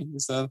 Okay.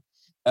 So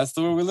that's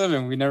the world we live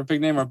in. We never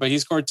picked Neymar, but he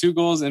scored 2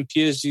 goals in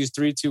PSG's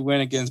 3-2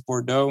 win against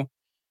Bordeaux.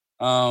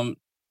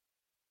 Messi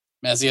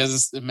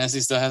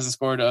still hasn't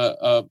scored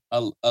a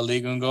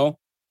league goal.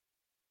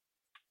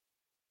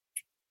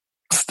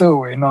 Still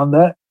waiting on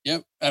that.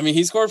 Yep. I mean,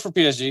 he scored for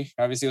PSG.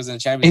 Obviously, it was in the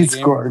Champions League.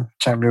 He scored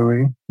Champions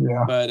League,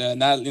 yeah. But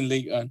not in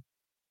League 1.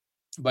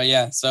 But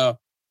yeah, so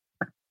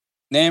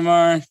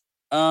Neymar,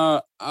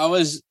 I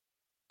was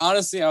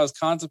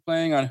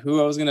contemplating on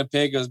who I was going to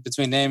pick. It was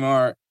between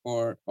Neymar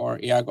or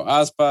Iago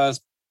Aspas.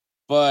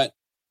 But,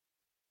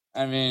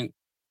 I mean,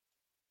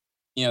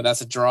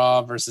 that's a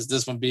draw versus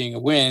this one being a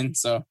win.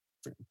 So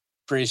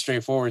pretty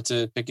straightforward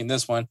to picking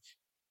this one.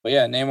 But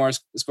yeah, Neymar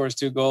scores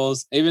 2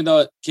 goals, even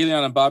though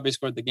Kylian Mbappe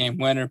scored the game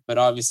winner. But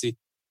obviously,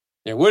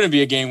 there wouldn't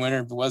be a game winner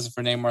if it wasn't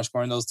for Neymar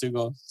scoring those 2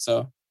 goals.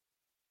 So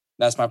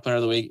that's my player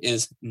of the week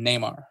is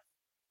Neymar.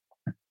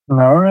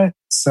 All right.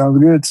 Sounds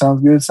good.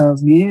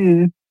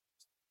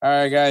 All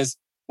right, guys.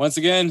 Once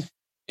again,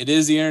 it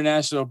is the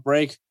international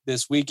break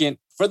this weekend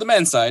for the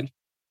men's side.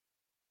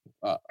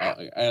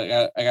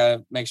 I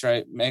gotta make sure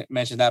I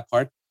mention that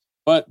part.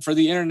 But for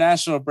the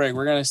international break,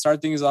 we're gonna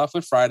start things off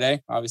with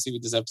Friday. Obviously,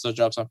 this episode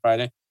drops on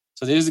Friday,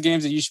 so these are the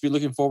games that you should be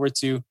looking forward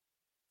to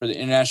for the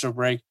international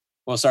break.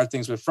 We'll start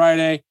things with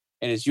Friday.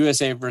 It is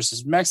USA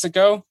versus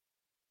Mexico.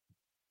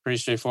 Pretty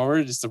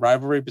straightforward. It's the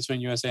rivalry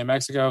between USA and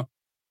Mexico.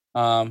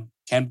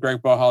 Can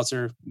Greg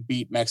Berhalter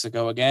beat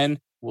Mexico again?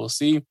 We'll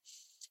see.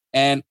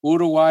 And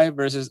Uruguay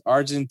versus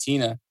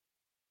Argentina.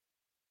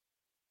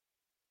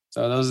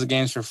 So those are the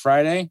games for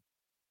Friday.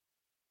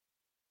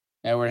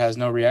 Edward has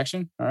no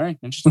reaction. All right,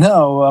 interesting.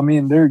 No, I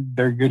mean they're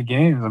good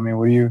games. I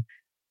mean,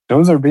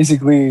 those are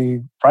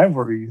basically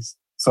rivalries.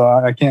 So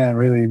I can't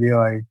really be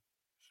like,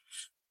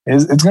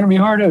 it's going to be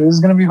hard. It's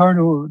going to be hard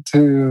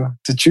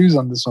to choose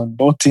on this one.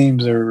 Both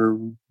teams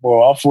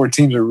all 4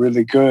 teams are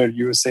really good.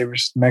 USA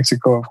versus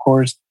Mexico, of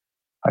course.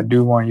 I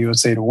do want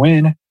USA to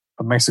win,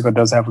 but Mexico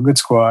does have a good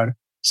squad.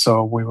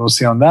 So we will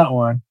see on that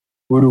one.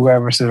 Uruguay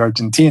versus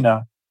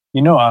Argentina.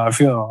 You know how I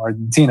feel,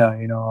 Argentina.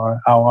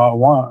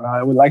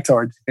 I would like to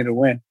Argentina to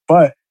win,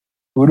 but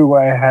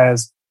Uruguay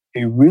has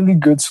a really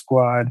good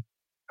squad.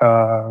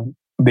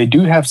 They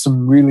do have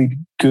some really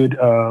good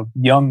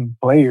young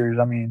players.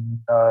 I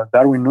mean,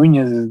 Darwin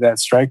Nunez is that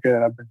striker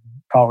that I've been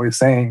always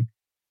saying,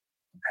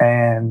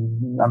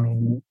 and I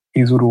mean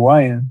he's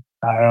Uruguayan.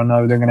 I don't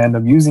know if they're going to end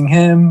up using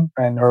him,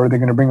 or they're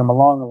going to bring him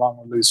along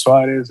with Luis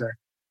Suarez, or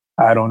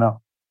I don't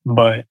know.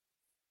 But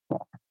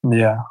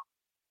yeah.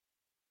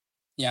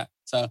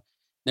 So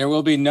there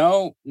will be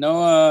no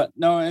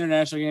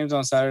international games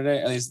on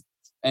Saturday, at least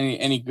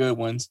any good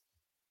ones.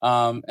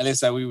 At least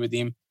that we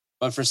redeem.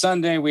 But for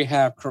Sunday, we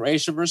have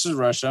Croatia versus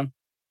Russia,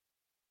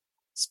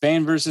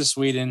 Spain versus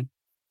Sweden,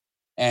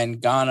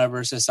 and Ghana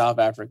versus South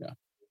Africa.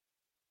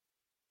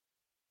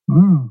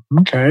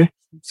 Okay.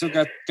 So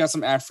got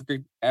some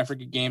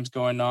Africa games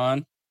going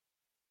on.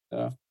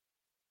 So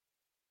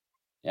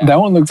yeah.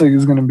 That one looks like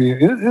it's going to be.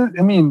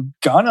 I mean,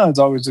 Ghana has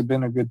always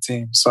been a good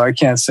team, so I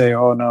can't say,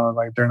 oh no,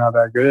 like they're not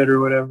that good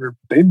or whatever.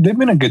 They've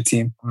been a good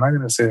team. I'm not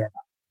going to say they're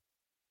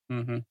not.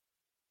 Mm-hmm.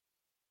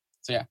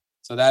 So yeah,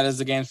 so that is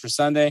the games for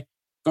Sunday.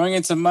 Going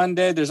into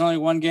Monday, there's only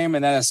one game,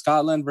 and that is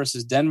Scotland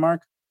versus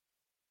Denmark.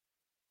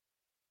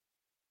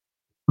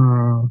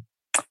 That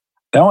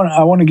one,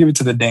 I want to give it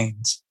to the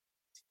Danes.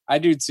 I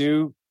do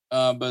too,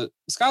 but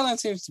Scotland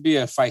seems to be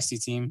a feisty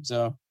team,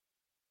 so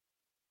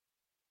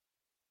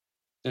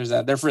there's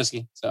that. They're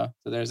frisky, so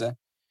there's that.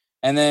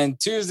 And then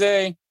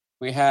Tuesday,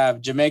 we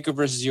have Jamaica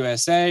versus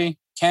USA,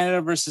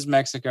 Canada versus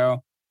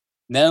Mexico,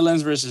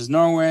 Netherlands versus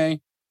Norway,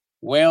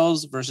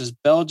 Wales versus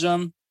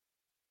Belgium,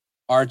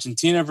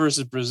 Argentina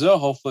versus Brazil.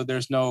 Hopefully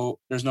there's no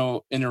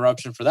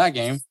interruption for that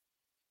game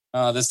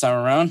this time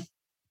around.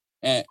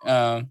 And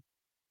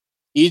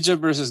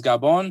Egypt versus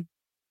Gabon,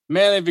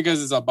 mainly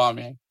because it's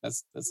Aubameyang.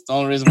 That's the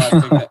only reason why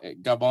I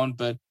picked Gabon.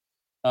 But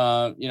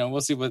we'll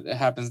see what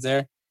happens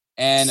there.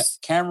 And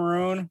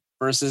Cameroon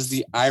versus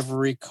the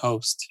Ivory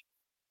Coast.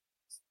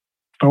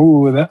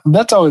 Oh,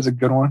 that's always a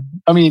good one.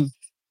 I mean,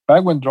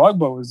 back when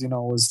Drogba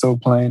was still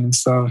playing and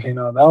stuff, that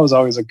was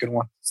always a good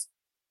one.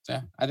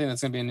 Yeah, I think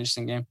that's gonna be an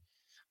interesting game.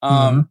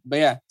 But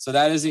yeah, so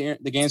that is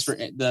the games for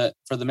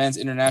the men's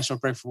international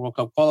break for World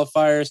Cup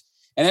qualifiers,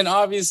 and then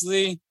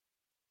obviously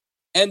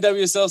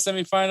NWSL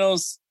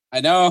semifinals.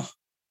 I know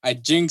I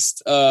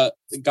jinxed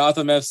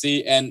Gotham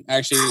FC and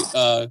actually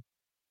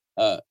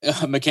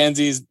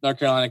Mackenzie's North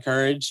Carolina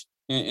Courage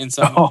in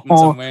some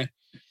way.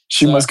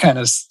 She must kind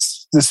of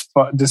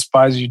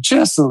despise you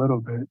just a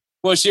little bit.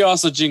 Well, she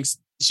also jinxed.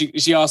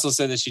 She also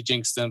said that she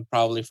jinxed them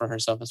probably for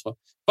herself as well.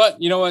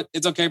 But you know what?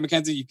 It's okay,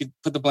 Mackenzie. You could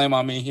put the blame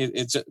on me.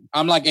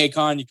 I'm like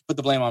Akon. You can put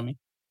the blame on me.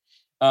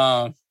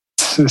 I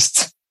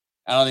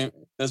don't even.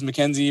 Does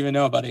Mackenzie even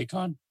know about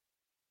Akon?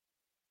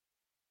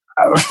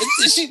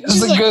 She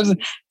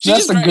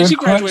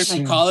graduated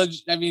from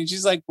college. I mean,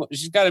 she's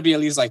got to be at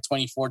least like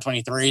 24,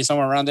 23,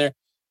 somewhere around there.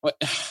 What?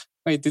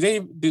 Wait,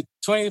 do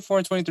 24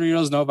 and 23 year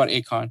olds know about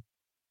Akon?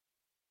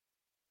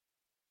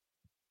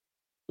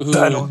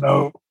 I don't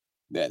know.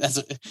 This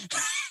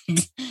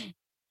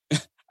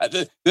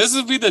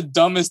would be the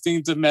dumbest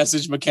thing to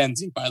message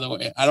Mackenzie, by the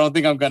way. I don't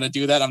think I'm gonna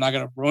do that. I'm not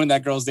gonna ruin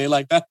that girl's day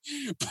like that.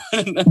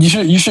 But,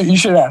 you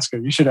should ask her.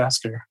 You should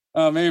ask her.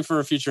 Maybe for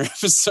a future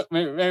episode.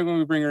 Maybe when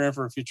we bring her in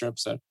for a future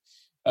episode.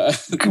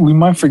 We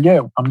might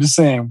forget. I'm just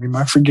saying, we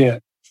might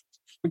forget.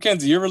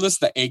 Mackenzie, you ever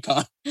listen to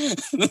Akon?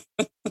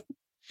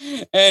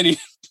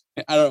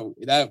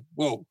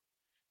 Whoa.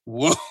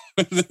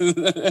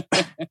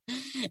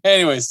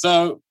 Anyway,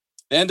 so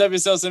the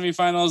NWSL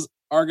semifinals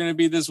are going to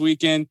be this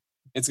weekend.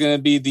 It's going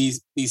to be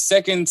the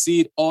second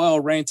seed OL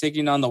Reign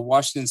taking on the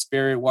Washington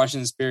Spirit.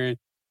 Washington Spirit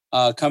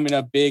coming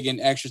up big in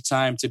extra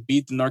time to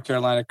beat the North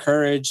Carolina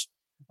Courage.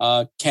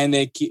 Can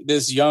they keep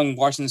this young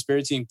Washington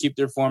Spirit team keep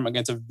their form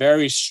against a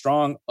very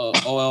strong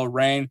OL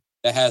Reign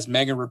that has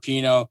Megan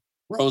Rapinoe,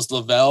 Rose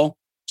Lavelle,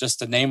 just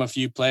to name a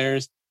few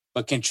players?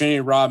 But can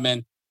Trinity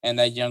Rodman and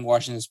that young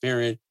Washington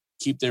Spirit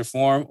keep their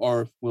form,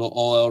 or will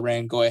OL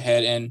Reign go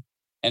ahead and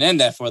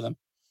end that for them?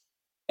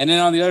 And then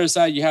on the other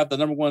side, you have the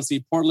number 1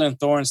 seed Portland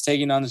Thorns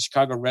taking on the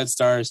Chicago Red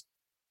Stars,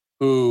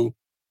 who,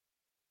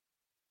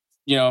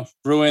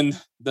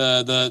 ruined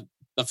the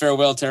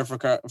farewell tear for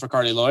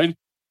Carly Lloyd.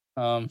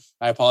 I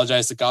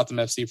apologize to Gotham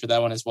FC for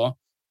that one as well,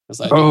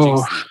 because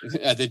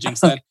I did jinx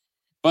that.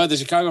 But the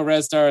Chicago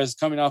Red Stars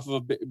coming off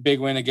of a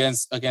big win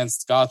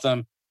against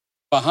Gotham,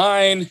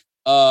 behind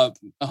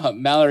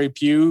Mallory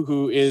Pugh,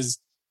 who is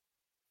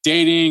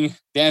dating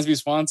Dansby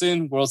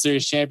Swanson, World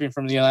Series champion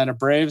from the Atlanta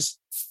Braves.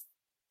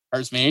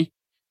 Hurts me,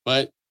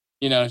 but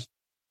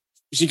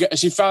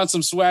she found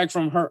some swag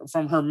from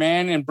her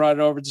man and brought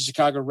it over to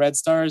Chicago Red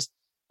Stars.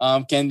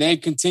 Can they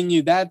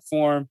continue that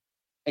form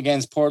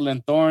against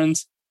Portland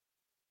Thorns?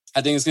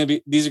 I think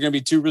these are gonna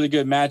be two really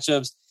good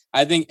matchups.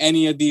 I think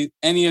any of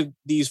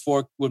these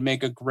four would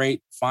make a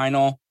great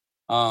final.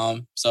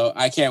 So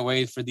I can't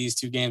wait for these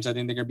two games. I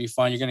think they're gonna be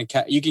fun.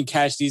 You can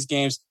catch these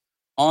games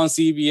on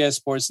CBS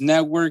Sports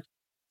Network,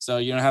 so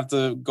you don't have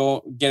to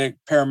go get a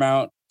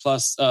Paramount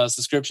Plus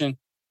subscription.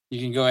 You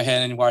can go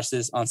ahead and watch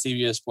this on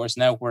CBS Sports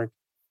Network.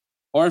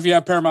 Or if you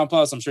have Paramount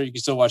Plus, I'm sure you can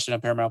still watch it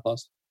on Paramount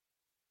Plus.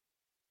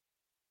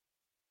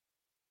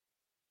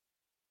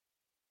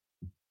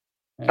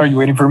 Are you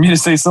waiting for me to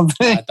say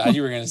something? I thought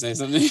you were going to say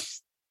something.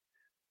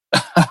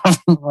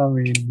 I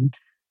mean,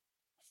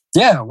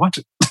 yeah, watch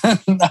it. I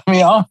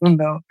mean, I don't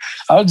know.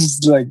 I was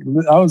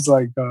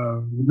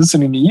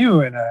listening to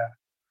you, and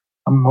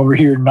I'm over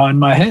here nodding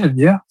my head.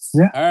 Yeah.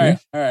 All right.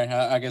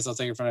 I guess I'll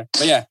take it from there.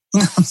 But yeah,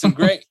 some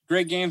great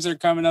games that are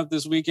coming up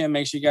this weekend.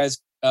 Make sure you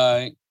guys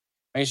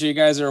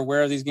are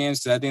aware of these games,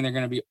 because I think they're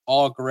going to be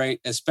all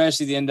great,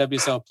 especially the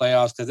NWSL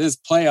playoffs, because it's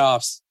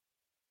playoffs.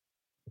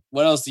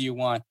 What else do you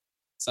want?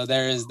 So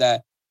there is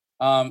that.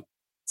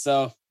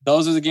 So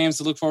those are the games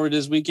to look forward to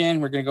this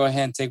weekend. We're going to go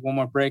ahead and take one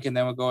more break, and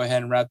then we'll go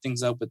ahead and wrap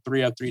things up with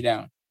 3 Up, 3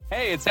 Down.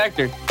 Hey, it's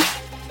Hector.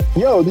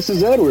 Yo, this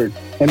is Edward.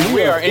 And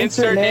we are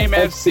Insert Name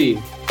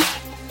FC.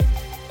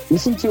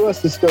 Listen to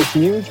us discuss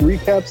news,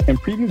 recaps, and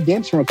preview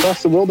games from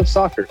across the world of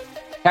soccer.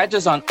 Catch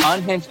us on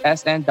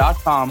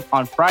unhingedsn.com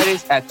on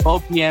Fridays at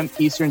 12 p.m.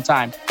 Eastern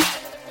Time.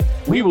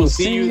 We will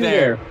see you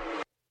there.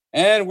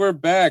 And we're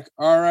back.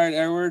 All right,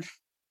 Edward.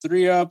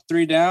 3 Up,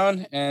 3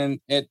 Down, and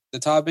the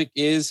topic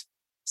is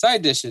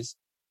side dishes.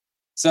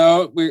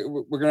 So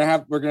we're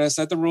gonna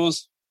set the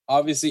rules.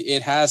 Obviously,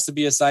 it has to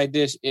be a side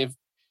dish. If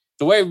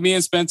the way me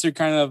and Spencer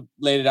kind of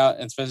laid it out,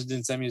 and Spencer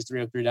didn't send me his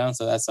 3 Up, 3 Down,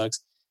 so that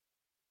sucks.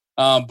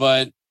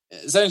 But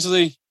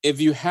essentially,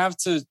 if you have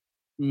to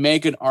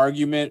make an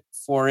argument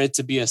for it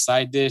to be a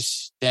side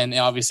dish, then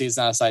obviously it's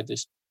not a side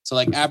dish. So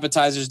like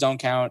appetizers don't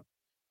count.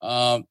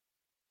 I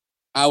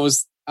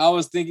was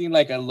thinking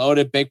like a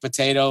loaded baked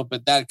potato,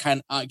 but that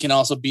can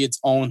also be its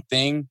own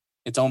thing,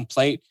 its own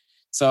plate.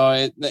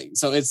 So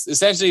it's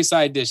essentially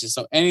side dishes.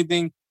 So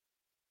anything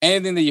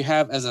that you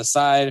have as a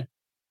side,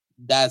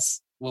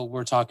 that's what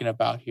we're talking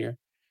about here.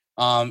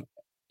 So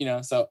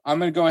I'm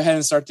gonna go ahead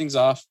and start things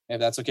off, if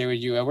that's okay with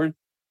you, Edward.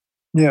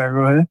 Yeah,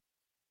 go ahead.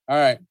 All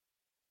right.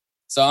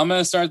 So I'm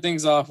gonna start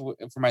things off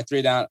for my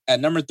 3 down. At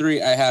number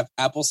 3, I have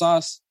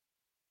applesauce.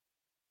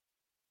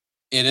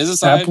 It is a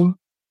side.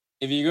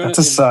 If you go That's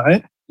a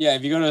side. Yeah,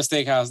 if you go to a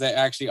steakhouse, they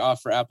actually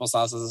offer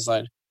applesauce as a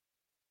side.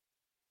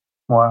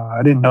 Wow,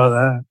 I didn't know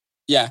that.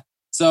 Yeah.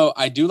 So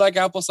I do like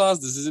applesauce.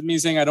 This isn't me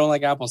saying I don't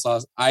like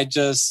applesauce. I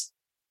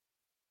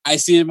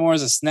see it more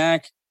as a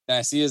snack than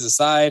I see it as a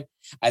side.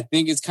 I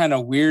think it's kind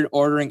of weird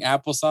ordering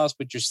applesauce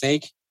with your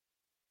steak.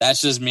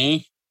 That's just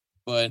me.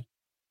 But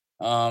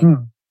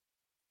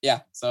yeah.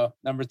 So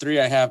number 3,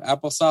 I have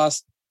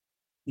applesauce.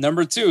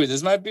 Number 2,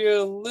 this might be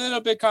a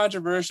little bit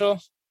controversial,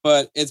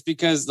 but it's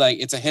because like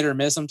it's a hit or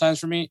miss sometimes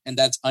for me, and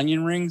that's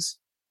onion rings.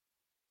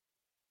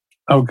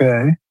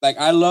 Okay. Like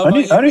I love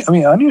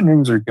onion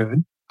rings are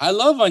good. I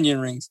love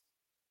onion rings,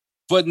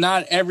 but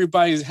not every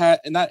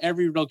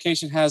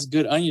location has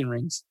good onion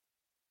rings.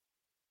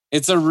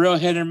 It's a real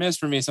hit or miss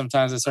for me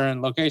sometimes at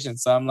certain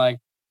locations. So I'm like,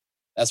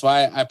 that's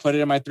why I put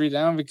it in my 3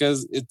 down,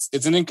 because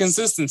it's an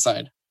inconsistent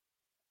side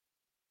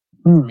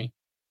for me.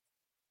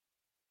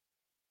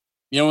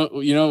 You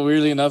know,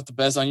 weirdly enough, the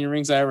best onion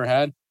rings I ever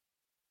had.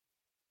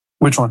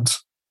 Which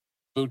ones?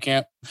 Boot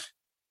camp.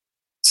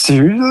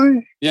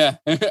 Seriously? Yeah.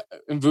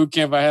 In boot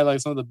camp, I had like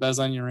some of the best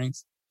onion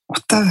rings.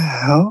 What the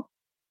hell?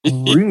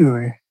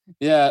 Really?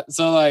 Yeah.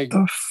 So like,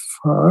 the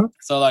fuck?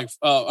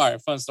 All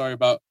right. Fun story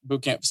about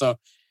boot camp. So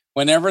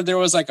whenever there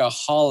was like a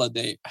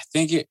holiday, I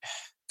think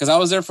because I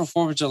was there for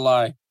 4th of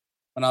July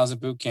when I was in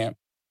boot camp.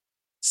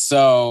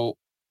 So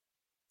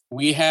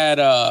we had,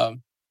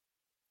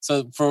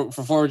 so for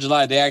 4th of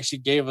July, they actually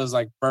gave us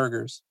like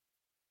burgers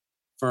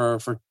for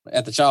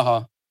at the chow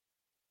hall.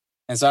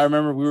 And so I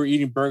remember we were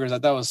eating burgers. I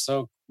thought it was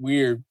so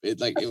weird. It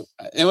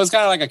was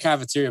kind of like a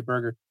cafeteria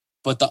burger,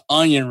 but the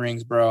onion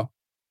rings, bro.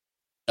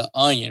 The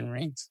onion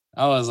rings.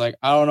 I was like,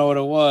 I don't know what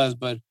it was,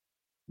 but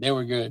they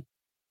were good.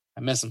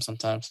 I miss them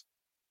sometimes.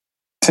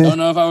 Don't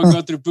know if I would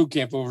go through boot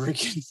camp over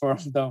again for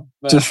them, though.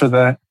 But just for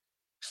that.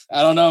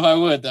 I don't know if I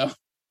would, though.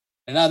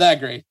 They're not that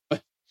great.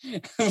 But,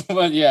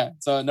 but yeah,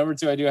 so number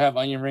 2, I do have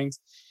onion rings.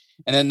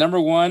 And then number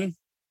 1,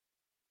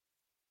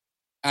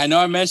 I know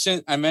I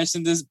mentioned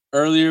this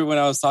earlier when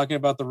I was talking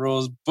about the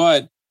rules,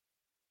 but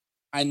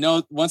I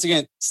know, once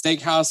again,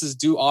 steakhouses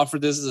do offer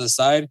this as a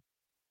side,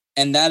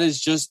 and that is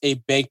just a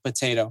baked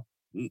potato.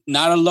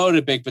 Not a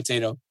loaded baked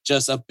potato,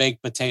 just a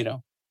baked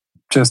potato.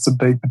 Just a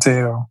baked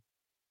potato.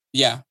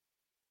 Yeah.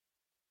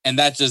 And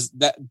that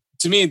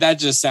to me, that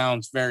just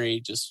sounds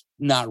very just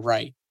not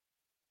right.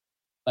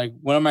 Like,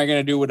 what am I going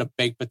to do with a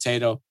baked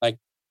potato? Like,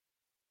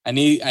 I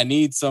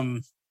need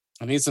some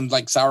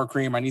like sour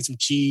cream. I need some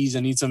cheese. I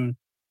need some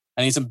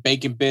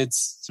bacon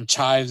bits, some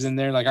chives in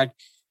there. Like,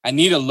 I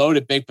need a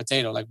loaded baked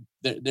potato. Like,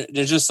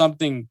 there's just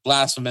something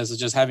blasphemous of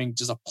just having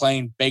just a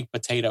plain baked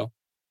potato.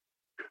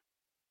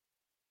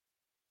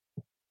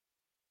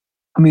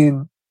 I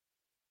mean,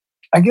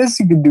 I guess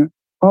you could do.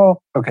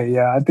 Well, okay,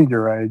 yeah, I think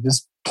you're right.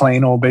 Just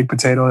plain old baked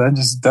potato.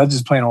 That's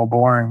just plain old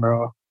boring,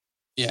 bro.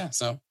 Yeah.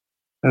 So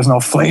there's no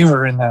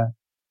flavor in that.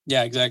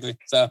 Yeah, exactly.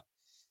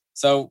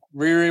 So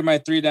reread my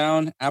 3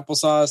 down: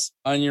 applesauce,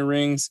 onion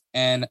rings,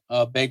 and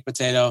a baked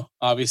potato.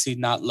 Obviously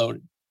not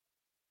loaded.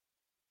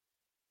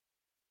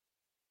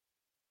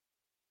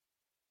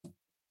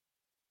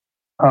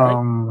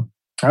 All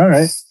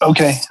right.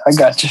 Okay, I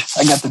got you.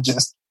 I got the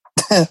gist.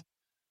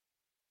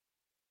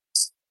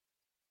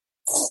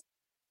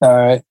 All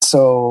right.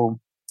 So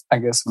I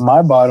guess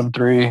my bottom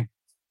 3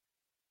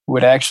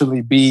 would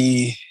actually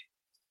be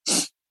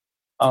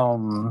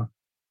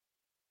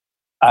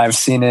I've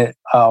seen it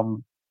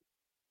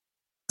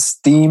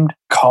steamed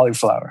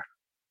cauliflower.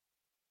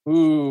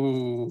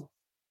 Ooh.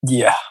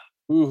 Yeah.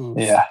 Ooh.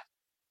 Yeah.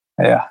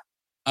 Yeah.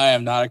 I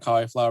am not a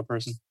cauliflower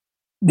person.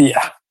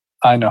 Yeah.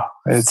 I know.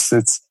 It's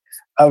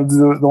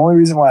the only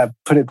reason why I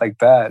put it like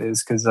that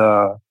is because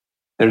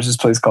there's this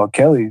place called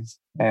Kelly's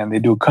and they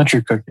do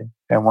country cooking.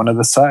 And one of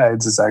the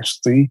sides is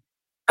actually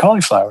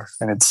cauliflower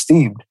and it's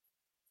steamed.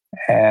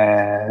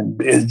 And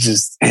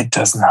it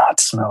does not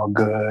smell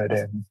good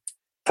and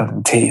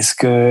doesn't taste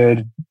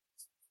good.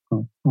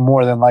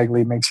 More than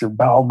likely makes your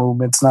bowel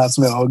movements not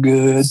smell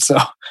good. So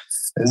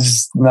it's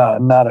just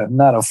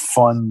not a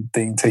fun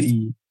thing to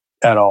eat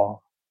at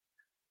all.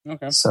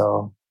 Okay.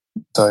 So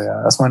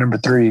yeah, that's my number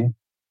 3.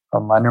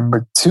 My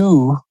number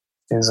 2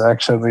 is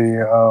actually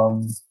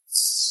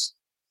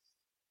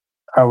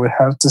I would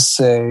have to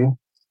say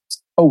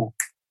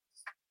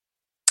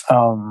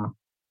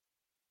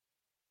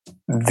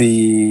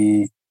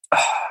the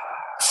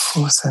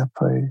what's that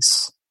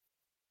place?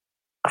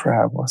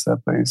 Crap, what's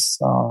that place?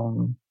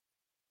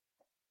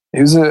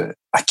 It was I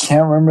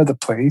can't remember the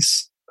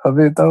place of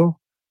it though,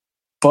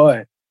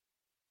 but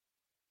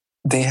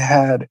they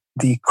had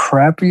the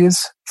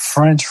crappiest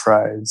French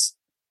fries.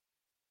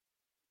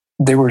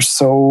 They were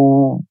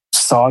so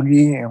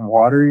soggy and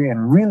watery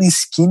and really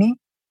skinny,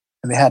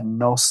 and they had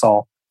no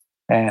salt.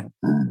 And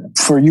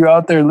for you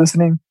out there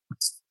listening,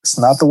 it's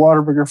not the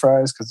Whataburger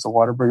fries, because the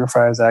Whataburger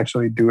fries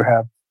actually do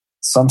have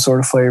some sort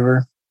of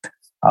flavor.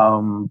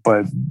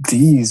 But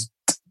these,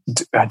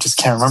 I just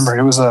can't remember. I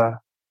think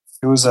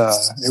it was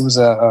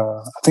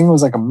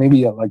like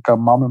a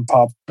mom and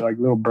pop like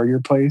little burger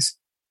place,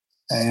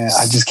 and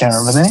I just can't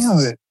remember the name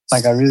of it.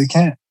 Like, I really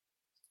can't.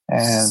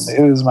 And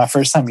it was my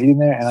first time eating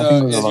there, and I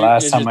think it was the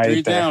last time I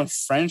ate there. Down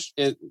French?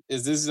 Is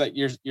this like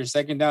your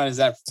second down? Is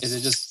it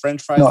just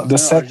French fries? No,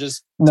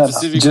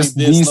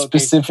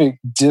 specifically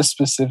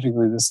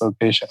this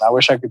location. I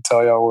wish I could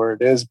tell y'all where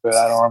it is, but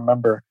I don't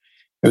remember.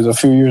 It was a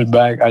few years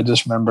back. I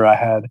just remember I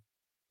had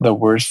the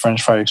worst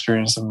French fry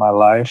experience of my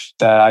life,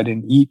 that I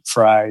didn't eat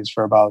fries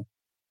for about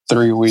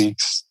 3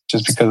 weeks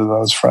just because of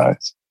those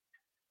fries.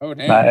 Oh,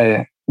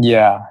 damn.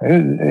 Yeah,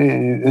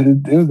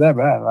 it was that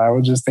bad. I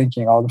was just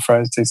thinking all the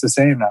fries taste the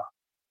same now.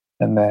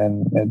 And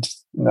then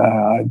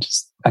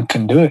I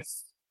couldn't do it.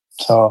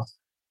 So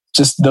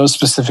just those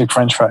specific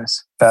French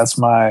fries. That's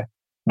my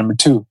number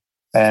 2.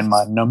 And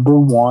my number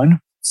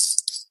 1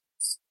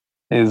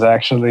 is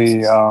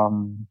actually,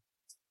 so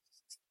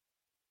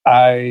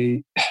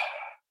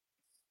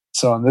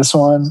on this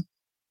one,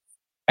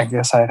 I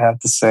guess I'd have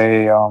to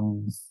say,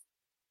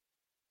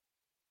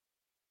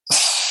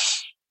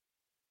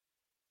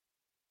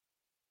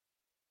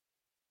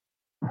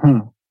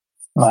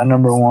 my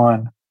number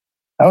 1.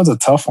 That was a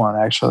tough one,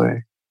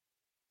 actually.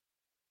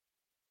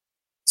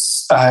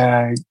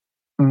 Because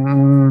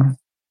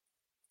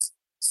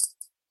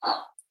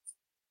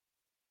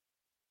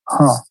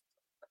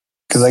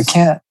I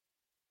can't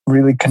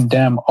really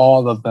condemn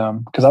all of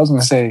them. Because I was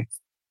going to say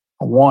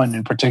one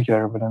in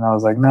particular, but then I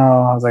was like, no.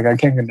 I was like, I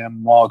can't condemn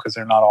them all because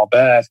they're not all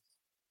bad.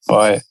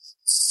 But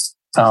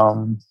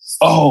you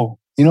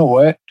know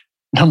what?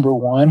 Number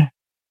 1.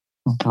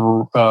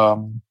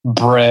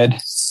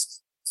 Bread.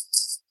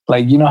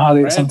 Like, you know how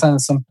they Bread?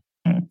 sometimes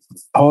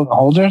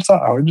hold your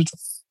thought.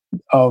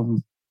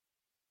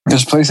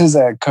 There's places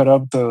that cut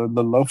up the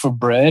loaf of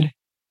bread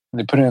and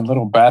they put it in a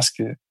little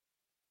basket,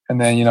 and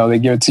then they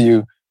give it to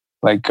you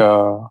like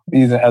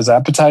either as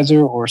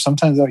appetizer, or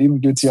sometimes they'll even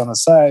give it to you on the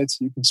side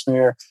so you can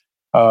smear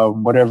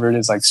whatever it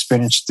is, like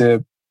spinach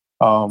dip,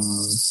 the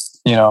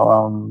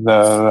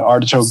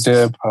artichoke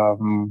dip,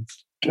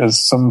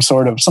 just some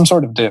sort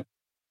of dip,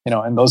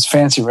 in those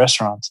fancy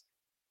restaurants.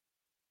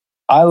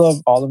 I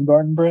love Olive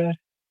Garden bread,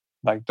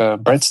 like the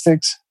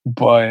breadsticks,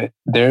 but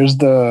there's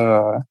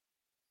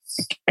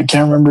I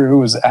can't remember if it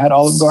was at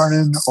Olive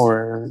Garden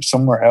or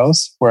somewhere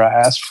else where I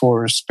asked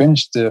for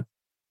spinach dip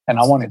and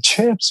I wanted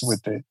chips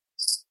with it.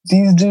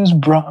 These dudes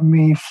brought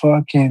me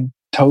fucking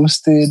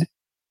toasted,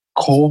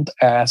 cold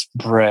ass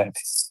bread.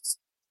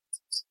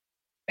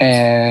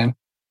 And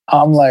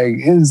I'm like,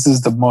 this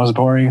is the most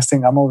boring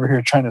thing. I'm over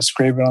here trying to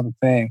scrape it on the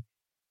thing.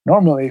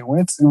 Normally, when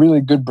it's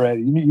really good bread,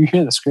 you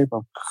hear the scrape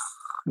of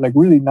like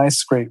really nice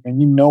scrape,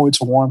 and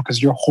it's warm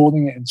because you're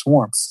holding it and it's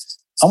warm.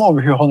 I'm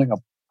over here holding a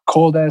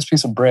cold ass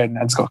piece of bread and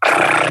I just go.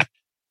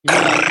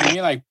 You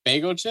mean like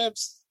bagel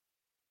chips?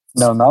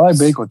 No, not like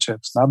bagel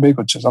chips. Not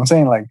bagel chips. I'm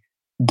saying like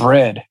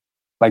bread,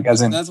 like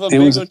as in that's what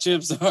bagel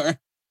chips are.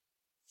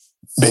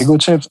 Bagel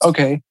chips?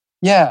 Okay,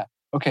 yeah,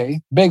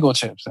 okay, bagel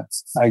chips.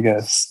 I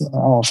guess.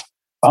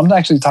 I'm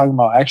actually talking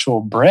about actual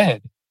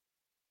bread.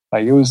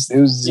 Like it was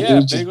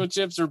bagel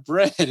chips are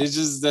bread. It's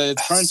just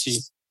it's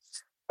crunchy.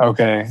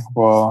 Okay,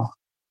 well,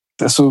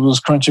 this was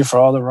crunchy for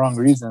all the wrong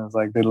reasons.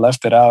 Like they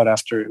left it out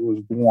after it was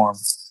warm.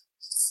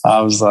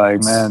 I was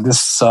like, man, this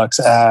sucks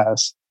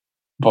ass.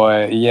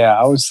 But yeah,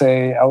 I would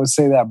say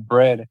that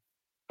bread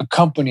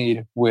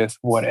accompanied with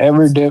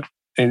whatever dip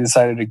they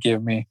decided to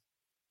give me.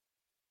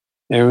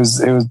 It was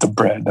the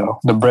bread though.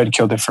 The bread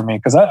killed it for me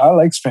because I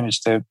like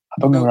spinach dip.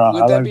 Don't get me wrong.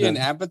 Would that be an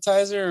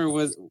appetizer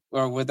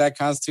or would that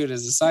constitute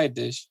as a side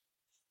dish?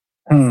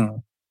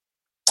 Good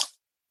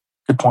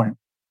point.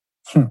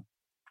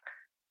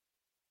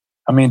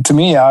 I mean, to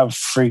me, I would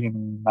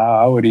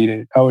eat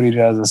it. I would eat it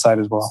as a side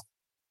as well.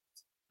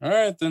 All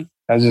right, then.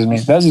 That's just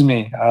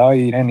me. I'll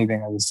eat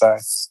anything as a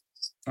side.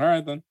 All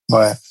right, then.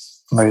 But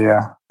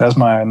yeah, that's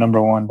my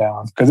number one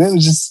down. Because it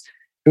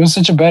was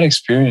such a bad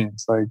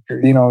experience. Like,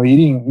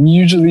 eating,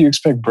 usually you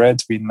expect bread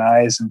to be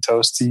nice and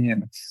toasty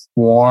and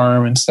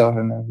warm and stuff.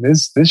 And then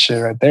this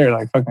shit right there,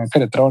 like, fucking, I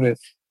could have thrown it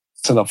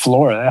to the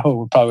floor. That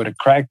whole probably would have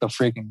cracked the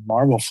freaking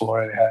marble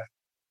floor they had.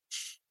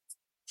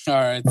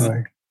 All right,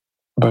 then.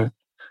 But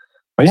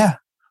yeah.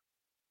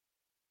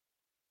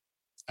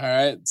 All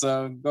right,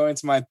 so going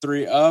to my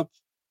 3 up.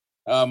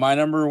 My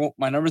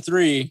number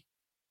 3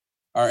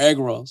 are egg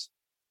rolls.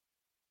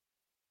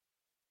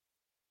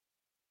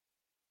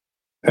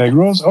 Egg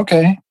rolls?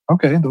 Okay.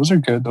 Those are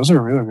good. Those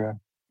are really good.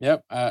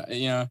 Yep.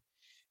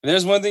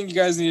 There's one thing you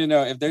guys need to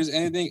know. If there's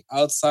anything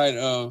outside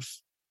of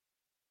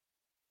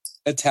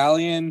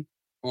Italian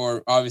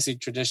or obviously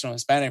traditional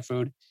Hispanic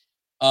food,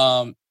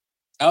 I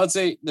would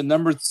say the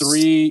number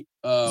 3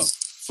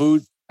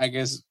 food, I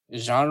guess,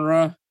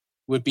 genre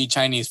would be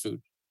Chinese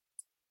food.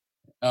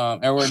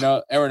 Everyone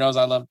knows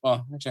I love.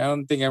 Well, actually, I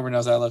don't think everyone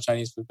knows I love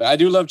Chinese food, but I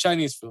do love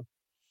Chinese food.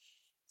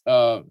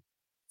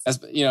 As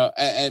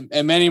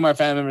and many of my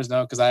family members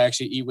know because I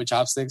actually eat with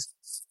chopsticks.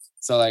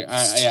 So like,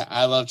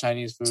 I love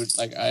Chinese food.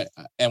 Like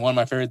and one of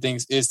my favorite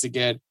things is to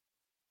get.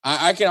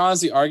 I can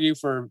honestly argue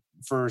for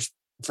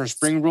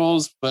spring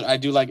rolls, but I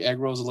do like egg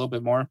rolls a little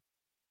bit more.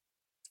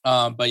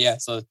 But yeah,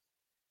 so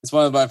it's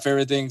one of my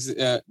favorite things.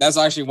 That's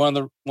actually one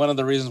of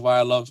the reasons why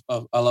I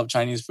love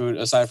Chinese food,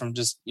 aside from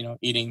just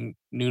eating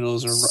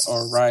noodles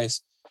or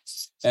rice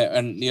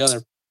and the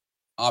other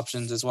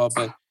options as well.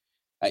 But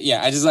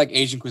I just like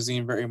Asian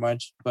cuisine very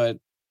much. But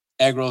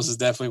egg rolls is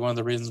definitely one of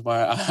the reasons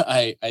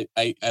why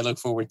I look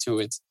forward to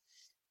it.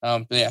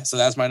 But yeah, so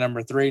that's my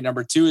number 3.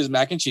 Number 2 is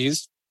mac and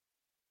cheese.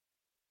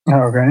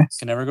 Okay,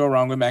 can never go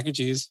wrong with mac and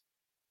cheese.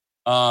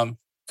 God,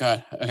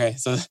 okay,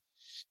 so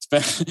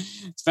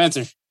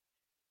Spencer.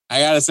 I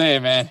gotta say,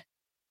 man,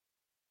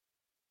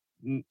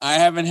 I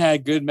haven't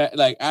had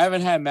I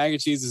haven't had mac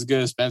and cheese as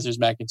good as Spencer's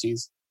mac and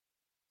cheese.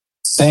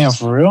 Damn,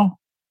 for real?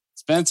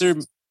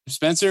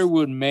 Spencer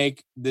would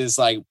make this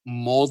like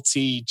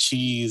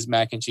multi-cheese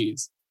mac and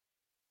cheese.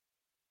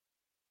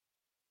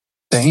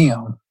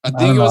 Damn. I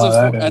think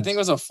it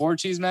was a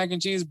 4-cheese mac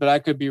and cheese, but I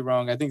could be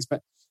wrong. I think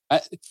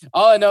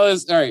all I know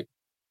is all right.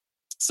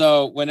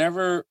 So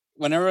whenever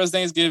it was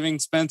Thanksgiving,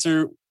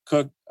 Spencer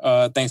cooked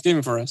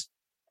Thanksgiving for us.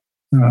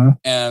 Mm-hmm.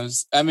 And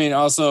I mean,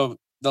 also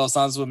Los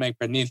Santos would make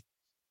pernil,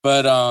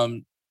 but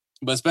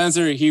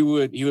Spencer he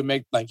would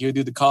make he would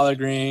do the collard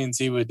greens,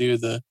 he would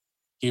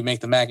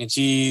make the mac and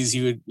cheese,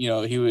 he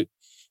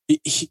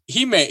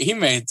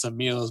made some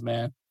meals,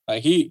 man.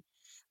 Like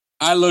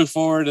I look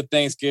forward to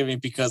Thanksgiving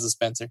because of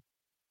Spencer.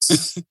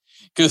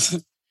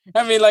 Because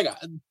I mean, like,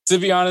 to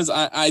be honest,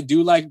 I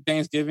do like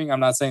Thanksgiving. I'm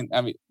not saying,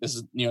 I mean, this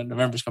is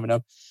November's coming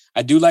up.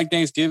 I do like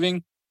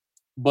Thanksgiving,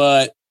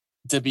 but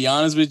to be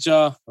honest with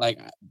y'all, like,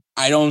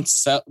 I don't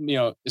sell,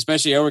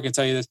 especially Edward can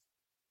tell you this.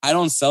 I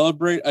don't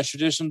celebrate a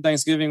traditional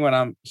Thanksgiving when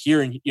I'm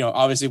here and,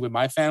 obviously with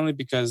my family,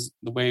 because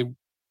the way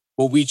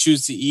what we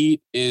choose to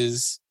eat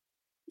is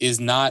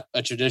not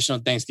a traditional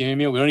Thanksgiving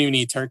meal. We don't even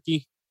eat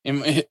turkey.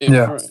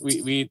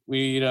 We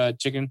eat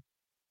chicken,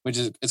 which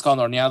is, it's called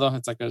horneado.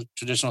 It's like a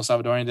traditional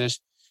Salvadorian dish.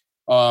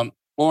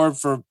 Or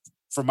for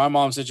my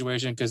mom's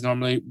situation, because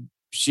normally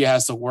she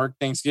has to work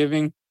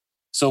Thanksgiving,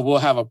 so we'll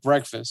have a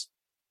breakfast,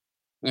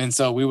 and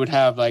so we would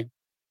have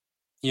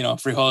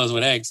frijoles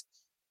with eggs.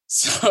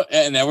 So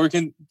and Edward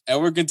can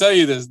tell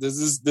you this.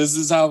 This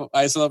is how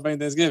I celebrate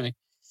Thanksgiving.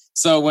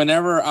 So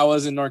whenever I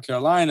was in North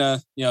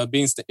Carolina, when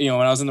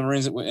I was in the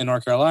Marines in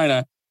North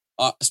Carolina,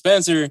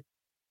 Spencer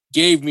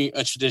gave me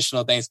a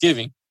traditional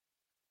Thanksgiving.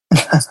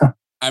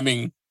 I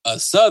mean, a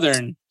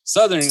Southern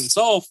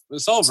soul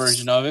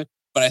version of it,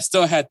 but I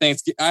still had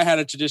I had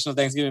a traditional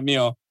Thanksgiving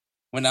meal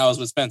when I was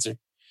with Spencer.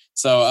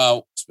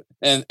 So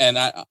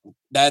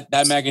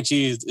that mac and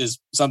cheese is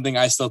something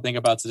I still think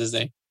about to this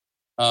day.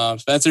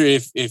 Spencer,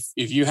 if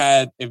you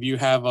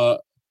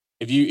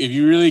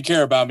really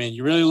care about me and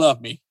you really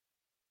love me,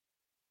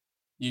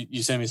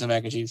 you send me some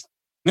mac and cheese.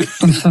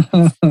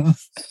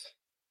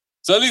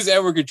 So at least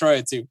Edward could try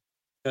it too,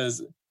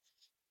 because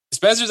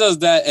Spencer does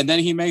that, and then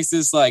he makes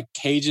this like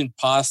Cajun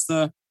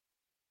pasta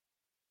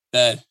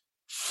that,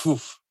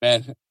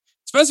 man,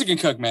 Spencer can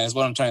cook, man, is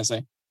what I'm trying to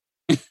say.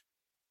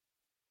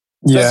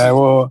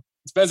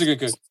 Spencer can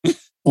cook.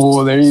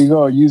 Well, there you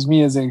go. Use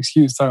me as an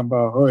excuse talking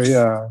about, oh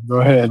yeah,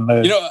 go ahead.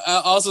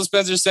 Also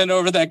Spencer sent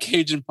over that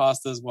Cajun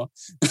pasta as well.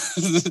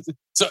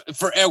 So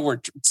for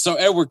Edward, so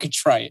Edward could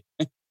try it.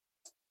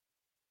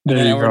 And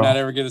then Edward not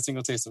ever get a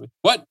single taste of it.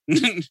 What?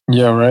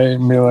 Yeah, right.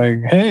 And be like,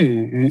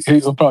 hey,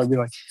 he'll probably be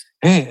like,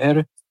 hey,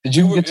 Ed, did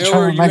you get to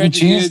try mac and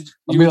cheese?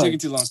 You were taking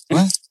too long.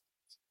 What?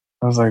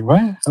 I was like,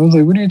 what? I was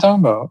like, what are you talking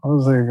about? I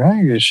was like, I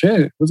ain't get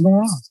shit. What's going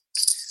on?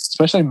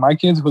 Especially my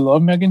kids who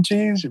love mac and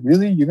cheese.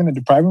 Really? You're going to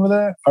deprive them of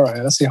that? All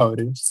right, let's see how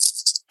it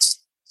is.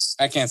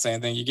 I can't say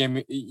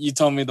anything. You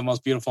told me the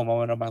most beautiful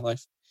moment of my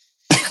life.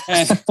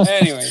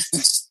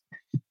 Anyways.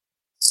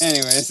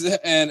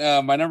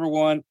 And my number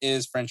one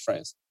is French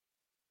fries.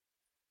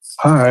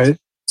 All right.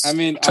 I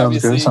mean,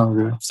 sounds obviously,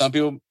 good. Some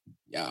people,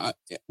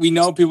 we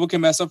know people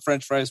can mess up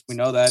French fries. We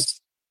know that.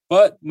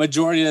 But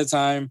majority of the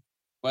time,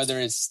 whether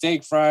it's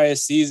steak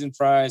fries, seasoned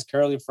fries,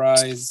 curly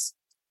fries,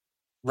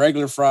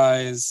 regular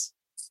fries,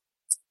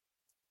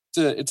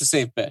 it's a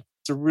safe bet.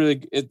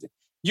 It's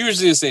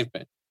usually a safe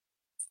bet.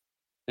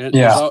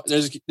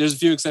 There's a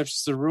few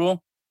exceptions to the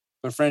rule,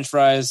 but French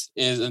fries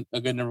is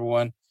a good number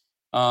one.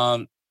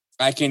 I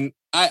can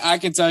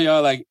tell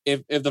y'all, like,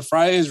 if the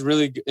fry is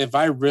really good, if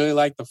I really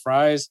like the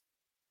fries,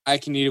 I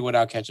can eat it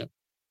without ketchup.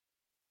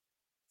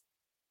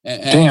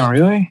 Damn,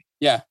 really?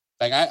 Yeah,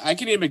 like I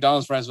can eat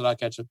McDonald's fries without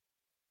ketchup.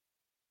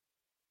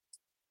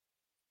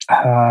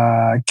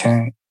 I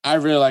can't. I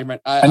really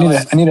like. I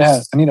need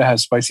to have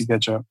spicy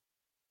ketchup.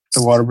 The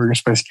Whataburger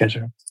spicy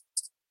ketchup.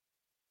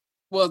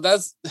 Well,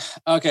 that's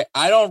okay.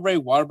 I don't rate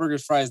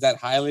Whataburger fries that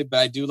highly, but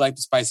I do like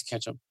the spicy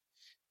ketchup.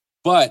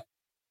 But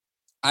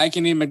I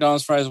can eat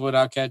McDonald's fries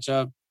without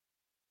ketchup.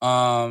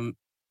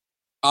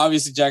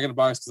 Obviously Jack in the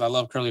Box, because I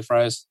love curly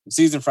fries.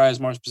 Seasoned fries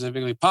more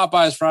specifically.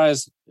 Popeye's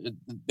fries,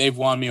 they've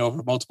won me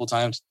over multiple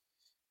times.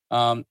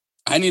 I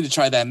need to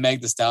try that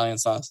Meg Thee Stallion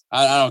sauce.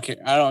 I don't care.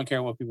 I don't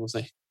care what people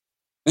say.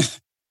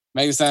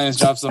 Meg Thee Stallion's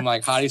dropped some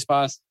like hottie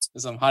sauce.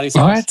 Some hottie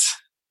sauce. What?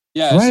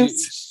 Yeah, what?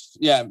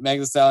 Meg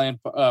Thee Stallion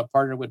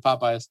partnered with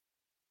Popeyes.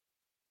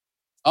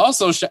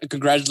 Also,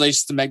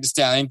 congratulations to Meg Thee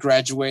Stallion,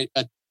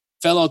 a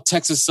fellow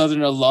Texas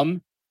Southern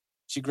alum.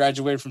 She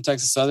graduated from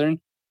Texas Southern.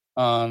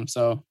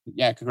 So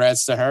yeah,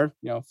 congrats to her,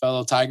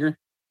 fellow Tiger.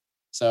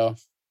 So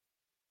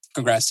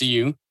congrats to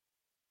you.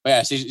 But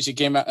yeah, she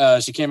came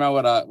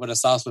out with a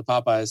sauce with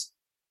Popeyes.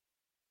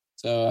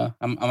 So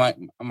I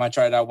might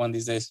try it out one of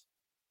these days.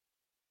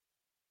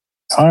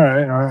 All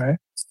right.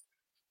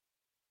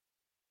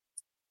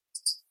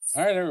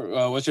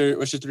 What's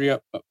your 3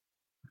 up?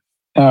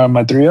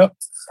 My 3 up.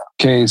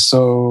 Okay,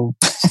 so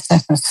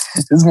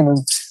this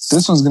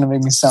one's gonna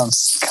make me sound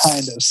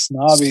kind of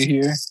snobby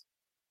here.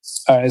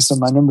 All right, so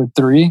my number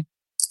 3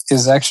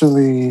 is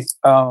actually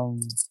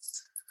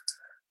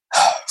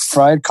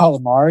fried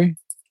calamari.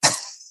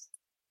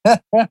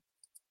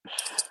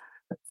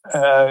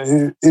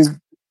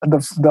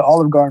 The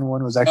Olive Garden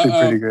one was actually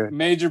pretty good.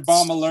 Major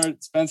bomb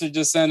alert! Spencer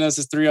just sent us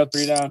his 3 up,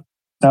 3 down.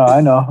 No,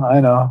 I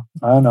know,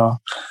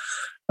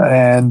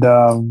 and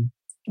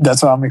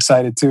that's why I'm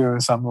excited too.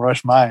 So I'm gonna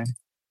rush mine.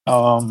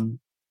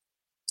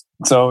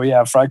 So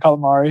yeah, fried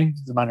calamari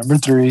is my number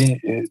 3.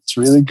 It's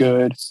really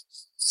good.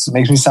 It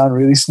makes me sound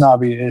really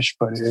snobby-ish,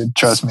 but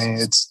trust me,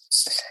 it's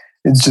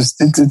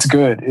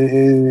good.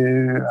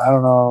 I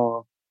don't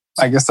know.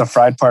 I guess the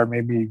fried part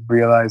made me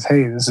realize,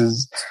 hey, this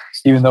is,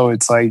 even though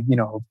it's like,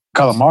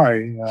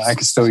 calamari, I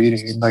can still eat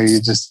it. Like,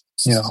 it's just,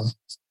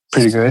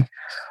 pretty good.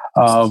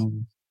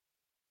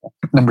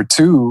 Number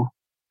 2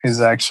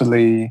 is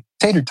actually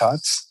tater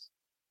tots.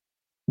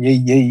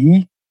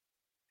 Yay.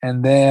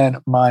 And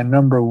then my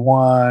number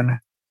 1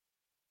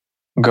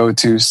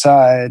 go-to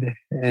side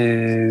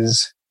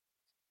is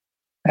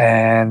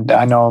And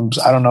I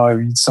don't know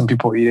if some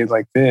people eat it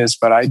like this,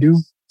 but I do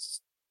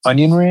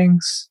onion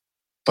rings,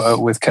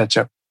 but with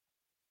ketchup.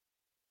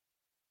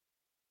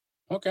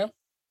 Okay.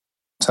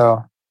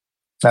 So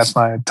that's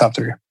my top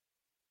 3.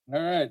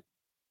 All right.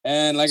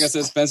 And like I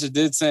said, Spencer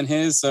did send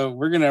his. So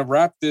we're going to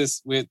wrap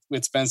this with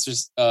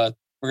Spencer's. We're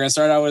going to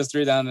start out with his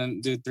 3 down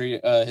and do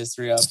his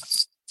 3 up.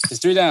 His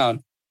 3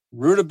 down.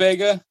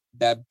 Rutabaga.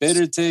 That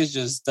bitter taste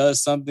just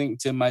does something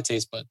to my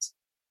taste buds.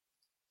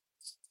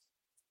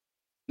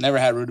 Never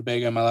had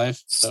rutabaga in my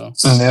life. So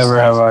never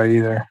have I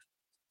either.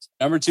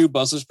 Number 2,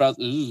 Brussels sprouts.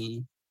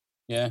 Ooh.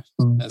 Yeah.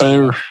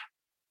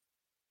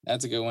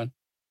 That's a good one.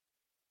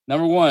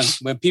 Number 1,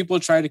 when people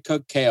try to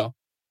cook kale.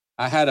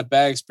 I had a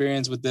bad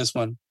experience with this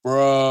one.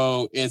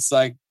 Bro, it's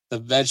like the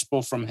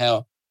vegetable from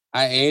hell.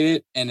 I ate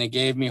it and it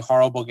gave me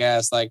horrible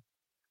gas. Like,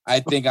 I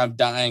think I'm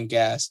dying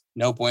gas.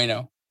 No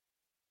bueno.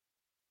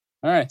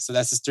 All right, so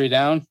that's his 3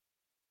 down.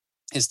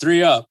 His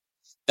 3 up.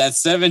 That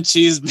 7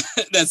 cheese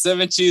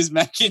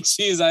mac and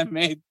cheese I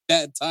made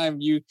that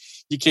time you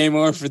came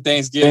over for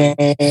Thanksgiving.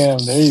 Damn,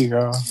 there you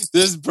go.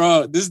 This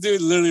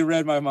dude literally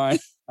read my mind.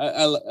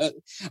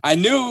 I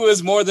knew it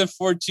was more than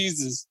 4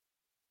 cheeses.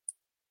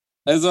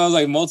 That's why I was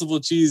like multiple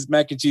cheese,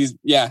 mac and cheese.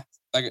 Yeah.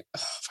 Like, oh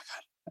my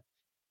God.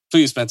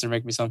 Please, Spencer,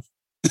 make me some.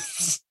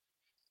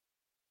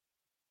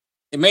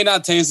 It may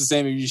not taste the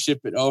same if you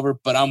ship it over,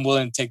 but I'm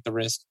willing to take the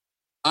risk.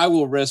 I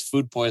will risk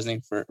food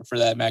poisoning for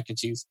that mac and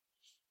cheese.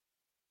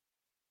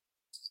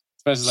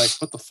 Spencer's like,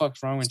 what the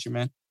fuck's wrong with you,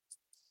 man?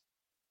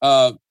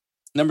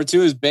 Number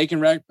 2 is bacon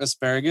wrapped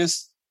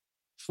asparagus.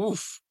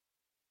 Oof.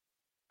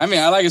 I mean,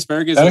 I like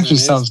asparagus. That actually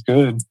sounds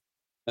good.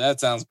 That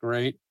sounds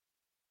great.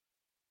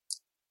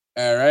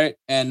 All right.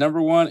 And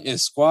number 1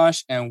 is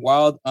squash and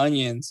wild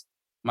onions.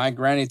 My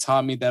granny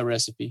taught me that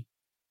recipe.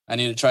 I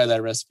need to try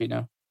that recipe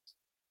now.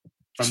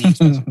 From you,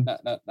 Spencer.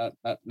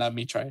 not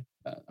me try it.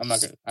 I'm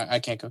not good. I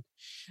can't cook.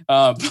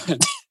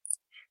 But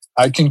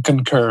I can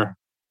concur.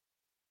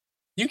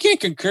 You can't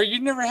concur. You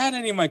never had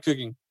any of my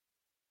cooking.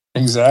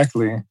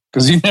 Exactly.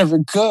 Because you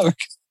never cook.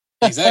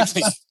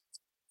 Exactly.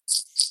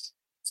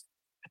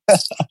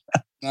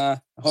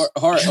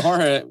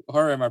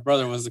 Jorge, my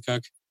brother, was the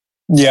cook.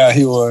 Yeah,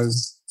 he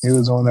was. He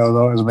was the one that was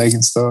always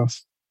making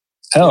stuff.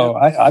 Hell,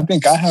 yeah. I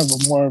think I have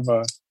more of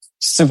a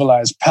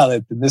civilized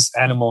palate than this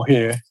animal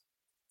here.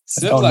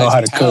 Civilized, I don't know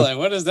how to palate? Cook.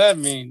 What does that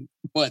mean?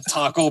 What,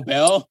 Taco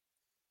Bell?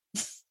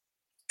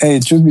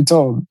 Hey, truth be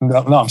told, no,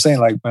 I'm saying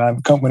like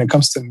when it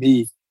comes to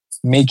me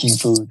making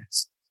food.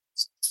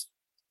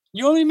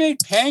 You only make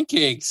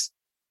pancakes.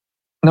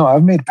 No,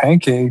 I've made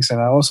pancakes and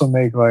I also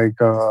make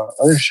like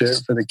other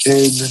shit for the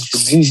kids and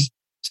for me.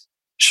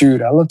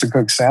 Shoot, I love to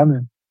cook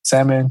salmon,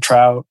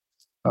 trout.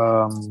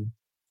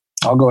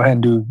 I'll go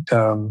ahead and do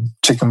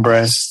chicken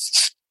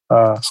breast.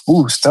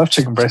 Stuffed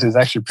chicken breast is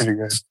actually pretty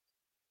good.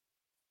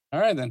 All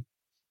right, then.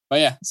 But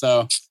yeah,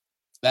 so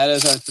that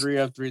is our 3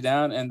 up, 3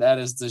 down, and that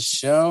is the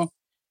show.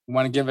 We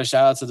want to give a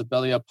shout out to the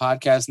Belly Up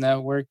Podcast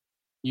Network.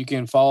 You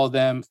can follow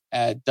them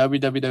at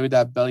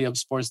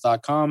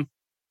www.bellyupsports.com.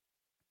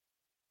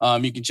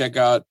 You can check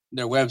out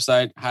their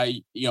website,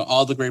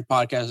 all the great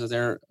podcasts that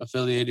they're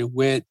affiliated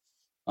with.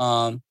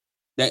 They're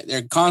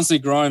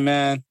constantly growing,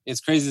 man.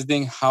 It's crazy to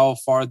think how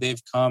far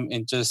they've come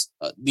in just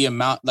the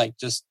amount, like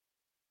just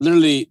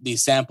literally the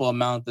sample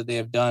amount that they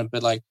have done.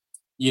 But like,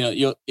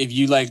 if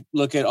you like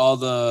look at all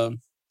the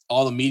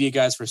media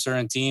guys for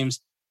certain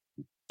teams,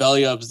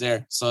 Belly Up's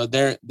there. So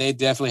they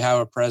definitely have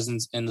a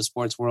presence in the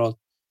sports world.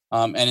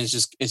 And it's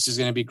just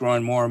going to be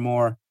growing more and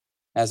more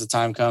as the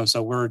time comes.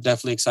 So we're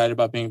definitely excited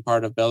about being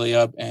part of Belly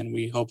Up, and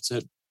we hope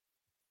to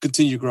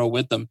continue to grow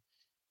with them.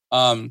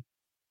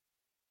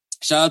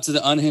 Shout out to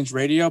the Unhinged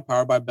Radio,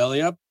 powered by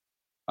Belly Up.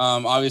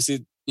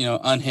 Obviously,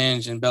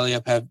 Unhinged and Belly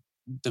Up have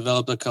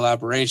developed a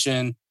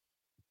collaboration.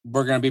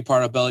 We're going to be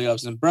part of Belly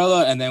Up's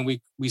umbrella. And then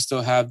we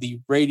still have the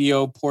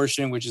radio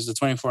portion, which is the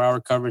 24-hour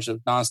coverage of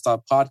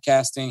nonstop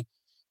podcasting.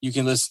 You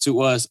can listen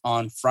to us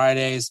on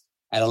Fridays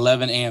at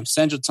 11 a.m.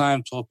 Central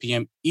Time, 12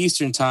 p.m.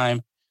 Eastern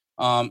Time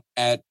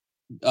at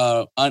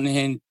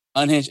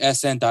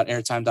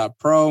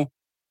unhingedsn.airtime.pro.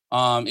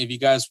 If you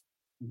guys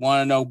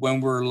want to know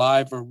when we're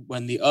live or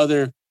when the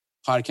other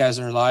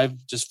podcasts are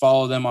live, just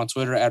follow them on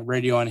Twitter at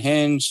Radio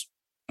Unhinged,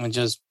 and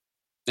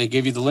they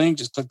give you the link.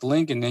 Just click the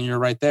link, and then you're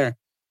right there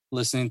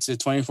listening to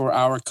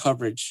 24-hour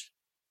coverage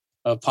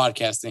of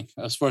podcasting,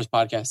 of sports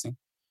podcasting.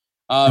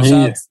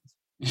 Shout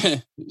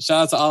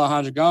out to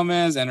Alejandra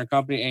Gomez and her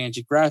company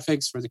A&G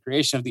Graphics for the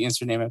creation of the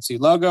Insert Name FC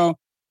logo.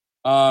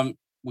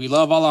 We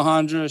love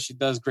Alejandra. She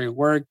does great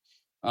work.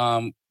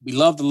 We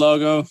love the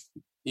logo.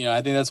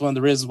 I think that's one of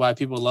the reasons why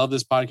people love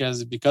this podcast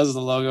is because of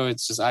the logo.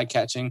 It's just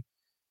eye-catching.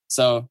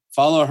 So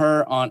follow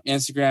her on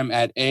Instagram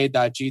at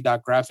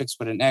a.g.graphics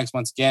with an X.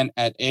 Once again,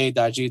 at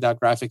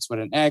a.g.graphics with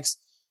an X.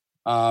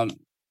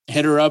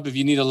 Hit her up if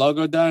you need a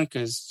logo done,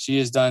 because she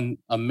has done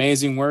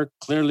amazing work.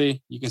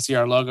 Clearly, you can see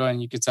our logo,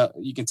 and you can tell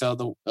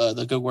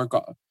the good work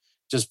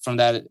just from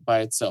that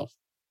by itself.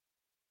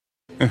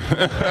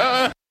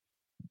 Okay,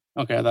 I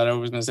thought I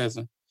was going to say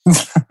something.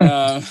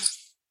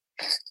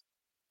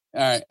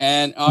 All right,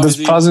 and those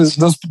obviously pauses,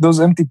 those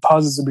empty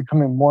pauses are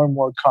becoming more and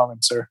more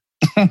common, sir.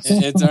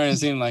 it's starting to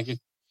seem like it.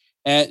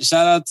 And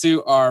shout out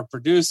to our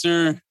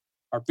producer,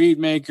 our beat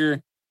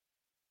maker,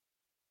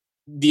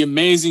 the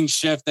amazing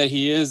chef that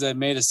he is, that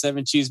made a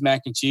 7 cheese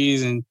mac and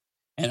cheese and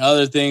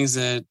other things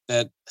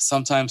that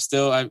sometimes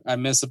still I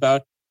miss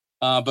about.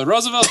 But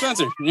Roosevelt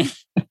Spencer.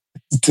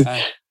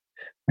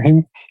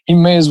 He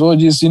may as well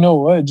just,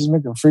 just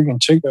make a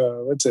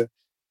freaking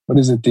what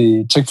is it?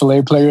 The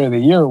Chick-fil-A Player of the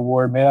Year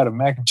award made out of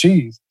mac and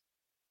cheese.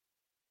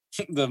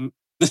 the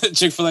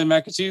Chick-fil-A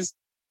mac and cheese?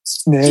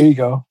 There you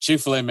go.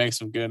 Chick-fil-A makes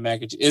some good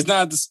mac and cheese.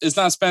 It's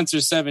not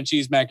Spencer's 7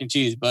 cheese mac and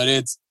cheese, but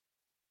it's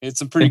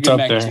some pretty good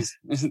mac and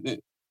cheese.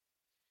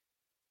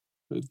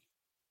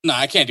 No,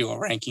 I can't do a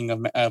ranking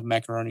of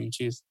macaroni and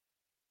cheese.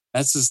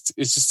 It's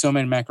just so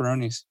many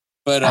macaronis.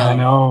 But I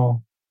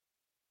know.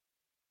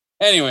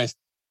 Anyways,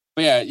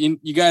 but yeah,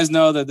 you guys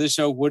know that this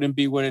show wouldn't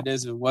be what it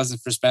is if it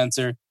wasn't for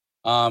Spencer.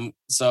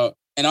 So,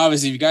 and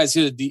obviously, if you guys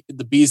hear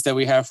the beats that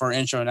we have for our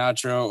intro and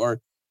outro, or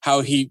how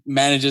he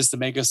manages to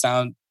make us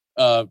sound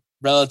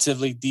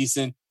relatively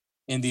decent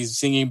in these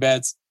singing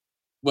beds,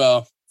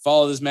 well,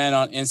 follow this man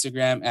on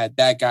Instagram at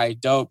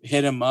 @thatguydope.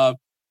 Hit him up.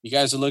 You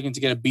guys are looking to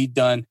get a beat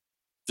done.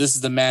 This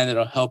is the man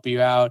that'll help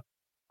you out.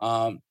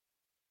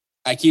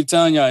 I keep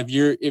telling y'all, if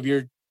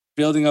you're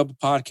building up a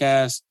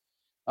podcast,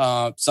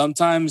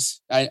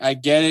 sometimes I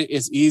get it.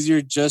 It's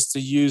easier just to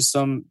use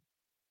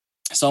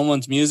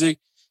someone's music,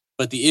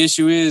 but the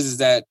issue is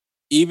that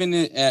even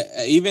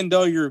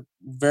though you're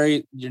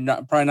probably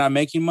not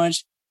making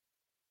much,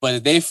 but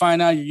if they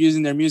find out you're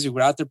using their music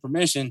without their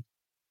permission,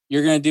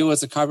 you're gonna deal with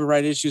some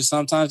copyright issues.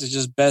 Sometimes it's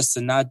just best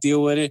to not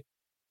deal with it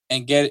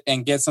and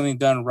get something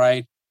done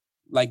right,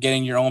 like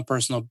getting your own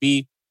personal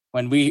beat.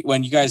 When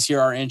you guys hear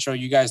our intro,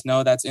 you guys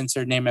know that's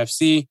insert name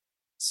FC.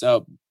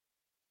 So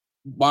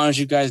why don't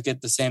you guys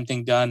get the same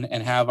thing done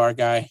and have our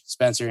guy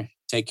Spencer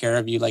take care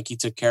of you like he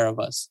took care of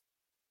us?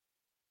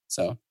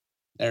 So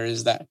there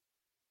is that.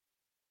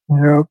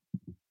 Yep.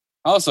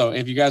 Also,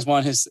 if you guys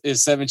want his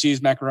 7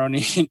 cheese macaroni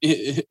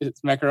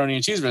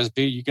and cheese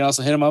recipe, you can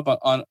also hit him up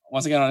on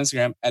once again on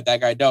Instagram at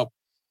 @thatguydope.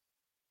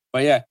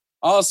 But yeah,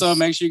 also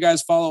make sure you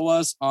guys follow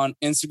us on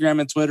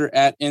Instagram and Twitter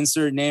at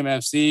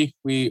insertnamefc.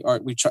 We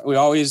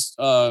always,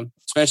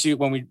 especially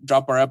when we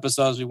drop our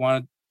episodes, we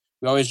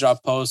always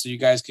drop posts so you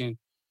guys can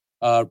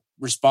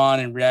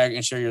respond and react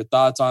and share your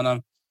thoughts on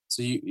them.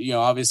 So you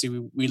know, obviously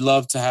we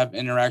love to have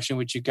interaction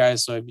with you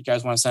guys. So if you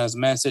guys want to send us a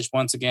message,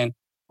 once again,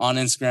 on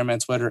Instagram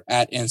and Twitter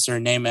at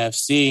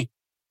insertnamefc.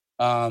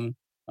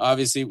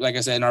 Obviously, like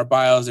I said, in our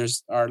bios,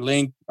 there's our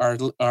link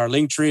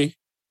tree. You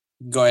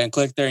can go ahead and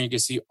click there and you can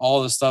see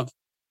all the stuff,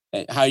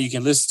 how you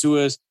can listen to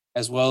us,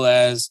 as well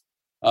as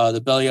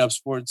the Belly Up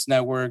Sports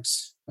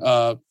Network's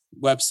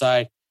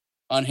website,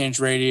 Unhinged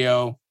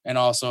Radio, and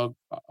also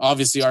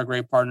obviously our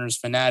great partners,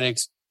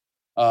 Fanatics,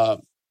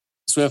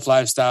 Swift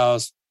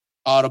Lifestyles,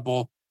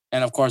 Audible,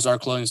 and of course our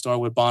clothing store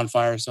with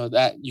Bonfire. So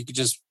that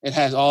it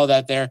has all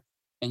that there.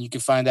 And you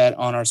can find that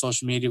on our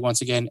social media, once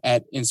again,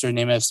 at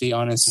InsertNameFC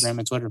on Instagram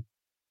and Twitter.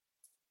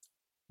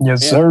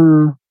 Yes,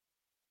 sir.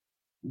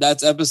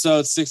 That's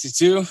episode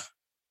 62.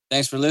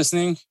 Thanks for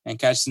listening, and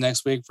catch us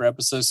next week for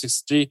episode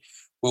 63,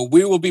 where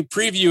we will be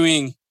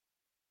previewing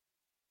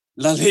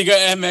La Liga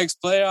MX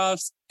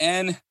playoffs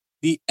and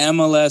the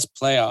MLS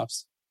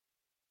playoffs.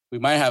 We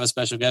might have a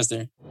special guest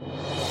there.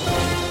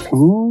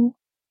 Ooh.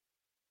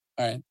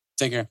 All right.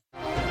 Take care.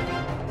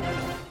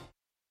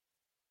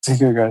 Take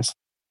care, guys.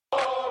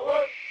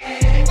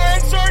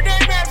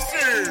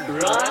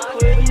 Rock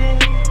with you.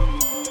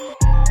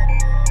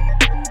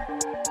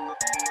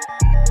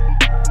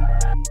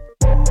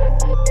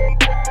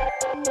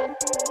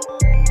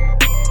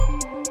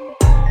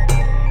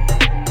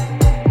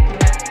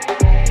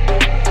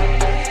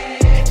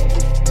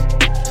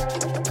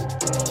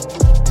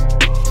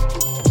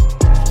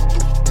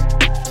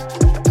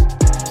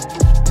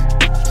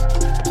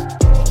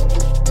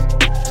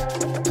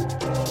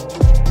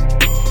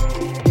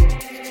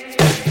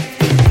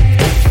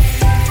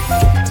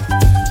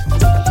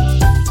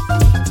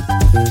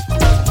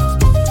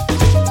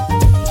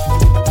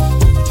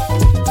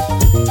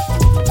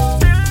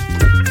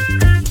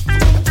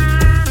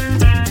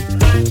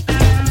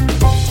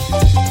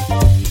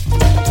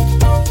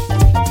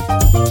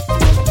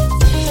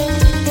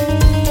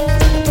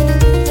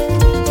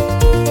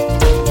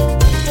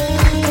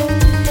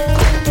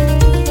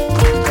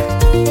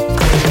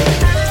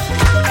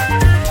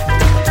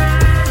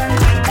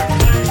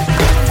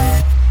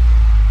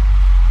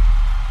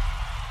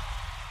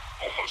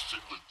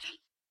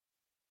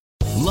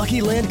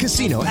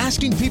 Casino,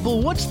 asking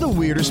people, what's the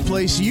weirdest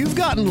place you've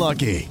gotten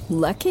lucky?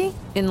 Lucky?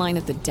 In line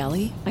at the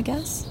deli, I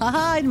guess?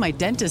 Aha, in my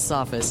dentist's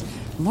office.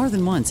 More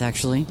than once,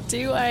 actually.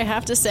 Do I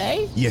have to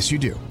say? Yes, you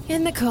do.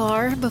 In the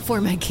car before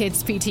my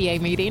kids'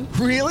 PTA meeting.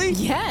 Really?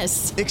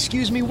 Yes.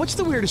 Excuse me, what's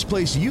the weirdest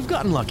place you've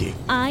gotten lucky?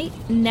 I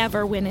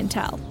never win and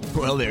tell.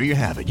 Well, there you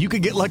have it. You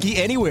can get lucky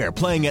anywhere,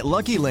 playing at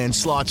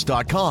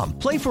LuckyLandSlots.com.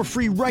 Play for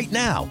free right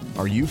now.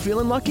 Are you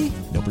feeling lucky?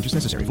 No purchase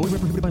necessary. Void where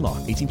prohibited by law.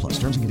 18 plus.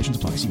 Terms and conditions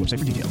apply. See website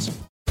for details.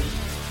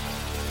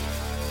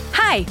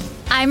 Hi,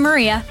 I'm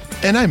Maria.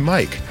 And I'm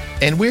Mike.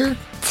 And we're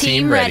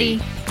Team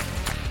Ready.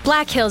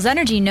 Black Hills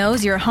Energy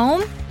knows your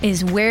home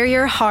is where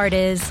your heart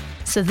is,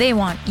 so they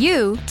want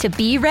you to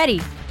be ready.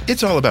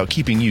 It's all about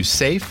keeping you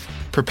safe,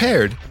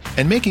 prepared,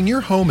 and making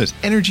your home as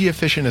energy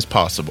efficient as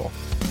possible.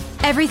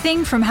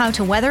 Everything from how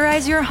to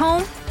weatherize your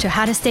home to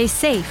how to stay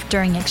safe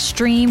during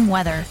extreme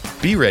weather.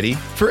 Be ready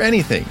for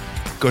anything.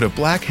 Go to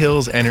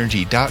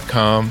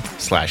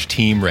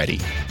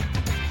blackhillsenergy.com/teamready.